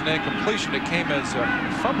 As an incompletion, it came as a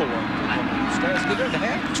fumble on the stats. They didn't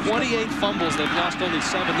have 28 fumbles. They've lost only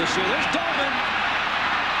 7 this year. There's Doman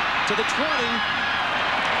to the 20.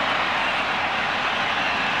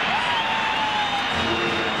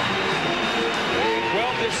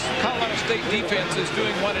 Colorado State defense is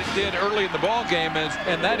doing what it did early in the ball game,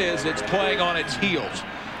 and that is it's playing on its heels.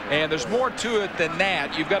 And there's more to it than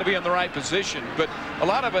that. You've got to be in the right position, but a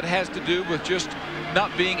lot of it has to do with just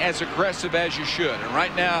not being as aggressive as you should. And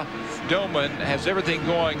right now, Doman has everything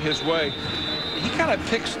going his way. He kind of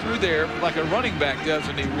picks through there like a running back,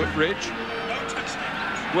 doesn't he, Rich?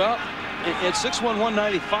 Well, at 6'1",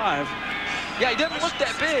 195. Yeah, he doesn't look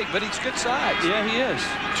that big, but he's good size. Yeah, he is.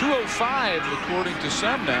 205, according to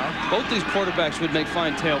some now. Both these quarterbacks would make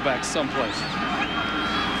fine tailbacks someplace.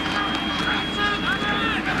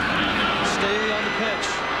 Staley on the pitch.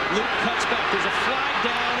 Luke cuts back. There's a flag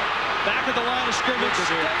down. Back at the line of scrimmage.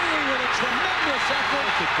 Staley with a tremendous effort.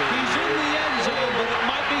 He's in the end zone, but it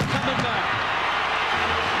might be coming back.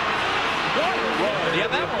 What a run. Yeah,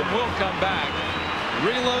 that one will come back.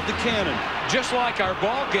 Reload the cannon. Just like our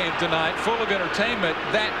ball game tonight, full of entertainment,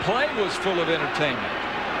 that play was full of entertainment.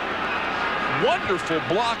 Wonderful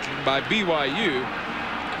blocking by BYU.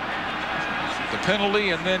 The penalty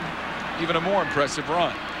and then even a more impressive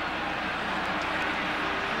run.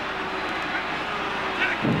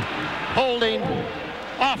 Holding,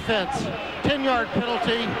 offense, 10-yard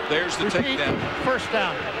penalty. There's the takedown. First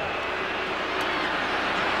down.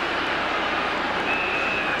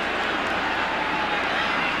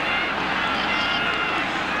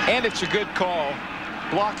 And it's a good call.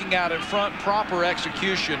 Blocking out in front, proper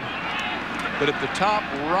execution. But at the top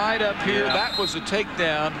right up here, that was a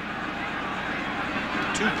takedown.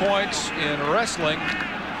 2 points in wrestling,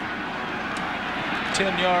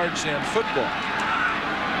 10 yards in football.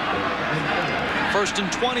 1st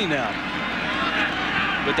and 20 now.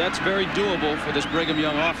 But that's very doable for this Brigham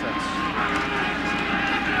Young offense.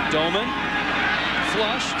 Doman,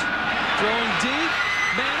 flushed, throwing deep,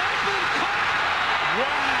 man open, caught.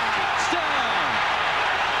 Wow, touchdown.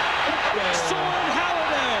 Soren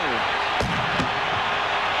Halliday.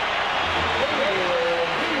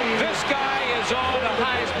 This guy is on the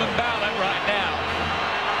Heisman ballot right now.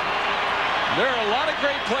 There are a lot of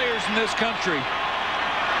great players in this country.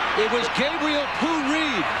 It was Gabriel Pooh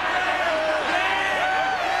Reed.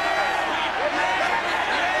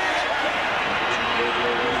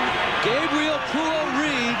 Gabriel Pooh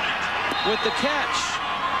Reed with the catch.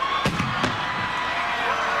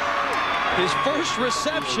 His first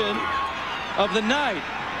reception of the night.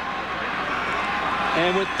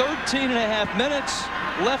 And with 13.5 minutes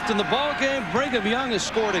left in the ball game, Brigham Young has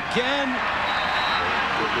scored again.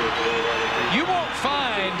 You won't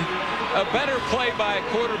find a better play by a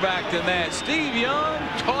quarterback than that. Steve Young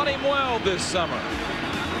taught him well this summer.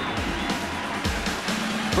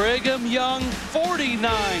 Brigham Young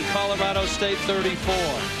 49, Colorado State 34.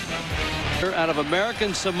 Out of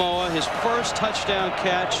American Samoa, his first touchdown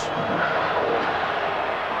catch.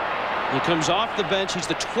 He comes off the bench. He's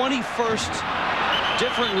the 21st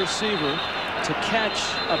different receiver to catch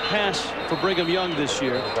a pass for Brigham Young this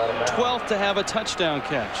year. 12th to have a touchdown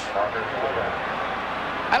catch.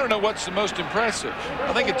 I don't know what's the most impressive.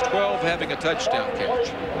 I think it's 12 having a touchdown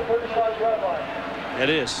catch. It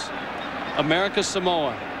is. America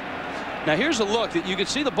Samoa. Now here's a look that you can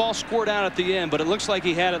see the ball squirt out at the end, but it looks like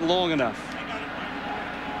he had it long enough.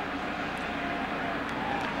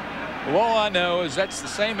 Well, all I know is that's the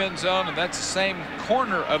same end zone and that's the same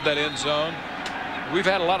corner of that end zone. We've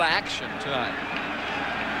had a lot of action tonight.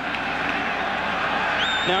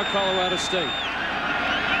 Now Colorado State.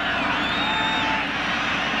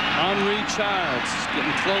 Henry Childs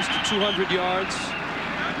getting close to 200 yards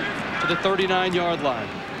to the 39-yard line.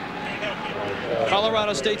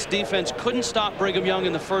 Colorado State's defense couldn't stop Brigham Young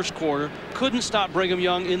in the first quarter, couldn't stop Brigham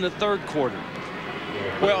Young in the third quarter.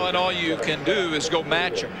 Well, and all you can do is go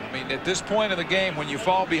match them. I mean, at this point in the game, when you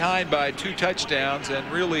fall behind by 2 touchdowns, and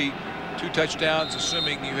really 2 touchdowns,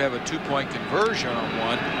 assuming you have a 2-point conversion on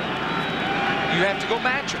one, you have to go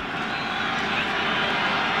match them.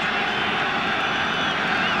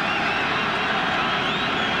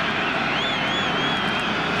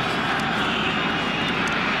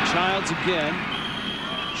 Childs again,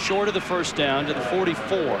 short of the first down to the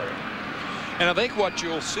 44. And I think what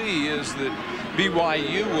you'll see is that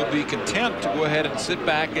BYU will be content to go ahead and sit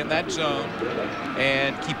back in that zone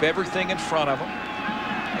and keep everything in front of them.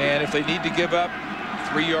 And if they need to give up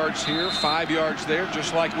 3 yards here, 5 yards there,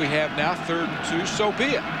 just like we have now, 3rd and 2, so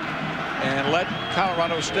be it. And let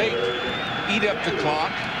Colorado State eat up the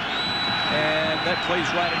clock. And that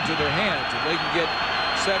plays right into their hands. If they can get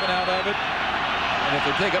 7 out of it, and if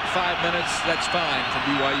they take up 5 minutes, that's fine from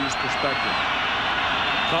BYU's perspective.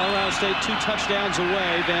 Colorado State 2 touchdowns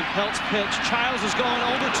away. Van Pelt's pitch. Childs is going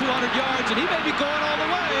over 200 yards, and he may be going all the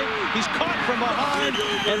way. He's caught from behind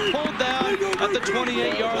and pulled down at the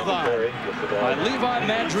 28-yard line by Levi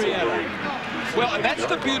Madrietta. Well, and that's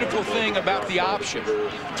the beautiful thing about the option.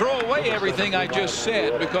 Throw away everything I just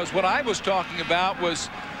said, because what I was talking about was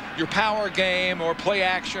your power game or play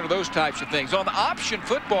action or those types of things. On the option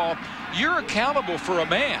football, you're accountable for a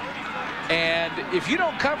man. And if you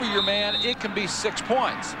don't cover your man, it can be 6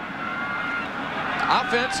 points.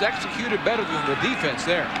 Offense executed better than the defense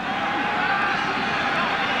there.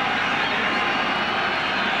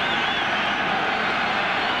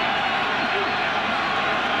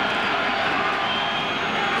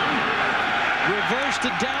 Reverse to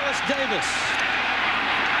Dallas Davis.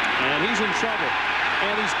 And he's in trouble.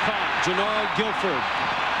 And he's caught. Gennaro Guilford.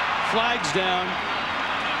 Flags down.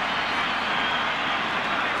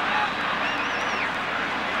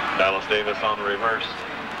 Dallas Davis on the reverse.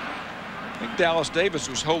 I think Dallas Davis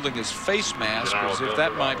was holding his face mask, as if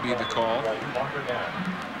that might be the call.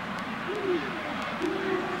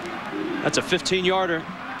 That's a 15-yarder.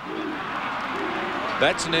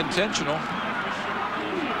 That's an intentional.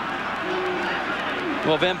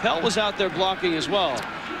 Well, Van Pelt was out there blocking as well.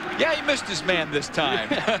 Yeah, he missed his man this time.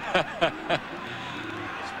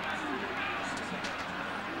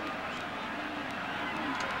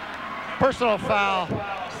 Personal foul,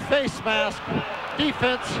 face mask,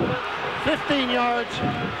 defense, 15 yards,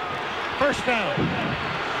 first down.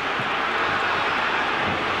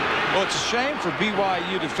 Well, it's a shame for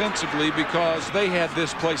BYU defensively because they had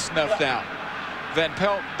this place snuffed out. Van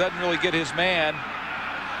Pelt doesn't really get his man.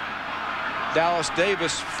 Dallas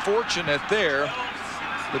Davis fortunate there,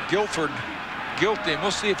 but Guilford guilty, and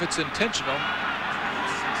we'll see if it's intentional.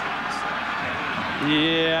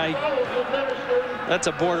 Yeah, that's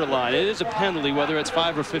a borderline. It is a penalty. Whether it's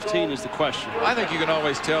 5 or 15 is the question. I think you can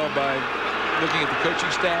always tell by looking at the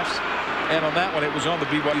coaching staffs. And on that one, it was on the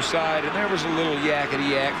BYU side, and there was a little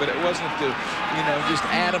yakety-yak, but it wasn't the, you know, just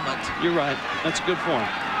adamant. You're right. That's a good point.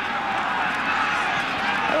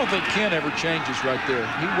 I don't think Ken ever changes right there.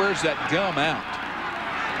 He wears that gum out.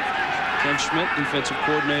 Ken Schmidt, defensive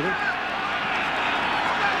coordinator.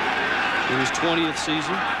 In his 20th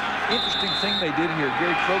season. Interesting thing they did here.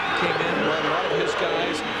 Gary Croker came in, brought a lot of his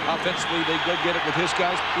guys. Offensively, they go get it with his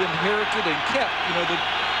guys. He inherited and kept, you know, the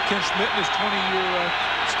Ken Schmidt in his 20-year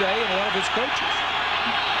stay and a lot of his coaches.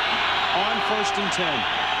 On 1st and 10.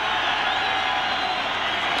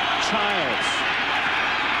 Childs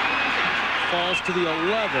falls to the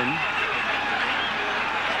 11.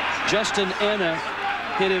 Justin Enna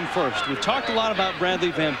hit him first. We've talked a lot about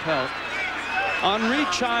Bradley Van Pelt. Henri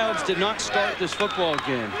Childs did not start this football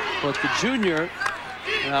game, but the junior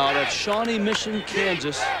out of Shawnee Mission,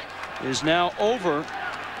 Kansas, is now over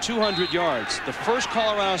 200 yards. The first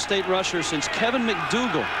Colorado State rusher since Kevin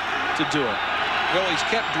McDougal to do it. Well, he's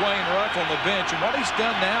kept Dwayne Ruff on the bench, and what he's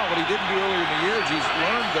done now, what he didn't do earlier in the year, is he's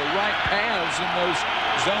learned the right paths in those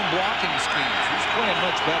zone blocking schemes. He's playing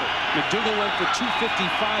much better. McDougal went for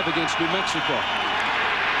 255 against New Mexico.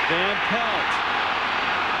 Van Pelt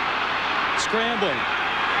scrambling,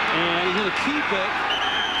 and he's going to keep it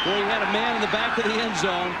where he had a man in the back of the end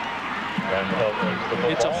zone.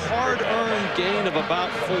 It's a hard-earned gain of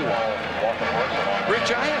about 4.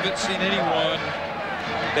 Rich, I haven't seen anyone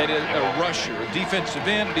that is a rusher, a defensive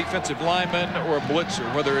end, defensive lineman, or a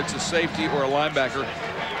blitzer, whether it's a safety or a linebacker,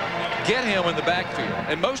 get him in the backfield.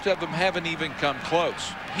 And most of them haven't even come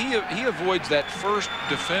close. He avoids that first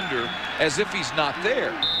defender as if he's not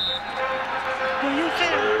there.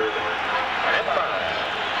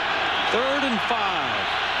 3rd and 5.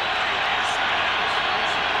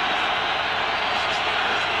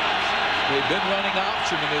 They've been running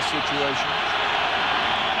option in this situation.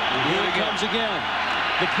 And here he comes again.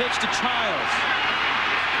 The pitch to Childs.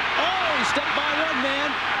 Oh, he stepped by one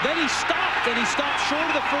man. Then he stopped, and he stopped short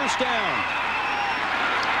of the first down.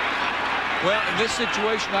 Well, in this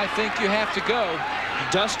situation, I think you have to go.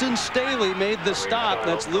 Dustin Staley made the stop.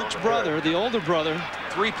 That's Luke's brother, the older brother.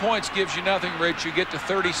 3 points gives you nothing, Rich. You get to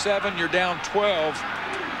 37, you're down 12.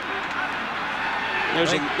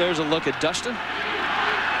 There's a look at Dustin.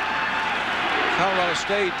 Colorado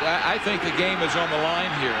State, I think the game is on the line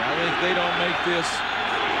here. I think they don't make this.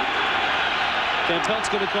 Van Pelt's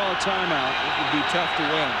going to call a timeout. It would be tough to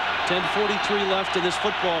win. 10:43 left in this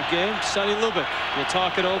football game. Sonny Lubick will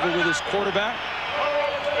talk it over with his quarterback.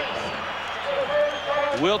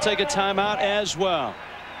 We'll take a timeout as well.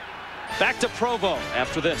 Back to Provo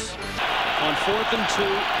after this. On 4th and 2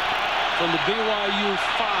 from the BYU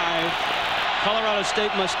 5. Colorado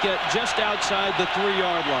State must get just outside the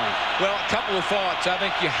 3-yard line. Well, a couple of thoughts. I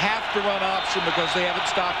think you have to run option because they haven't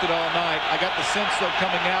stopped it all night. I got the sense, though,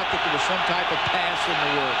 coming out that there was some type of pass in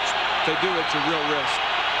the works. If they do, it's a real risk.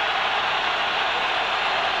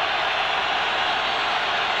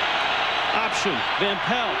 Option. Van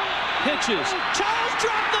Pelt pitches. Charles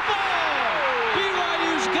dropped the ball.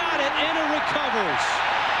 BYU's got it, and it recovers.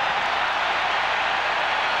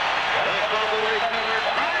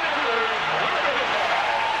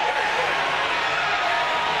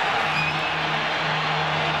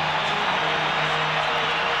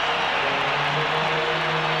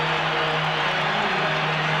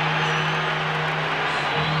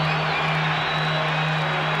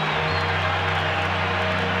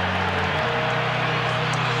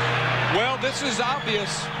 This is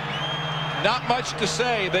obvious. Not much to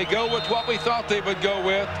say. They go with what we thought they would go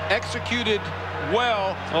with. Executed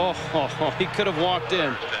well. Oh, he could have walked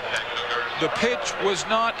in. The pitch was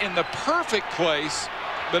not in the perfect place,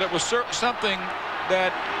 but it was something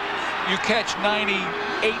that you catch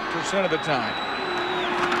 98% of the time.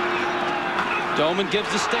 Doman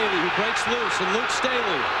gives to Staley, who breaks loose, and Luke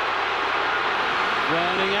Staley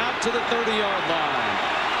running out to the 30-yard line.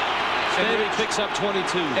 Staley picks up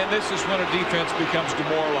 22. And this is when a defense becomes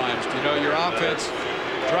demoralized. You know, your offense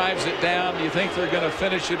drives it down. You think they're going to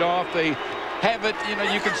finish it off. They have it. You know,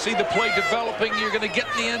 you can see the play developing. You're going to get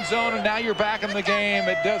in the end zone, and now you're back in the game.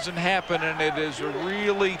 It doesn't happen, and it is a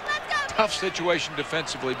really tough situation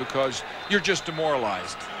defensively because you're just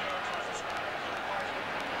demoralized.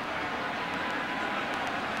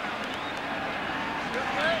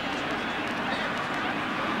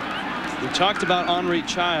 We talked about Henri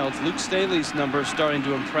Childs. Luke Staley's number is starting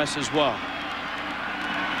to impress as well.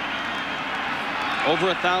 Over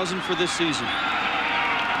 1,000 for this season.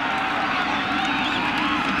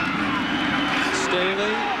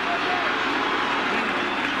 Staley.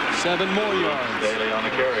 7 more yards. Staley on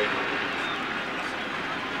the carry.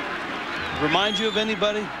 Remind you of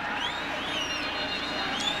anybody?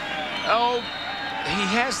 Oh, he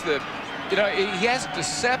has the, he has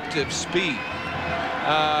deceptive speed.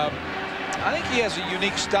 I think he has a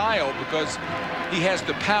unique style because he has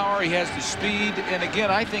the power, he has the speed, and again,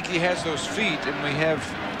 I think he has those feet. And we have,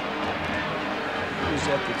 who's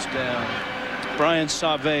that that's down? Brian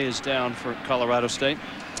Sauve is down for Colorado State.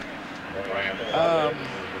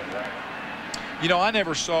 I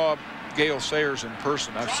never saw Gale Sayers in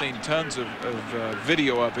person. I've seen tons of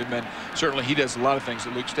video of him, and certainly he does a lot of things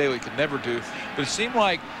that Luke Staley could never do. But it seemed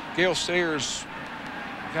like Gale Sayers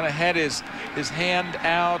kind of had his hand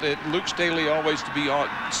out. Luke Staley always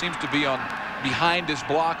seems to be on behind his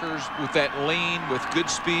blockers with that lean, with good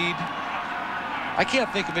speed. I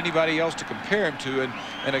can't think of anybody else to compare him to.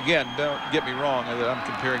 And again, don't get me wrong that I'm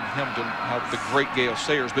comparing him to the great Gale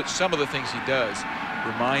Sayers, but some of the things he does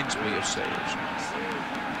reminds me of Sayers.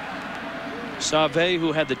 Sauve,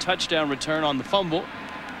 who had the touchdown return on the fumble,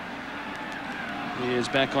 he is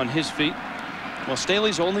back on his feet. Well,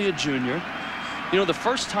 Staley's only a junior. The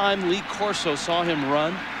first time Lee Corso saw him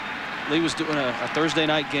run, Lee was doing a Thursday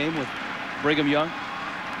night game with Brigham Young.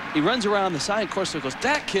 He runs around the side, and Corso goes,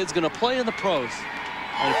 "That kid's going to play in the pros."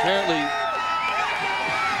 And apparently,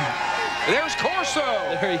 there's Corso.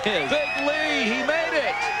 There he is. Big Lee, he made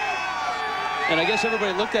it. And I guess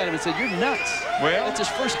everybody looked at him and said, "You're nuts." Well, it's his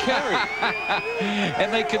first carry.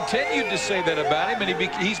 And they continued to say that about him,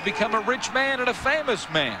 and he's become a rich man and a famous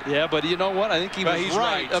man. Yeah, but you know what? I think he was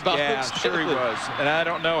right about yeah, Luke sure he was. And I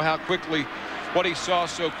don't know how quickly, what he saw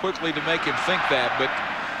so quickly to make him think that, but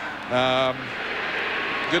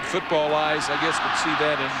good football eyes, I guess, could see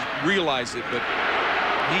that and realize it, but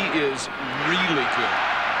he is really good.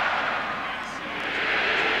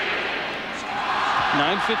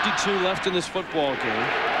 9:52 left in this football game.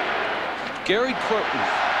 Gary Croton,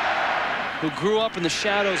 who grew up in the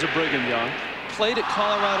shadows of Brigham Young, played at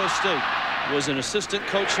Colorado State, was an assistant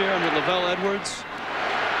coach here under Lavelle Edwards,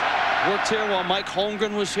 worked here while Mike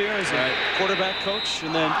Holmgren was here as a quarterback coach,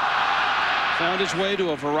 and then found his way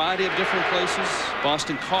to a variety of different places: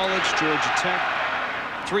 Boston College, Georgia Tech,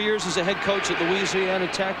 3 years as a head coach at Louisiana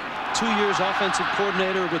Tech, 2 years offensive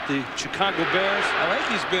coordinator with the Chicago Bears. I think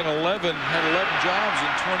he's been had 11 jobs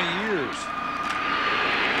in 20 years.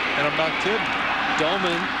 And I'm not kidding.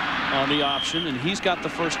 Doman on the option, and he's got the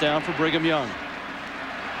first down for Brigham Young.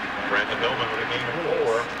 Brandon Doman with a gain of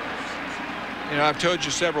 4. I've told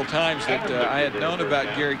you several times that I had known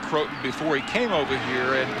about Gary Croton before he came over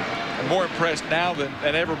here, and I'm more impressed now than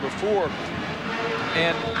ever before.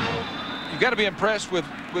 And you've got to be impressed with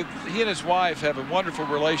he and his wife have a wonderful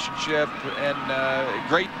relationship and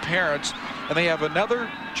great parents, and they have another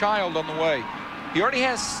child on the way. They already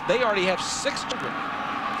have 6 children.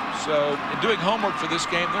 So in doing homework for this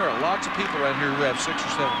game, there are lots of people around here who have 6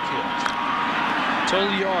 or 7 kids.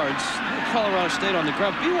 Total yards, Colorado State on the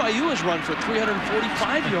ground. BYU has run for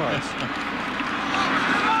 345 yards.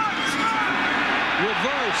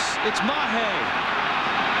 Reverse, it's Mahe.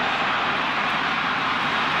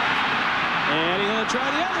 And he's going to try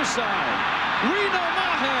the other side. Reno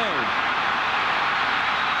Mahe.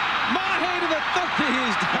 Mahe to the 30.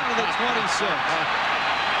 He's down to the 26.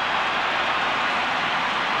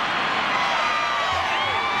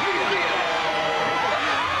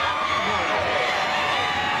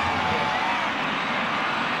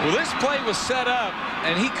 Well, this play was set up,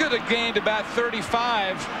 and he could have gained about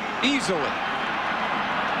 35 easily.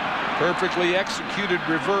 Perfectly executed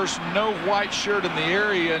reverse, no white shirt in the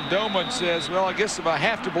area, and Doman says, well, I guess if I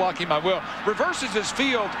have to block him, I will. Reverses his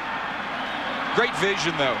field. Great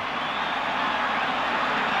vision, though.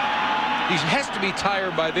 He has to be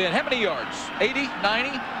tired by then. How many yards? 80,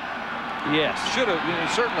 90? Yes. Should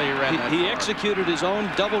have, certainly ran that He far. executed his own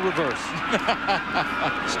double reverse.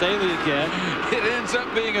 Staley again. It ends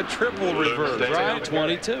up being a triple reverse, right?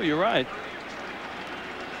 22, you're right.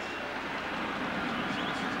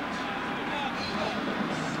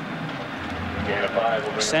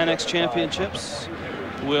 Sanex Championships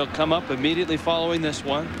will come up immediately following this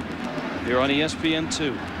one here on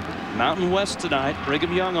ESPN2. Mountain West tonight.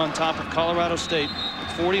 Brigham Young on top of Colorado State,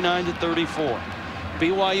 49-34.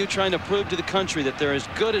 BYU trying to prove to the country that they're as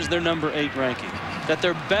good as their number 8 ranking, that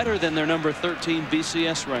they're better than their number 13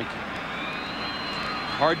 BCS ranking.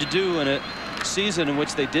 Hard to do in a season in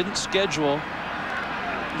which they didn't schedule,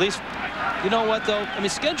 at least You know what, though? I mean,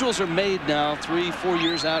 schedules are made now 3-4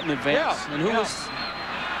 years out in advance. Yeah, and who was?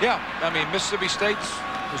 Yeah, I mean, Mississippi State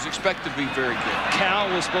was expected to be very good. Cal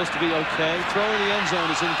was supposed to be okay. Throw in the end zone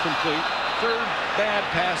is incomplete. Third bad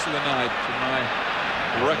pass of the night, to my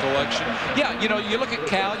recollection. Yeah, you know, you look at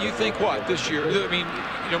Cal, you think what this year? I mean,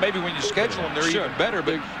 you know, maybe when you schedule them, they're even better.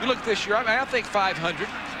 But you look this year. I mean, I think 500.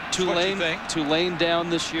 Tulane down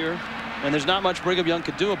this year, and there's not much Brigham Young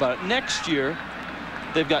could do about it. Next year,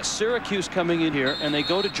 they've got Syracuse coming in here, and they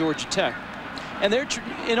go to Georgia Tech. And they're,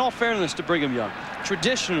 in all fairness to Brigham Young,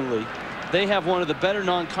 traditionally, they have one of the better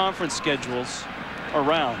non-conference schedules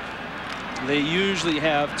around. They usually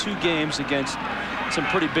have 2 games against some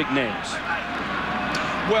pretty big names.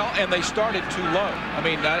 Well, and they started too low. I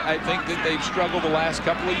mean, I think that they've struggled the last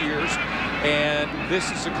couple of years, and this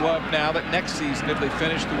is a club now that next season, if they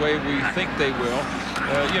finish the way we think they will,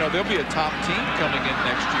 you know, they'll be a top team coming in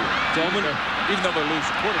next year. Doman, even though they lose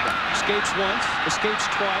the quarterback. Escapes once, escapes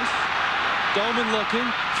twice. Doman looking,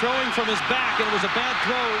 throwing from his back, and it was a bad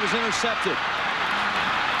throw. It was intercepted.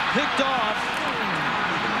 Picked off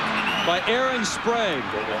by Aaron Sprague.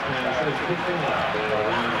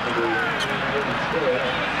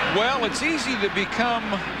 Well, it's easy to become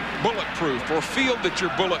bulletproof or feel that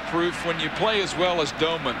you're bulletproof when you play as well as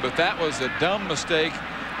Doman, but that was a dumb mistake,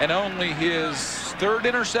 and only his 3rd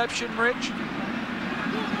interception, Rich?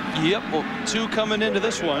 Yep, well, 2 coming into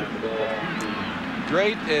this one.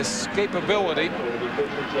 Great escapability,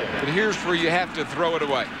 but here's where you have to throw it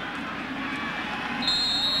away.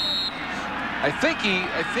 I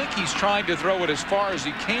think he's trying to throw it as far as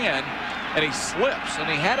he can, and he slips, and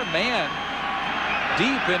he had a man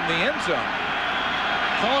deep in the end zone.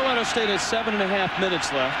 Colorado State has 7.5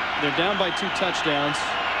 minutes left. They're down by 2 touchdowns,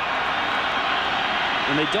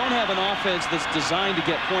 and they don't have an offense that's designed to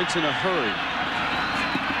get points in a hurry.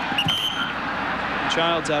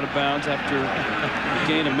 Child's out of bounds after a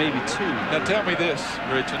gain of maybe 2. Now tell me this,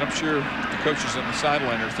 Rich, and I'm sure the coaches on the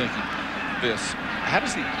sideline are thinking this. How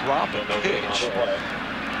does he drop a pitch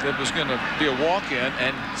that was going to be a walk-in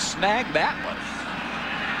and snag that one?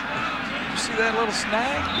 You see that little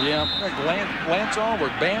snag? Yeah. Like Lance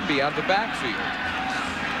Allward, Bambi out of the backfield.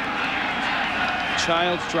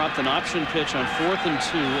 Childs dropped an option pitch on 4th and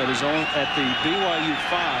 2 at his own at the BYU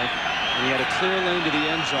 5, and he had a clear lane to the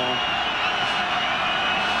end zone.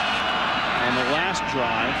 On the last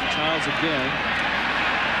drive, Childs again.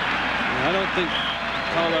 And I don't think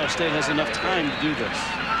Colorado State has enough time to do this.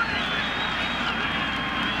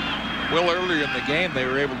 Well, earlier in the game, they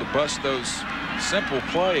were able to bust those simple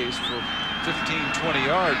plays for 15-20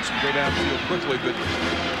 yards and go downfield quickly, but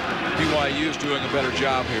BYU is doing a better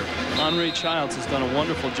job here. Henry Childs has done a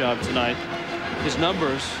wonderful job tonight. His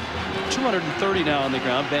numbers, 230 now on the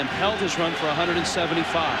ground. Van Pelt has run for 175.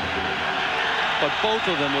 But both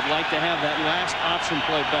of them would like to have that last option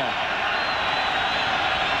play back.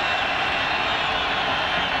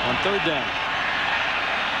 On 3rd down.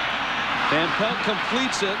 Van Pelt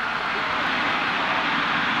completes it.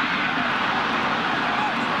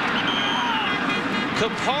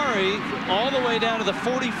 Kapari all the way down to the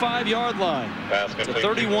 45-yard line. It's a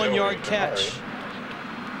 31-yard catch.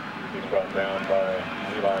 Brought down by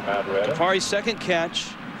Levi Madrid. Kapari's 2nd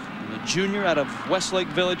catch. The junior out of Westlake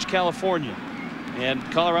Village, California. And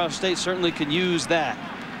Colorado State certainly can use that.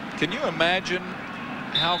 Can you imagine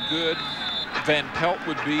how good Van Pelt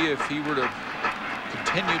would be if he were to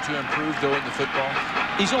continue to improve throwing the football?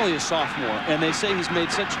 He's only a sophomore, and they say he's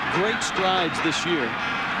made such great strides this year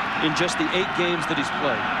in just the 8 games that he's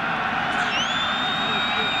played.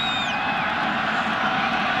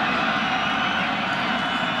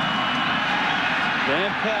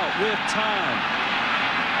 Van Pelt with time.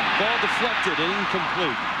 Ball deflected and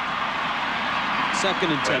incomplete.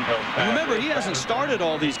 2nd and 10. And remember, he hasn't started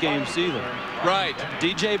all these games either. Right.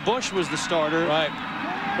 DJ Bush was the starter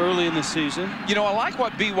early in the season. You know, I like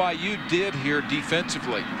what BYU did here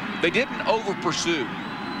defensively. They didn't over-pursue.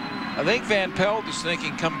 I think Van Pelt is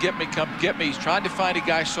thinking, come get me, come get me. He's trying to find a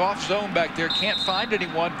guy soft zone back there. Can't find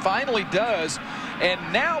anyone. Finally does. And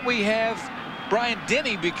now we have Brian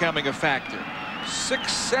Denny becoming a factor.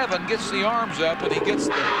 6'7", gets the arms up, and he gets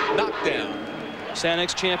the knockdown.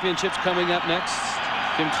 Sanex Championships coming up next.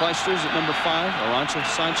 Kim Clijsters at number 5. Arancha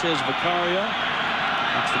Sanchez Vicario.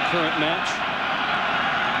 That's the current match.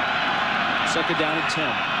 2nd down and 10.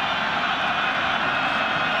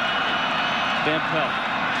 Van Pelt.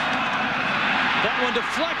 That one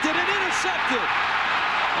deflected and intercepted.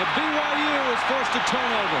 And BYU is forced to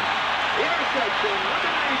turnover.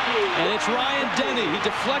 And it's Ryan Denny. He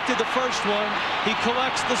deflected the first one. He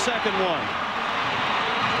collects the second one.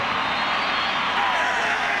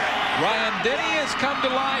 Ryan Denny has come to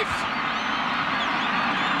life.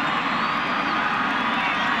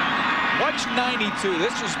 Watch 92.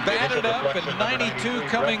 This was batted up, and 92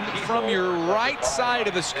 coming from your right side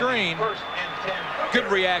of the screen. Good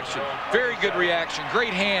reaction. Very good reaction.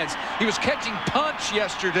 Great hands. He was catching punch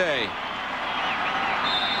yesterday.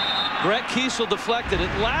 Brett Kiesel deflected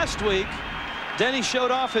it. Last week, Denny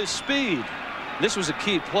showed off his speed. This was a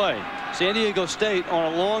key play. San Diego State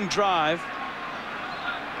on a long drive.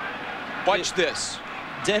 Watch this.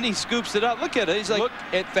 Denny scoops it up. Look at it. He's like, look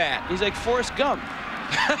at that. He's like Forrest Gump.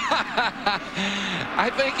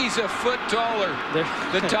 I think he's a foot taller than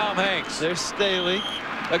Tom Hanks. There's Staley.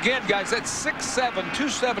 Again, guys, that's 6'7",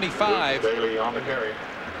 275. Staley on the carry.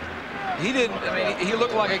 He didn't, I mean, he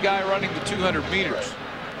looked like a guy running the 200 meters.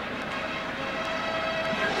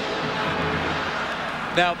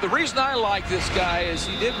 Now, the reason I like this guy is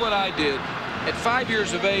he did what I did. At 5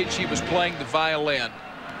 years of age, he was playing the violin.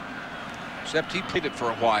 Except he played it for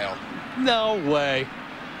a while. No way.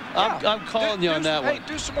 Yeah. I'm calling you on that one. Hey,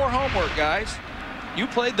 do some more homework, guys. You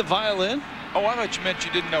played the violin? Oh, I thought you meant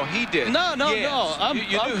you didn't know he did. No. I'm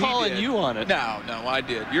you calling you on it. No, I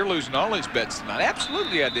did. You're losing all these bets tonight.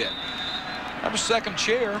 Absolutely, I did. I was second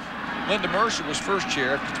chair. Linda Mercer was first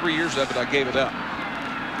chair. After 3 years of it, I gave it up.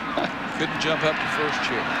 Couldn't jump up to first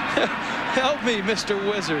chair. Help me, Mr.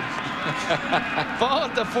 Wizard. Ball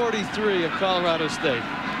at the 43 of Colorado State.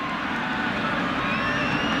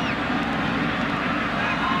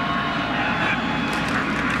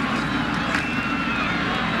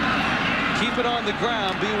 Keep it on the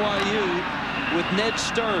ground, BYU with Ned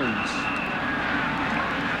Stearns.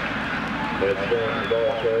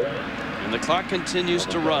 And the clock continues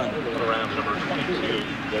to run.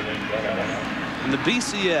 In the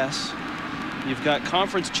BCS, you've got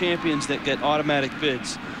conference champions that get automatic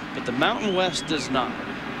bids, but the Mountain West does not.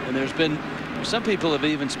 And there's been, some people have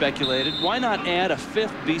even speculated, why not add a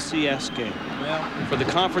 5th BCS game for the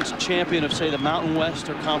conference champion of, say, the Mountain West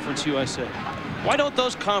or Conference USA? Why don't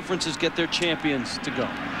those conferences get their champions to go?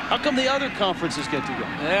 How come the other conferences get to go?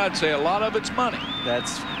 Yeah, I'd say a lot of it's money.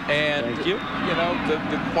 And thank you. You know, the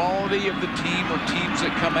quality of the team or teams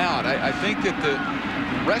that come out. I think that the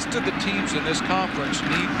rest of the teams in this conference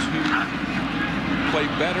need to play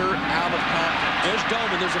better out of conference. There's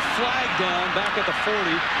Doman. There's a flag down back at the 40.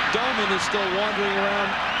 Doman is still wandering around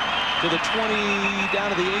to the 20, down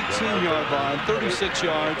to the 18-yard line, 36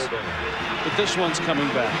 yards. But this one's coming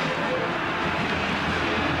back.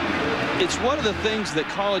 It's one of the things that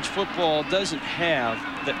college football doesn't have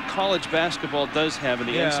that college basketball does have in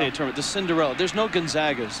the NCAA tournament. The Cinderella. There's no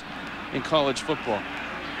Gonzagas in college football.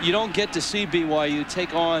 You don't get to see BYU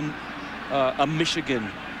take on a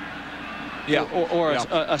Michigan or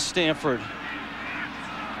a Stanford.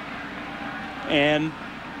 And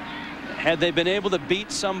had they been able to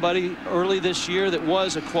beat somebody early this year that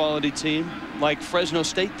was a quality team like Fresno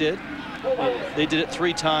State did, they did it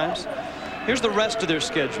 3 times. Here's the rest of their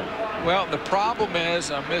schedule. Well, the problem is,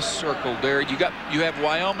 I miscircled there. You have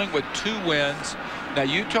Wyoming with 2 wins. Now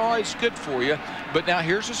Utah is good for you, but now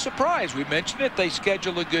here's a surprise. We mentioned it. They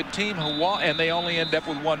schedule a good team, Hawaii, and they only end up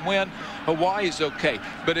with 1 win. Hawaii's okay,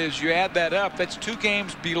 but as you add that up, that's 2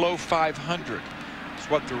 games below 500. It's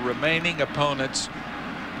what the remaining opponents'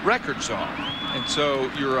 records are, and so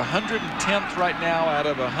you're 110th right now out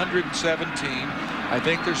of 117. I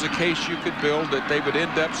think there's a case you could build that they would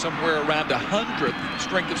end up somewhere around 100th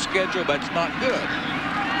strength of schedule. That's not good.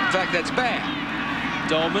 In fact, that's bad.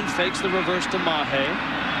 Dolman fakes the reverse to Mahe.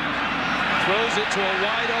 Throws it to a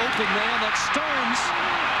wide open man. That's Stearns,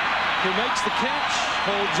 who makes the catch.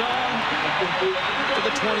 Holds on to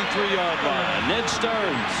the 23-yard line. Ned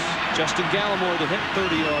Stearns. Justin Gallimore to hit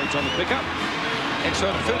 30 yards on the pickup. And so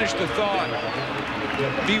to finish the thought,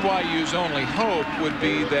 BYU's only hope would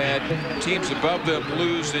be that teams above them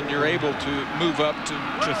lose and you're able to move up to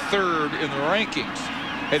 3rd in the rankings.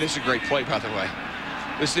 Hey, this is a great play, by the way.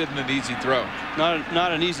 This isn't an easy throw.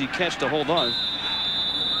 Not an easy catch to hold on.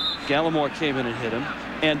 Gallimore came in and hit him.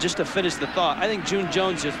 And just to finish the thought, I think June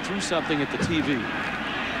Jones just threw something at the TV.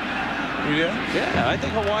 Yeah, I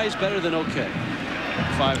think Hawaii's better than okay.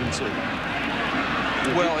 5-2.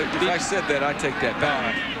 Well, if I said that, I take that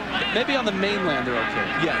back. Maybe on the mainland they're okay.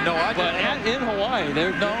 Yeah, no, I. But in Hawaii,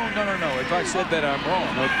 they're no. If I said that, I'm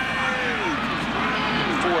wrong. 4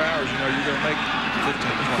 hours, you know, you're going to make 15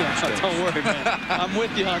 to 20 mistakes. Don't worry, man. I'm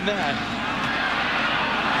with you on that.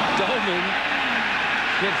 Dolman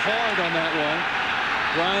hit hard on that one.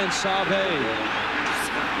 Ryan Sabe.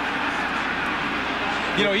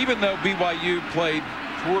 You know, even though BYU played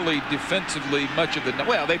poorly defensively much of the,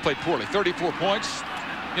 well, they played poorly. 34 points.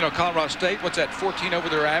 You know, Colorado State, what's that, 14 over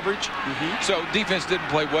their average? So defense didn't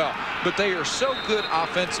play well, but they are so good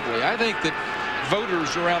offensively. I think that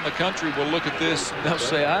voters around the country will look at this and they'll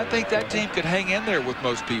say, I think that team could hang in there with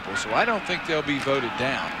most people. So I don't think they'll be voted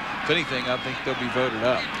down. If anything, I think they'll be voted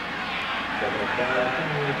up.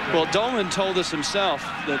 Well, Dolan told us himself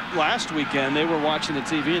that last weekend they were watching the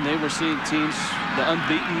TV and they were seeing teams, the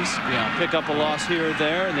unbeatens, pick up a loss here or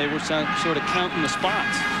there, and they were sort of counting the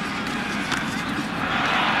spots.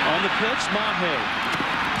 On the pitch, Mahe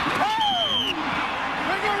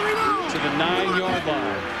to the 9-yard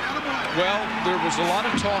line. Well, there was a lot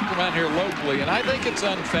of talk around here locally, and I think it's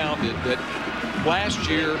unfounded that last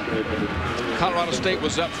year Colorado State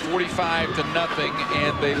was up 45-0,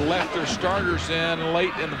 and they left their starters in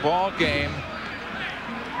late in the ball game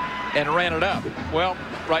and ran it up. Well,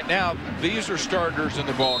 right now these are starters in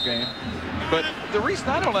the ball game, but the reason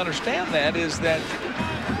I don't understand that is that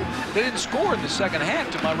they didn't score in the second half,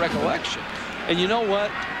 to my recollection. And you know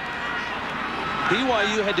what?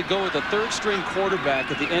 BYU had to go with a third-string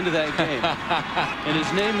quarterback at the end of that game. And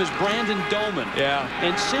his name is Brandon Doman. Yeah.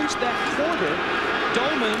 And since that quarter,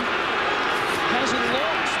 Doman hasn't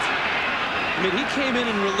lost. I mean, he came in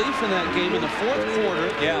relief in that game in the fourth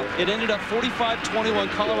quarter. Yeah. It ended up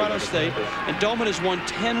 45-21 Colorado State. And Doman has won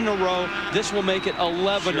 10 in a row. This will make it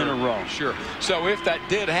 11 in a row. Sure. So if that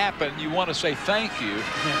did happen, you want to say thank you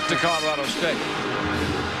to Colorado State.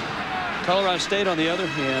 Colorado State, on the other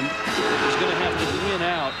hand, is going to have to win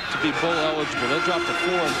out to be bowl eligible. They'll drop to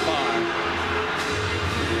 4 and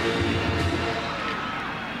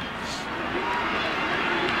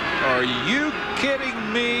 5. Are you kidding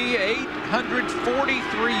me? 843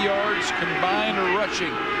 yards combined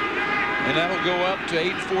rushing. And that'll go up to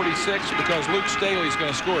 846 because Luke Staley's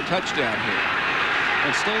going to score a touchdown here.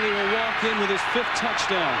 And Staley will walk in with his 5th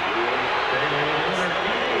touchdown.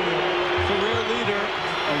 Career leader.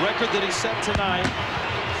 A record that he set tonight.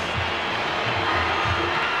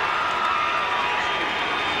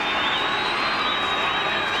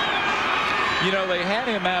 You know, they had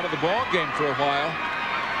him out of the ball game for a while.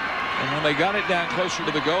 And when they got it down closer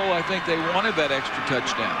to the goal, I think they wanted that extra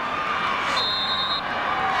touchdown.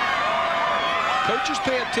 Coaches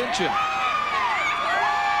pay attention.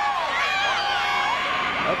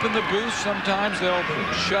 Up in the booth, sometimes they'll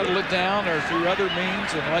shuttle it down or through other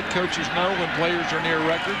means and let coaches know when players are near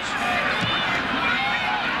records.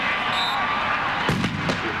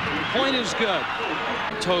 Point is good.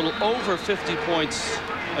 Total over 50 points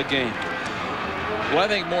a game. Well, I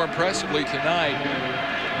think more impressively tonight,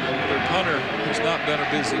 their punter has not been a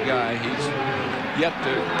busy guy. He's yet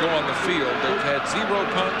to go on the field. They've had 0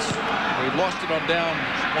 punts. They lost it on down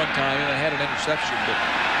one time and they had an interception, but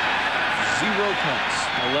 0 punts.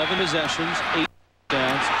 11 possessions, 8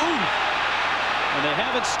 downs. Ooh! And they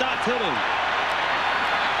haven't stopped hitting.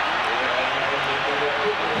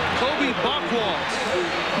 Kobe Bockwaltz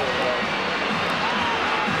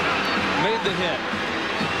made the hit.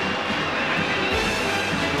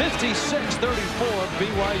 56-34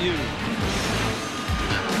 BYU.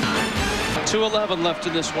 2:11 left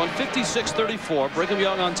in this one. 56-34. Brigham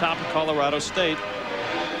Young on top of Colorado State.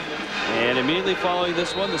 And immediately following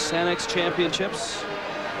this one, the Sanex Championships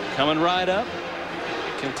coming right up.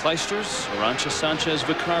 Kim Kleisters, Arancha Sanchez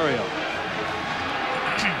Vicario.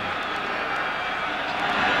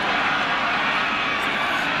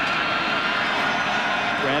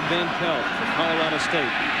 Brad Van Pelt for Colorado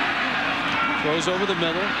State. Throws over the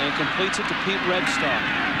middle and completes it to Pete Redstock.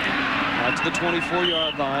 Out to the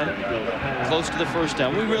 24-yard line, close to the first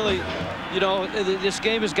down. We really, you know, this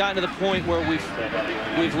game has gotten to the point where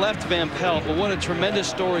we've left Van Pelt, but what a tremendous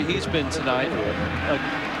story he's been tonight.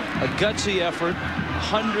 A gutsy effort,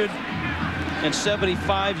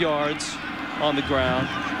 175 yards on the ground.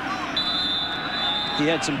 He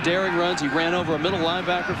had some daring runs. He ran over a middle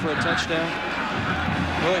linebacker for a touchdown.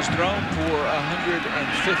 Well, he's thrown for 115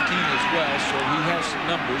 as well, so he has some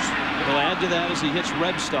numbers. He'll add to that as he hits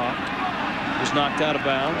Rebstock. Was knocked out of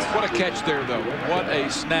bounds. What a catch there, though. What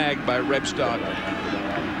a snag by Rebstock.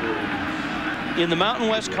 In the Mountain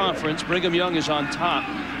West Conference, Brigham Young is on top.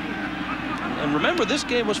 And remember, this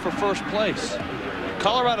game was for first place.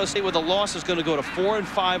 Colorado State with a loss is going to go to 4 and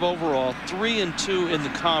 5 overall, 3 and 2 in the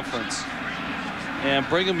conference. And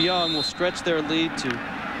Brigham Young will stretch their lead to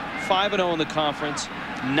 5-0 in the conference,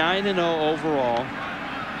 9-0 overall.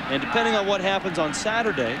 And depending on what happens on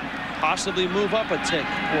Saturday, possibly move up a tick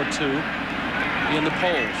or 2 in the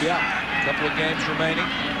polls. Yeah, a couple of games remaining.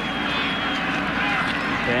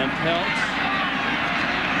 Van Pelt.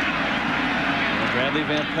 And Bradley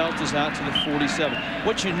Van Pelt is out to the 47.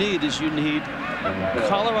 What you need is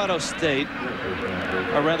Colorado State,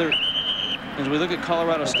 or rather, as we look at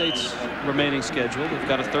Colorado State's remaining schedule, they've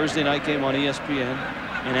got a Thursday night game on ESPN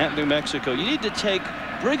and at New Mexico. You need to take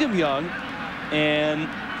Brigham Young and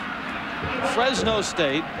Fresno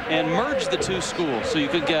State and merge the two schools so you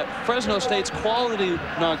could get Fresno State's quality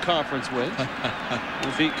non-conference wins.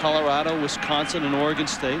 We beat Colorado, Wisconsin, and Oregon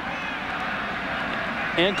State,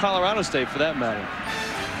 and Colorado State for that matter.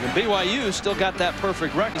 And BYU still got that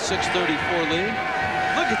perfect record, 634 lead.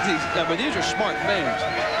 Look at these. I mean, these are smart fans.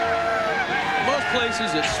 Most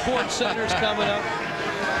places, it's sports centers coming up.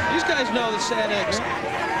 These guys know the Sanex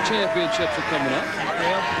championships are coming up.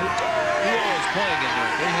 Yeah, who all is playing in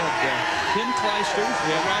there? They have Kim Kleister,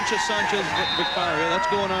 Rancha Sanchez Vicaria. That's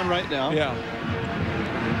going on right now. Yeah.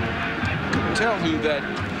 Couldn't tell who that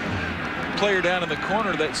player down in the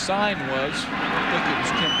corner that sign was. I think it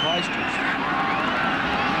was Kim Kleister's.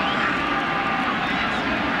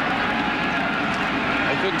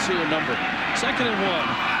 I couldn't see her number. 2nd and 1.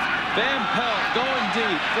 Van Pelt going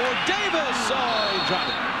deep for Davis. Oh, he dropped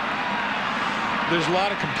it. There's a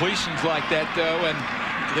lot of completions like that, though, and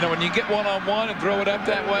you know, when you get one-on-one and throw it up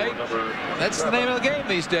that way, that's the name of the game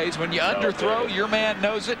these days. When you underthrow, your man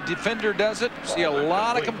knows it, defender does it. See a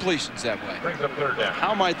lot of completions that way.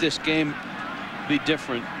 How might this game be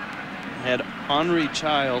different had Henri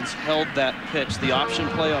Childs held that pitch, the option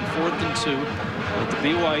play on 4th and 2 at the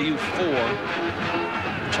BYU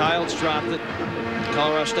 4. Childs dropped it.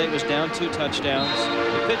 Colorado State was down 2 touchdowns.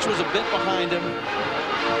 The pitch was a bit behind him.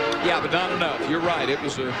 Yeah, but not enough. You're right. It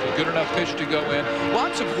was a good enough pitch to go in.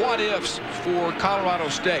 Lots of what-ifs for Colorado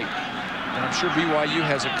State. And I'm sure BYU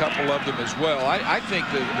has a couple of them as well. I think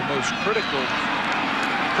the most critical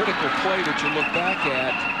play that you look back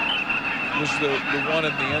at was the one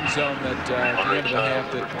in the end zone that at the end of the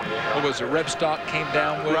half that, what was it, Rebstock came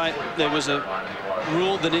down with? Right. There was a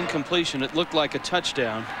ruled an incompletion. It looked like a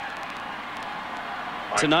touchdown.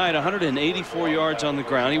 Tonight, 184 yards on the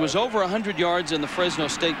ground. He was over 100 yards in the Fresno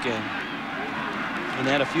State game. And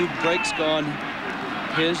had a few breaks gone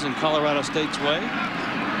his and Colorado State's way.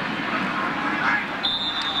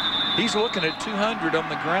 He's looking at 200 on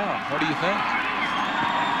the ground. What do you think?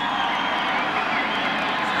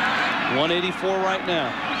 184 right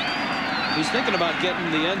now. He's thinking about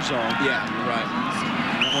getting the end zone. Yeah, you're right.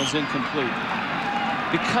 That one's incomplete.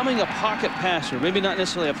 Becoming a pocket passer, maybe not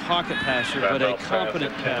necessarily a pocket passer, but a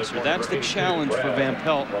competent passer. That's the challenge for Van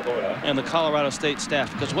Pelt and the Colorado State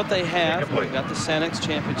staff, because what they have, we've got the Sanex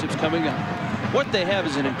championships coming up, what they have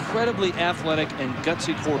is an incredibly athletic and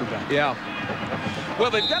gutsy quarterback. Yeah.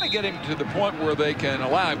 Well, they've got to get him to the point where they can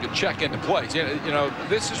allow him to check into plays. You know,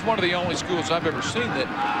 this is one of the only schools I've ever seen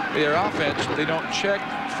that their offense, they don't check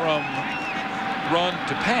from run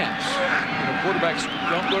to pass. You know, quarterbacks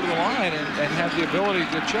don't go to the line and have the ability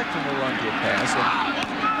to check from a run to a pass.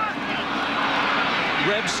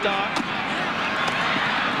 Rebstock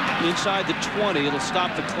inside the 20. It'll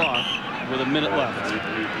stop the clock with a minute left.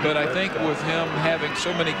 But I think with him having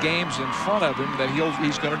so many games in front of him that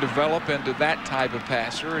he's going to develop into that type of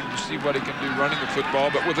passer, and you see what he can do running the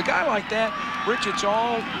football. But with a guy like that, Rich, it's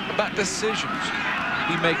all about decisions.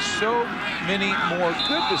 He makes so many more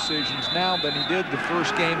good decisions now than he did the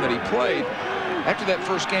first game that he played. After that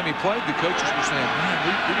first game he played, the coaches were saying, man,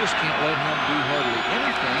 we just can't let him do hardly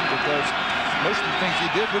anything because most of the things he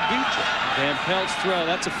did would beat you. Van Pelt's throw,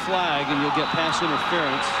 that's a flag, and you'll get pass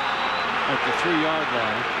interference at the 3-yard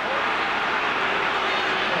line.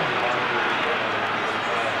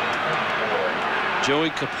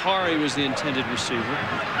 Joey Kapari was the intended receiver.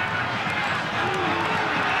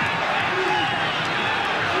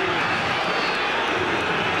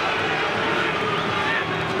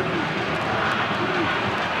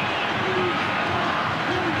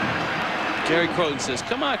 Gary Croton says,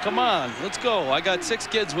 come on, let's go. I got 6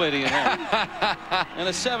 kids waiting at home. And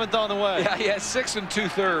a 7th on the way. Yeah, he has 6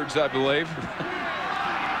 2/3, I believe.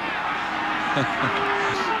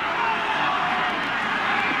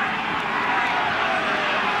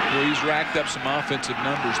 Well, he's racked up some offensive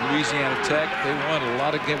numbers. Louisiana Tech, they won a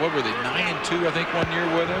lot of games. What were they, 9-2, I think, one year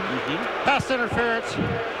with him? Pass interference,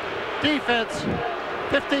 defense,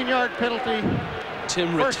 15-yard penalty.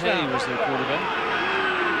 Tim Rattay was their quarterback.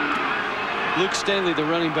 Luke Staley, the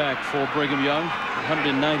running back for Brigham Young,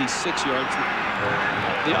 196 yards.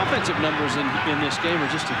 The offensive numbers in this game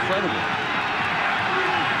are just incredible.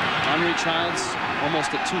 Henri Childs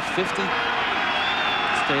almost at 250.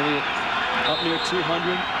 Staley up near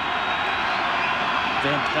 200.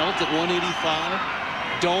 Van Pelt at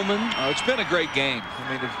 185. Doman. Oh, it's been a great game.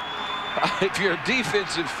 I mean, if you're a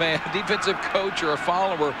defensive fan, defensive coach, or a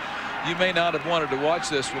follower, you may not have wanted to watch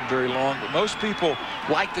this one very long, but most people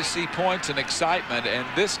like to see points and excitement, and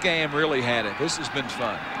this game really had it. This has been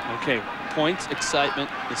fun. Okay, points, excitement.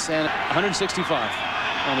 The 165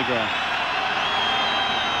 on the ground.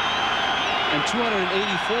 and 284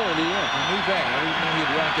 in the air. I knew that. I didn't know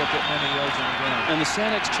he'd rack up that many yards on the ground. And the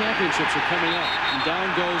Sanex championships are coming up. And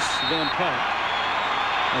down goes Van Pelt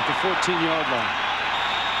at the 14-yard line.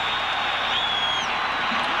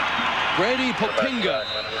 Brady Popinga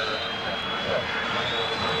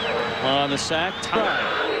on the sack. Tie.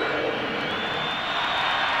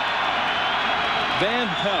 Van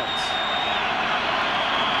Pelt.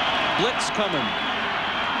 Blitz coming.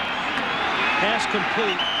 Pass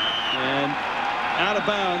complete. And out of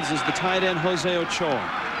bounds is the tight end Jose Ochoa.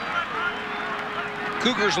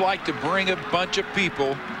 Cougars like to bring a bunch of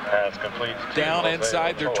people down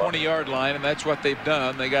inside their 20-yard line, and that's what they've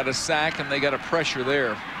done. They got a sack and they got a pressure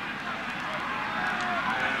there.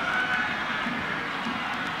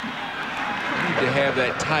 Need to have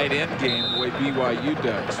that tight end game the way BYU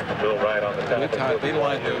does. They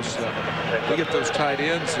line those. They get those tight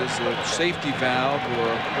ends as a safety valve or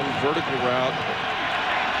a little vertical route.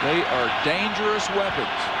 They are dangerous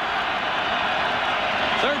weapons.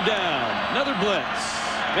 Third down, another blitz.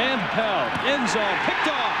 Van Pelt, end zone, picked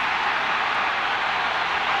off.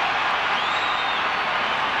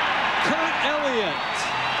 Kurt Elliott.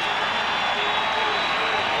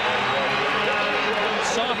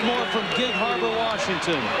 Sophomore from Gig Harbor,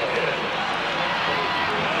 Washington.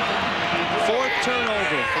 Fourth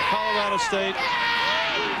turnover for Colorado State.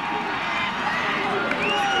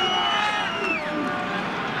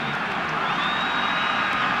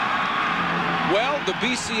 Well, the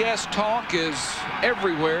BCS talk is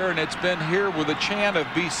everywhere, and it's been here with a chant of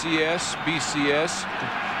BCS, BCS.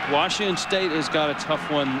 Washington State has got a tough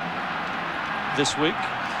one this week.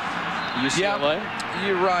 UCLA. Yeah,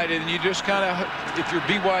 you're right, and you just kind of, if you're a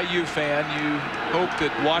BYU fan, you hope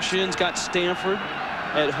that Washington's got Stanford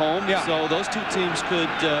at home, so those two teams could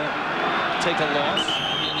take a loss.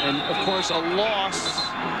 And, of course, a loss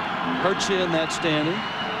hurts you in that standing.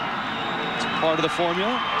 It's part of the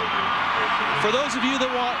formula. For those of you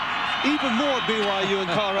that want even more BYU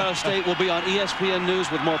and Colorado State, will be on ESPN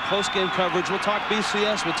News with more post-game coverage. We'll talk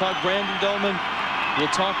BCS. We'll talk Brandon Doman.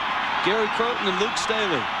 We'll talk Gary Croton and Luke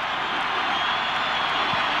Staley.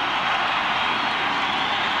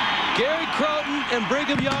 Gary Croton and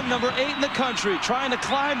Brigham Young, number 8 in the country, trying to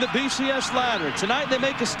climb the BCS ladder. Tonight they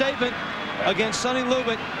make a statement against Sonny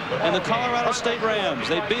Lubick and the Colorado State Rams.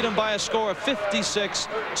 They beat them by a score of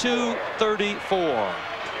 56-34.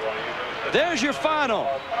 There's your final.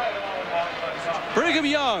 Brigham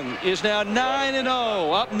Young is now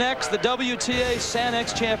 9-0. Up next, the WTA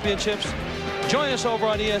Sanex Championships. Join us over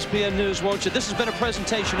on ESPN News, won't you? This has been a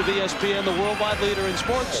presentation of ESPN, the worldwide leader in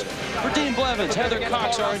sports. For Dean Blevins, Heather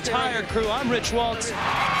Cox, our entire crew, I'm Rich Waltz.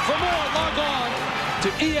 For more, log on to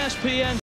ESPN.